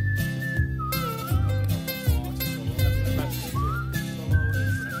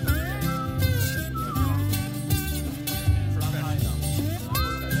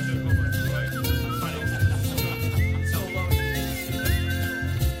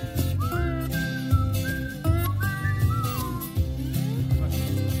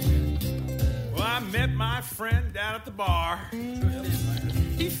 Met my friend down at the bar.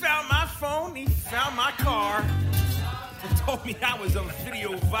 He found my phone, he found my car, and told me I was a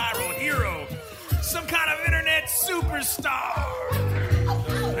video viral hero, some kind of internet superstar.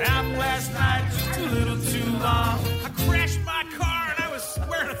 Out last night, just a little too long. I crashed my car and I was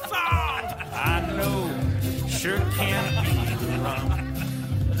wearing a thong. I know, sure can't be the rum.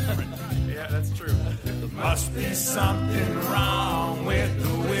 Yeah, that's true. There must be something wrong with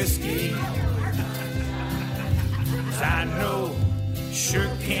the whiskey. I know sure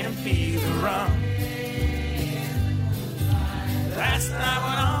can't be the rum. Last night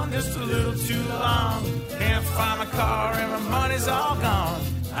went on just a little too long. Can't find my car and my money's all gone.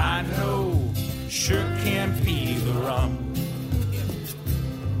 I know sure can't be the rum.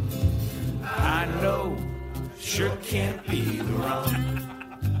 I know sure can't be the rum.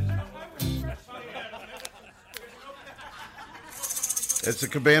 It's the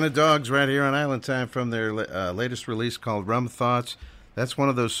Cabana Dogs right here on Island Time from their latest release called Rum Thoughts. That's one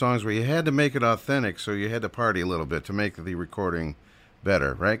of those songs where you had to make it authentic, so you had to party a little bit to make the recording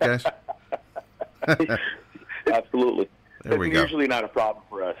better. Right, guys? Absolutely. There we go. Usually not a problem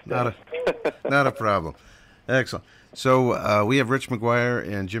for us. Not a problem. Excellent. So we have Rich McGuire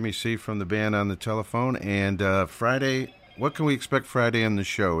and Jimmy C. from the band on the telephone. And Friday, what can we expect Friday on the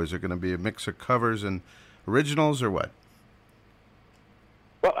show? Is it going to be a mix of covers and originals or what?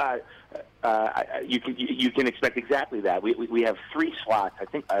 Well, you can expect exactly that. We have 3 slots.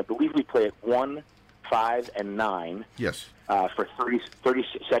 I believe we play at 1, 5, and 9. Yes. For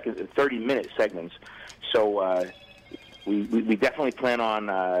 30-minute segments. So we definitely plan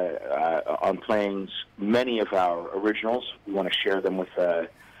on playing many of our originals. We want to share them with the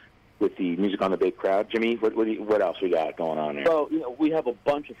Music on the Bay crowd. Jimmy, what else we got going on here? Well, we have a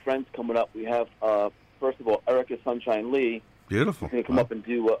bunch of friends coming up. We have first of all Erica Sunshine Lee. Beautiful. He's going to come up and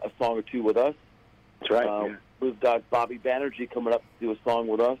do a song or two with us. That's right. We've got Bobby Banerjee coming up to do a song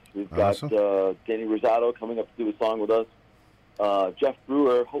with us. We've got Danny Rosado coming up to do a song with us. Jeff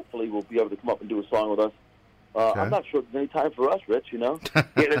Brewer, hopefully, will be able to come up and do a song with us. I'm not sure if there's any time for us, Rich, Yeah,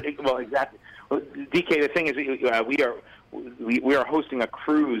 well, exactly. Well, DK, the thing is, we are hosting a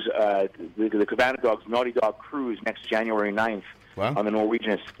cruise, the Cabana Dogs Naughty Dog Cruise, next January 9th on the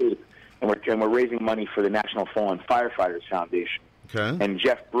Norwegian Escape. And we're raising money for the National Fallen Firefighters Foundation. Okay. And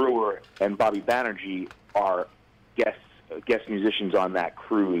Jeff Brewer and Bobby Banerjee are guest musicians on that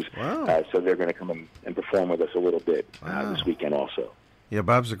cruise. Wow. So they're going to come and perform with us a little bit this weekend also. Yeah,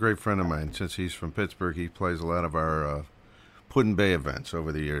 Bob's a great friend of mine. Since he's from Pittsburgh, he plays a lot of our Puddin' Bay events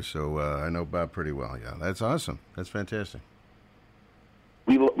over the years. So I know Bob pretty well. Yeah, that's awesome. That's fantastic.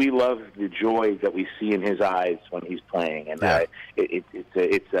 We love the joy that we see in his eyes when he's playing, and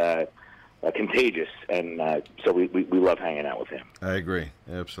it's contagious, and so we love hanging out with him. I agree,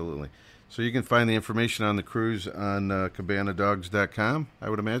 absolutely. So you can find the information on the cruise on CabanaDogs.com, I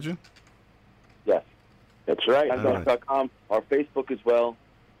would imagine? Yes, that's right. CabanaDogs.com, our Facebook as well.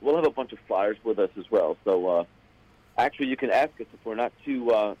 We'll have a bunch of flyers with us as well. So actually, you can ask us if we're not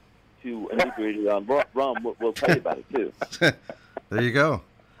too inebriated on rum. We'll tell you about it, too. There you go.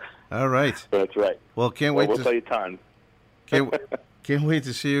 All right. That's right. Well, we'll tell you tons. Can't wait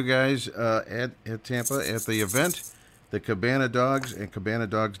to see you guys at Tampa at the event. The Cabana Dogs, and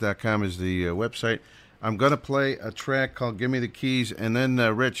CabanaDogs.com is the website. I'm going to play a track called Give Me the Keys, and then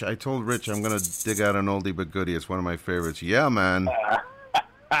Rich, I told Rich I'm going to dig out an oldie but goodie. It's one of my favorites. Yeah, man.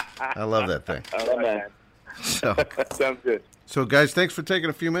 I love that thing. All right, man. So, sounds good. So, guys, thanks for taking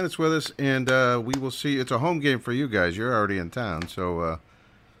a few minutes with us, and we will see. It's a home game for you guys. You're already in town, so...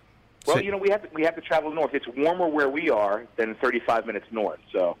 Well, we have to travel north. It's warmer where we are than 35 minutes north.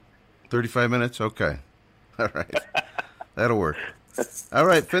 So 35 minutes? Okay. All right. That'll work. All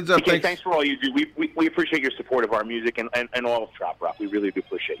right. Fins up. Thanks for all you do. We appreciate your support of our music and all of Trop Rock. We really do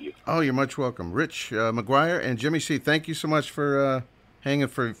appreciate you. Oh, you're much welcome. Rich McGuire and Jimmy C., thank you so much for hanging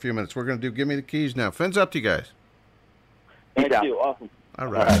for a few minutes. We're going to do Give Me the Keys now. Fins up to you guys. Thank you. Awesome. All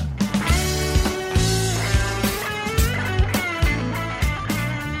right.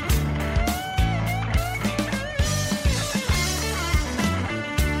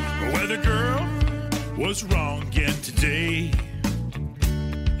 Weather girl was wrong again today.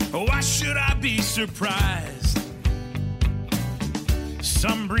 Why should I be surprised?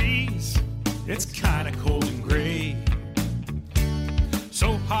 Some breeze, it's kind of cold and gray.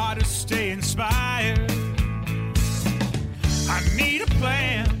 So hard to stay inspired. I need a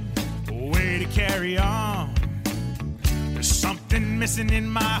plan, a way to carry on. There's something missing in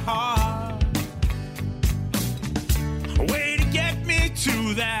my heart. A way to get me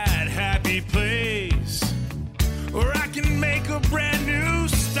to that happy place where I can make a brand new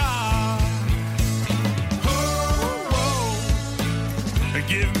start.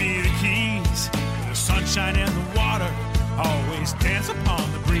 Give me the keys, the sunshine and the water, always dance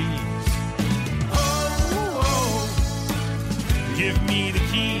upon the breeze. Give me the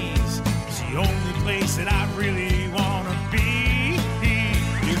keys, it's the only place that I really want to be.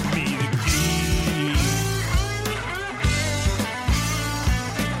 Give me the keys.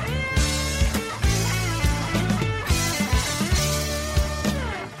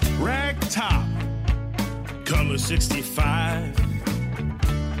 Ragtop, color 65.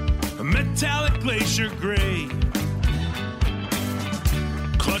 Metallic glacier gray.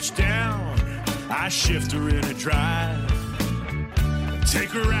 Clutch down, I shift her in a drive. Take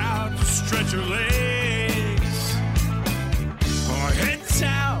her out to stretch her legs. Or head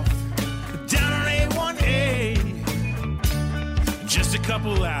south, down on A1A. Just a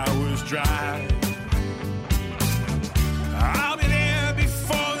couple hours drive. I'll be there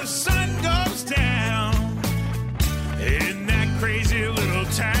before the sun goes down in that crazy little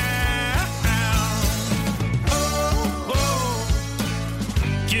town.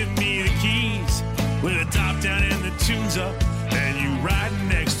 Give me the keys with the top down and the tunes up, and you riding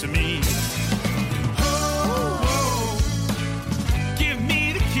next to me. Give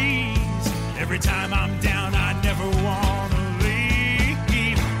me the keys. Every time I'm down, I never want to leave.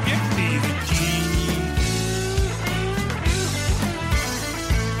 Give me the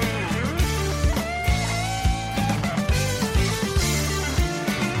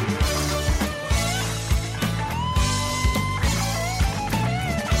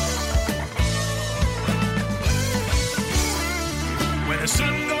The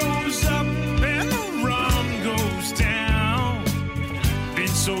sun goes up and the rum goes down. Been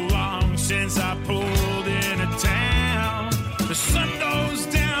so long since I pulled into town. The sun goes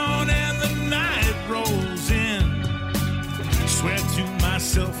down and the night rolls in. Swear to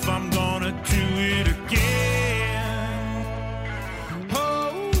myself I'm gonna do it again.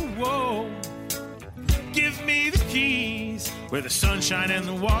 Oh, give me the keys where the sunshine and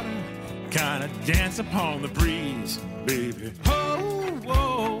the water kinda dance upon the breeze, baby.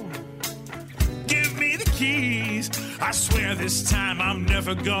 Whoa, give me the keys. I swear this time I'm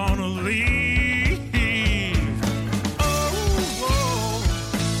never gonna leave. Oh,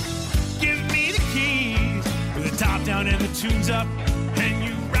 give me the keys with the top down and the tunes up, and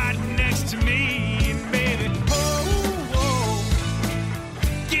you riding next to me, and baby. Oh,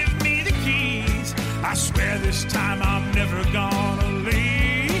 give me the keys. I swear this time I'm never gonna leave.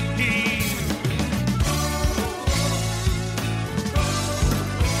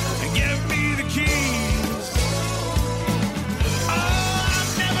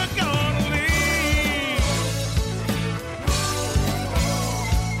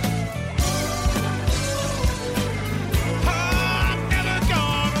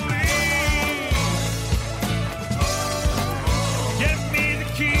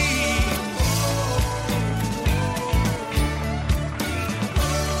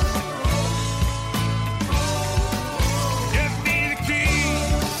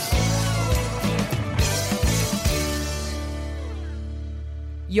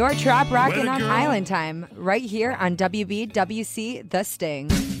 You're Trop Rockin' on Island Time, right here on WBWC The Sting.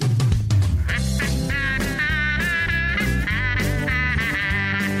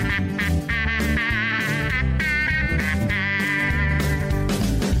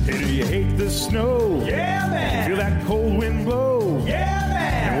 Hey, do you hate the snow? Yeah, man. Feel that cold wind blow? Yeah,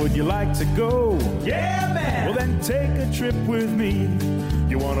 man. And would you like to go? Yeah, man. Well, then take a trip with me.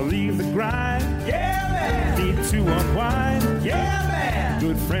 You want to leave the grind? Yeah, man. Need to unwind? Yeah, man.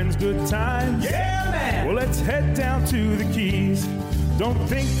 Good friends, good times? Yeah, man. Well, let's head down to the Keys. Don't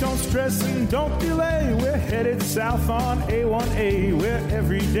think, don't stress, and don't delay. We're headed south on A1A, where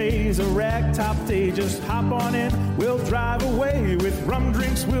every day's a ragtop day. Just hop on in, we'll drive away. With rum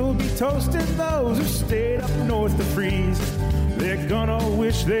drinks, we'll be toasting those who stayed up north to freeze. They're gonna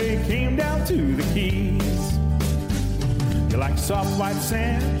wish they came down to the Keys. You like soft white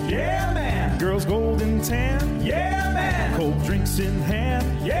sand? Yeah, man. Girls golden tan? Yeah, man. Cold drinks in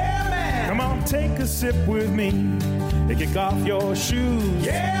hand? Yeah, man. Come on, take a sip with me and kick off your shoes.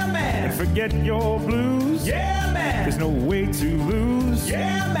 Yeah, man. And forget your blues. Yeah, man. There's no way to lose.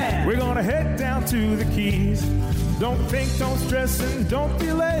 Yeah, man. We're gonna head down to the Keys. Don't think, don't stress, and don't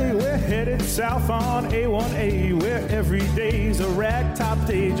delay. We're headed south on A1A, where every day's a ragtop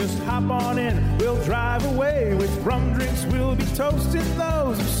day. Just hop on in, we'll drive away. With rum drinks, we'll be toasting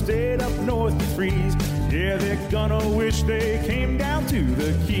those who stayed up north to freeze. Yeah, they're gonna wish they came down to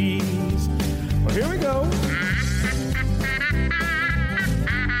the Keys. Well, here we go.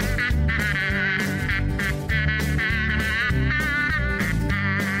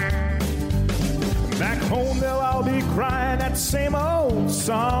 Back home, they'll all be crying that same old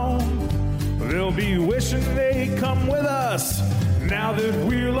song. They'll be wishing they'd come with us now that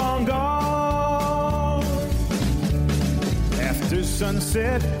we're long gone. After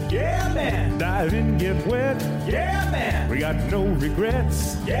sunset, yeah, man. Dive in, get wet, yeah, man. We got no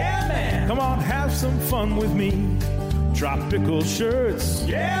regrets, yeah, man. Come on, have some fun with me. Tropical shirts,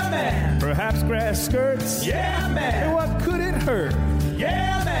 yeah, man. Perhaps grass skirts, yeah, man. And what could it hurt?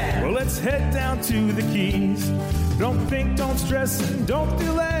 Yeah, man. Well, let's head down to the Keys. Don't think, don't stress, and don't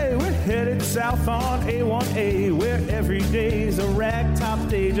delay. We're headed south on A1A, where every day's a ragtop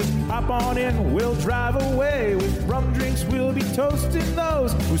day. Just hop on in, we'll drive away. With rum drinks, we'll be toasting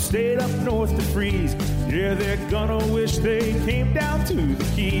those who stayed up north to freeze. Yeah, they're gonna wish they came down to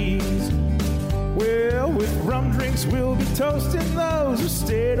the Keys. Well, with rum drinks, we'll be toasting those who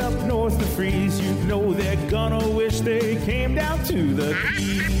stayed up north to freeze. You know they're gonna wish they came down to the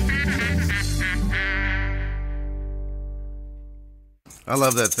Keys. I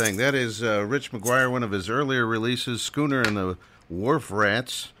love that thing. That is Rich McGuire, one of his earlier releases, Schooner and the Wharf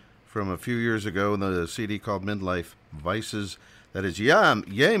Rats, from a few years ago, in the CD called Midlife Vices. That is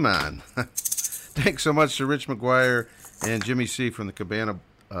Yay Man. Thanks so much to Rich McGuire and Jimmy C. from the Cabana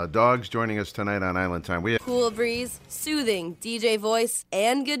Dogs joining us tonight on Island Time. We have cool breeze, soothing DJ voice,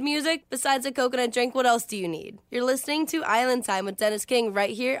 and good music. Besides a coconut drink, what else do you need? You're listening to Island Time with Dennis King right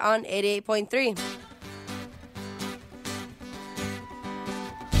here on 88.3.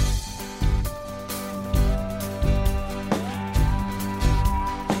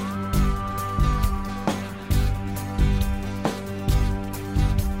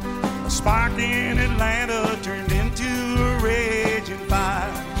 A spark in Atlanta turned into a raging fire,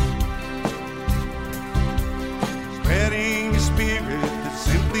 spreading a spirit that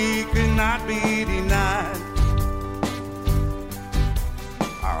simply could not be denied.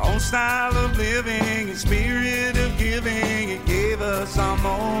 Our own style of living and spirit of giving, it gave us our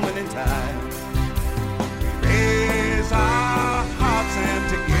moment in time. We raise our hearts and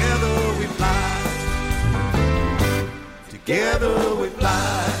together we fly. Together we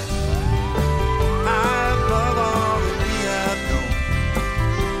fly. I love all that we have known,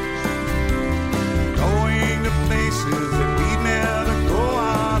 going to places that we never go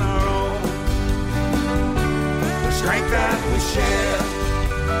on our own. The strength that we share,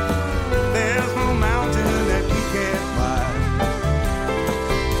 there's no mountain that we can't climb.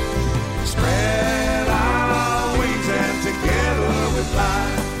 Spread our wings and together we fly.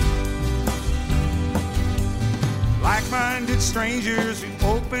 Like-minded strangers who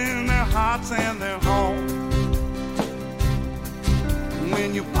open their hearts and their homes.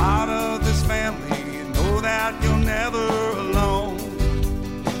 When you're part of this family, you know that you're never alone.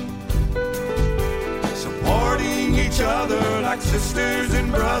 Supporting each other like sisters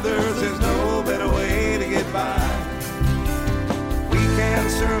and brothers, there's no better way to get by. We can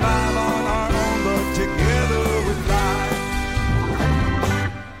survive on our own, but together we fly.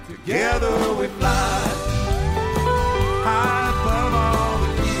 Together we fly. High above all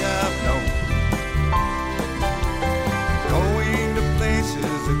that we have known, going to places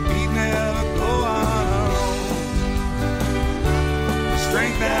that we never go on our own. The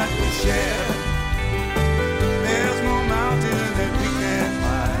strength that we share, there's no mountain that we can't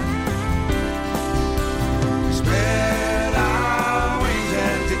climb. Spread our wings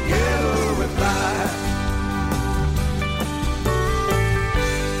and together we fly.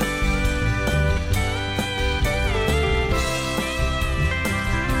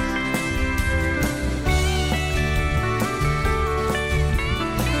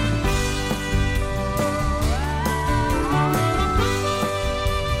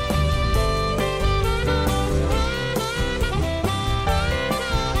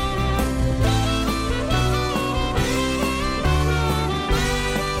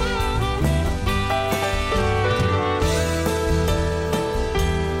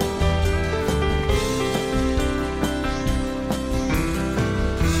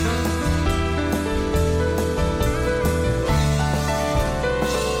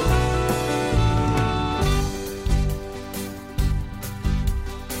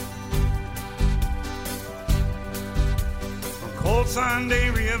 Sunday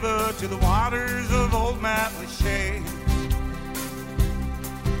River to the waters of Old Matlacha.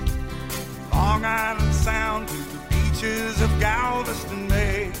 Long Island Sound to the beaches of Galveston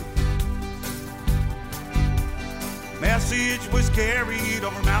Bay. Message was carried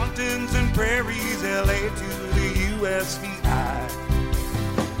over mountains and prairies, LA to the USVI.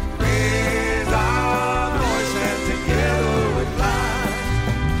 Raise our voice and together we fly.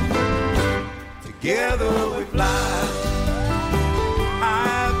 Together we fly.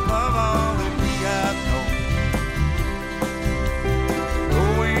 High above all that we have known.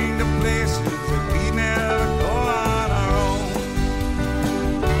 Going to places that we never go on our own.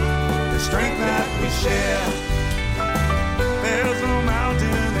 The strength that we share. There's no mountain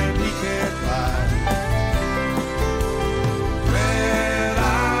that we can't climb. Spread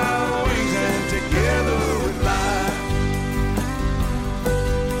our wings and together we fly.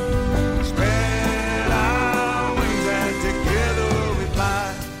 Spread our wings and together we fly.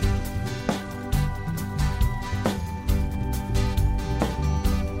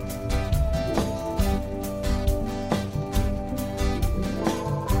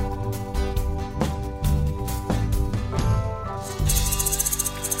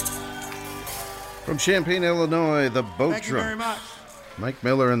 From Champaign, Illinois, the Boat Thank you very Trunks. much. Mike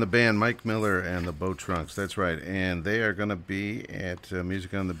Miller and the band, Mike Miller and the Boat Trunks. That's right. And they are going to be at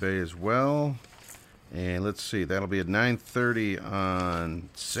Music on the Bay as well. And let's see, that'll be at 9:30 on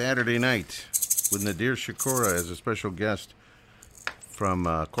Saturday night with Nadir Shakura as a special guest from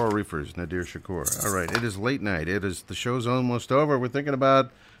Coral Reefers, Nadir Shakura. All right, it is late night. The show's almost over. We're thinking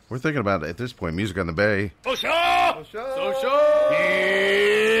about at this point Music on the Bay. Social! Social!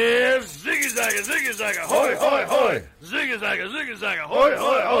 Yes! Ziggy zagga, ziggy zagga, hoi, hoi, hoi! Ziggy zagga, hoi,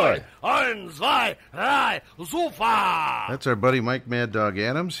 hoi, hoi! Ein, zwei, drei, super! That's our buddy Mike Mad Dog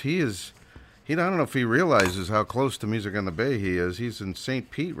Adams. I don't know if he realizes how close to Music on the Bay he is. He's in St.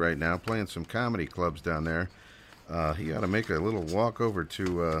 Pete right now playing some comedy clubs down there. He ought to make a little walk over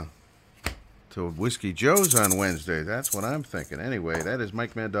to Whiskey Joe's on Wednesday. That's what I'm thinking. Anyway, that is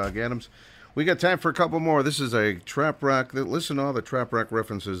Mike Mad Dog Adams. We got time for a couple more. This is a trap rock. Listen to all the trap rock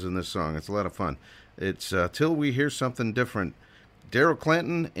references in this song. It's a lot of fun. It's Till We Hear Something Different. Daryl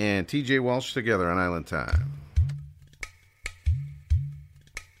Clanton and T.J. Walsh together on Island Time.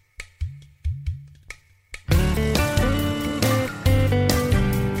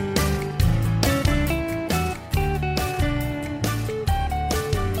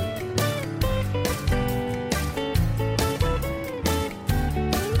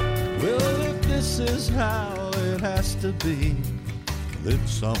 How it has to be, then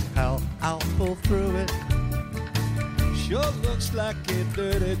somehow I'll pull through it. Sure looks like a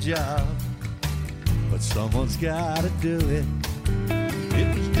dirty job, but someone's gotta do it.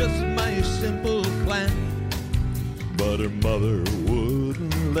 It was just my simple plan, but her mother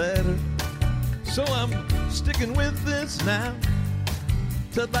wouldn't let her. So I'm sticking with this now,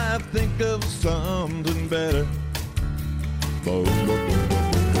 till I think of something better. Boom, boom, boom, boom, boom.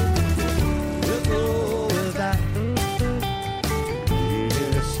 We'll go with that.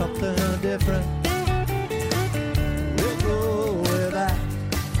 Here's something different. We'll go with that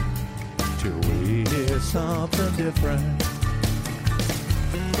till we hear something different.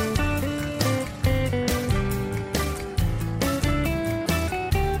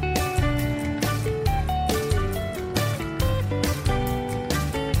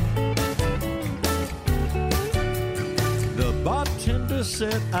 The bartender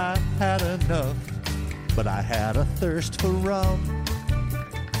said I had enough, but I had a thirst for rum.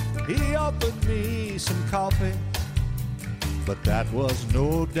 He offered me some coffee, but that was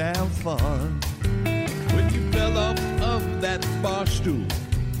no damn fun. When you fell off of that bar stool,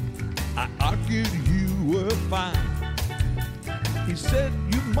 I argued you were fine. He said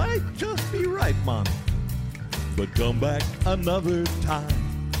you might just be right, man, but come back another time.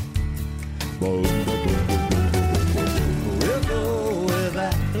 Boom, boom, boom, boom, boom, boom. We'll go with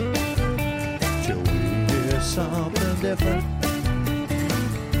that till we hear something different.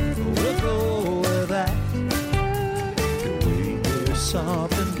 We'll go with that till we hear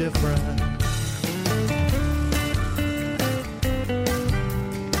something different.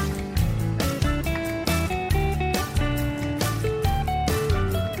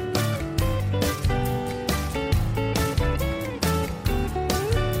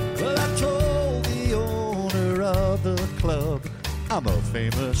 Well, I told the owner of the club I'm a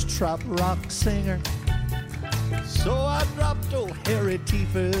famous trop rock singer. So I dropped old Harry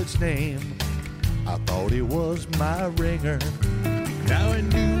Tieford's name. I thought he was my ringer. Now I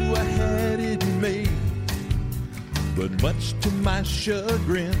knew I had it made, but much to my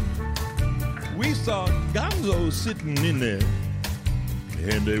chagrin, we saw Gonzo sitting in there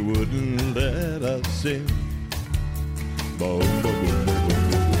and they wouldn't let us in. Boom, boom, boom, boom, boom,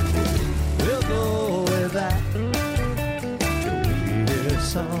 boom. We'll go with that till we hear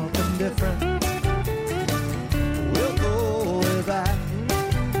something different. We'll go with that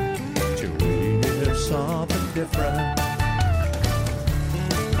till we hear something different.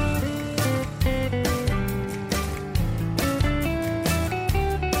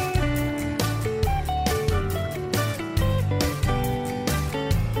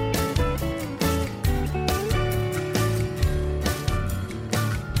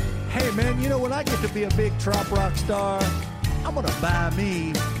 Man, you know, when I get to be a big trop rock star, I'm gonna buy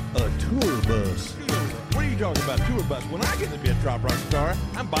me a tour bus. What are you talking about, tour bus? When I get to be a trop rock star,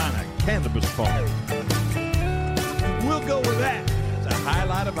 I'm buying a cannabis farm. We'll go with that. It's a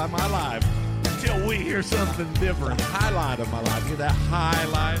highlight of my life until we hear something different. Highlight of my life. Get that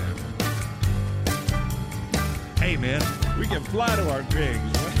highlight. Hey, man, we can fly to our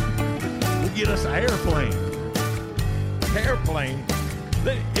dreams. We'll get us an airplane. Airplane?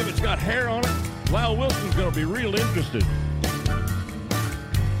 If it's got hair on it, Lyle Wilson's going to be real interested.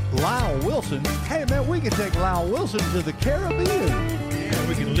 Lyle Wilson? Hey, man, we can take Lyle Wilson to the Caribbean. Yeah,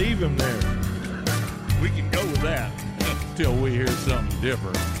 we can leave him there. We can go with that until we hear something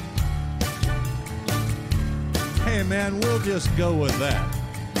different. Hey, man, we'll just go with that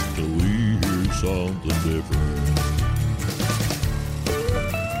till we hear something different.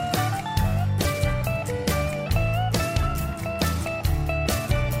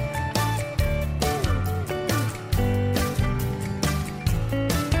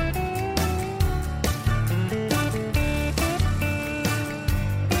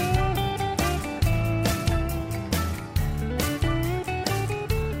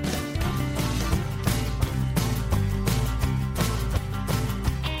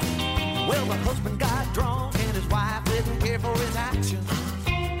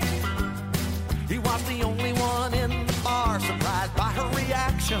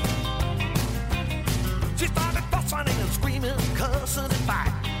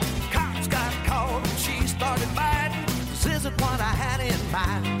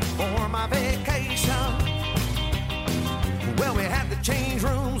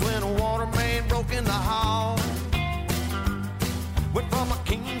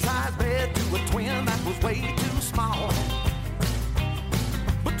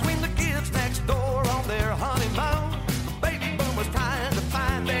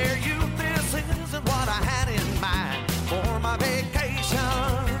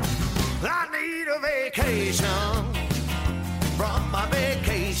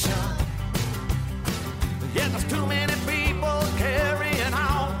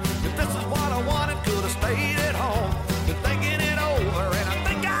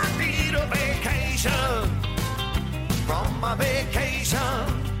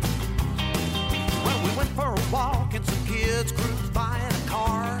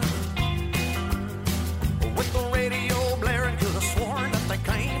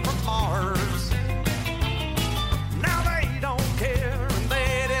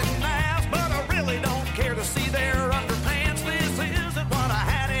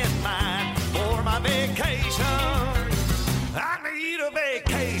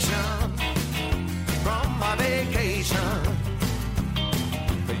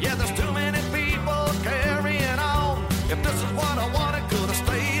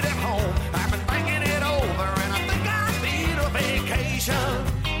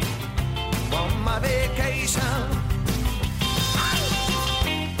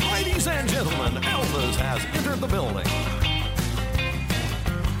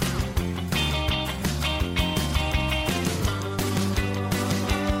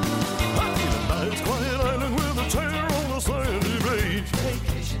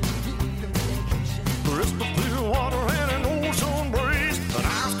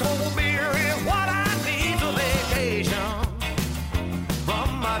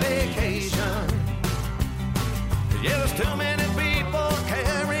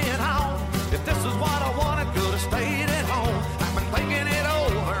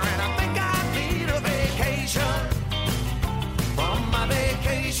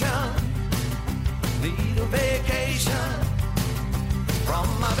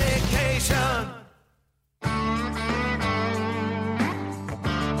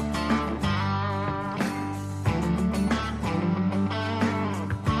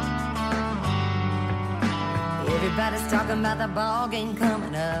 Everybody's talking about the ball game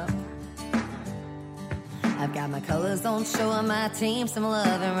coming up. I've got my colors on, showing my team some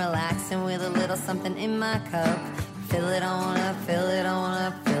love and relaxing with a little something in my cup. Fill it on up, fill it on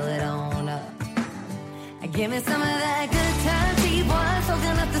up, fill it on up. Give me some of that good time, cheap wine, so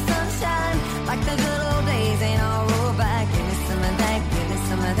like the good old days ain't all rolled back. Give me some of that, give me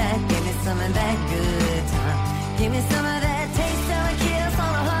some of that, give me some of that good time. Give me some of that taste of a kiss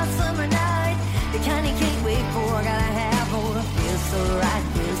on a hot summer night. The kind you can't wait for, gotta have more. Feels so right,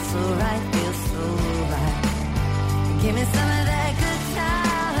 feels so right, feels so right. Give me some of that good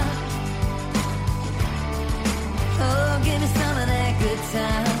time. Oh, give me some of that good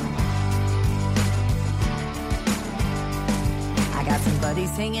time. I got some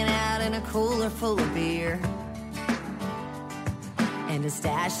buddies hanging out in a cooler full of beer, and a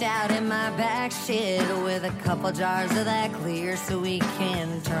stash out in my back shed with a couple jars of that clear, so we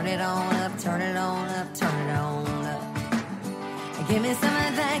can turn it on up, turn it on up, turn it on up. Give me some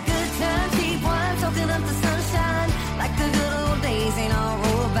of that good time, cheap wine, soaking up the sunshine, like the good old days ain't all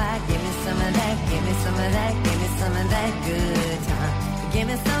rolled back. Give me some of that, give me some of that, give me some of that good time. Give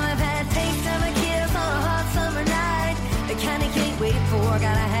me some of that taste of a kiss on a hot summer night. The kind you can't wait for,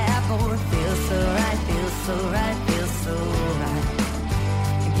 gotta have more. Feels so right, feels so right, feels so right.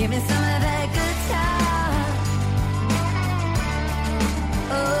 Give me some of that good time.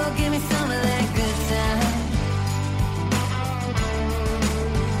 Oh, give me some of that good time.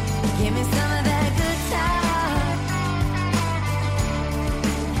 Give me some of that good time.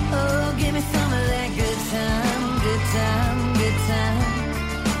 Oh, give me some of that good time, good time, good time.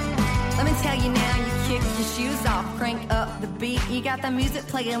 Let me tell you now, you kick your shoes off, crank up the beat. You got the music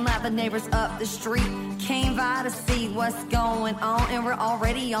playing loud, the neighbors up the street came by to see what's going on, and we're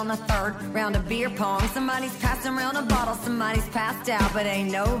already on the third round of beer pong. Somebody's passing around a bottle, somebody's passed out, but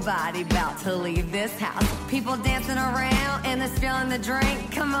ain't nobody about to leave this house. People dancing around and they're spilling the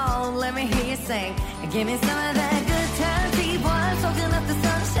drink. Come on, let me hear you sing. Give me some of that good time, cheap wine, soaking up the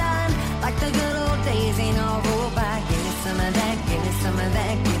sunshine, like the good old days ain't all rolled back. Give me some of that, give me some of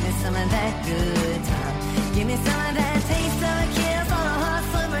that, give me some of that good time. Give me some of that taste of a kiss on a hot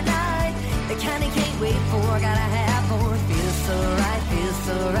summer night. The kind you can't wait for, gotta have more. Feels so right, feels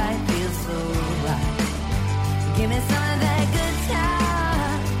so right, feels so right. Give me some of that good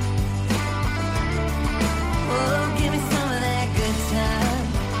time. Oh, give me some of that good time.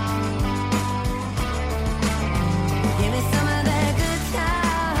 Give me some of that good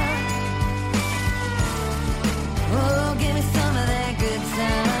time. Oh, give me some of that good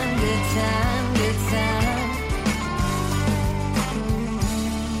time, good time, good time.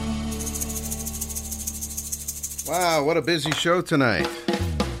 Wow, what a busy show tonight.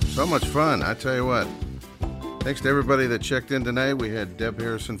 So much fun, I tell you what. Thanks to everybody that checked in tonight. We had Deb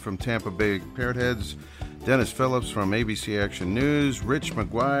Harrison from Tampa Bay Parrot Heads, Dennis Phillips from ABC Action News, Rich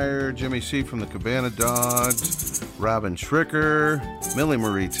McGuire, Jimmy C. from the Cabana Dogs, Robin Schricker, Millie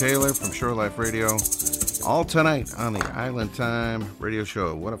Marie Taylor from Shore Life Radio. All tonight on the Island Time radio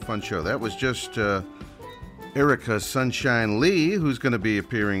show. What a fun show. That was just Erica Sunshine Lee, who's going to be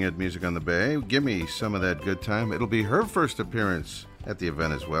appearing at Music on the Bay. Give me some of that good time. It'll be her first appearance at the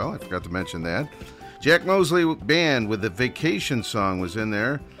event as well. I forgot to mention that. Jack Mosley Band with the Vacation song was in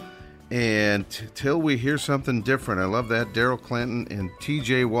there. And Till We Hear Something Different. I love that. Daryl Clinton and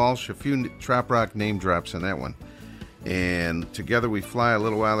TJ Walsh. A few Trop Rock name drops in that one. And Together We Fly a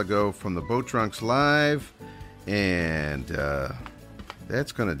little while ago from the Boat Drunks Live. And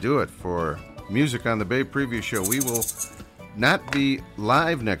that's going to do it for Music on the Bay preview show. We will not be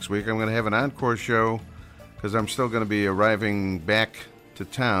live next week. I'm going to have an encore show because I'm still going to be arriving back to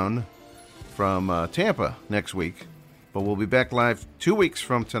town from Tampa next week. But we'll be back live 2 weeks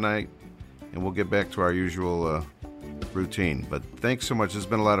from tonight, and we'll get back to our usual routine. But thanks so much. It's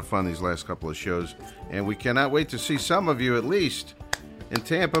been a lot of fun these last couple of shows, and we cannot wait to see some of you at least in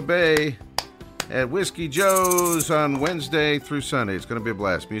Tampa Bay at Whiskey Joe's on Wednesday through Sunday. It's going to be a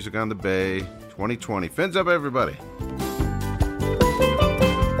blast. Music on the Bay 2020. Fins up, everybody.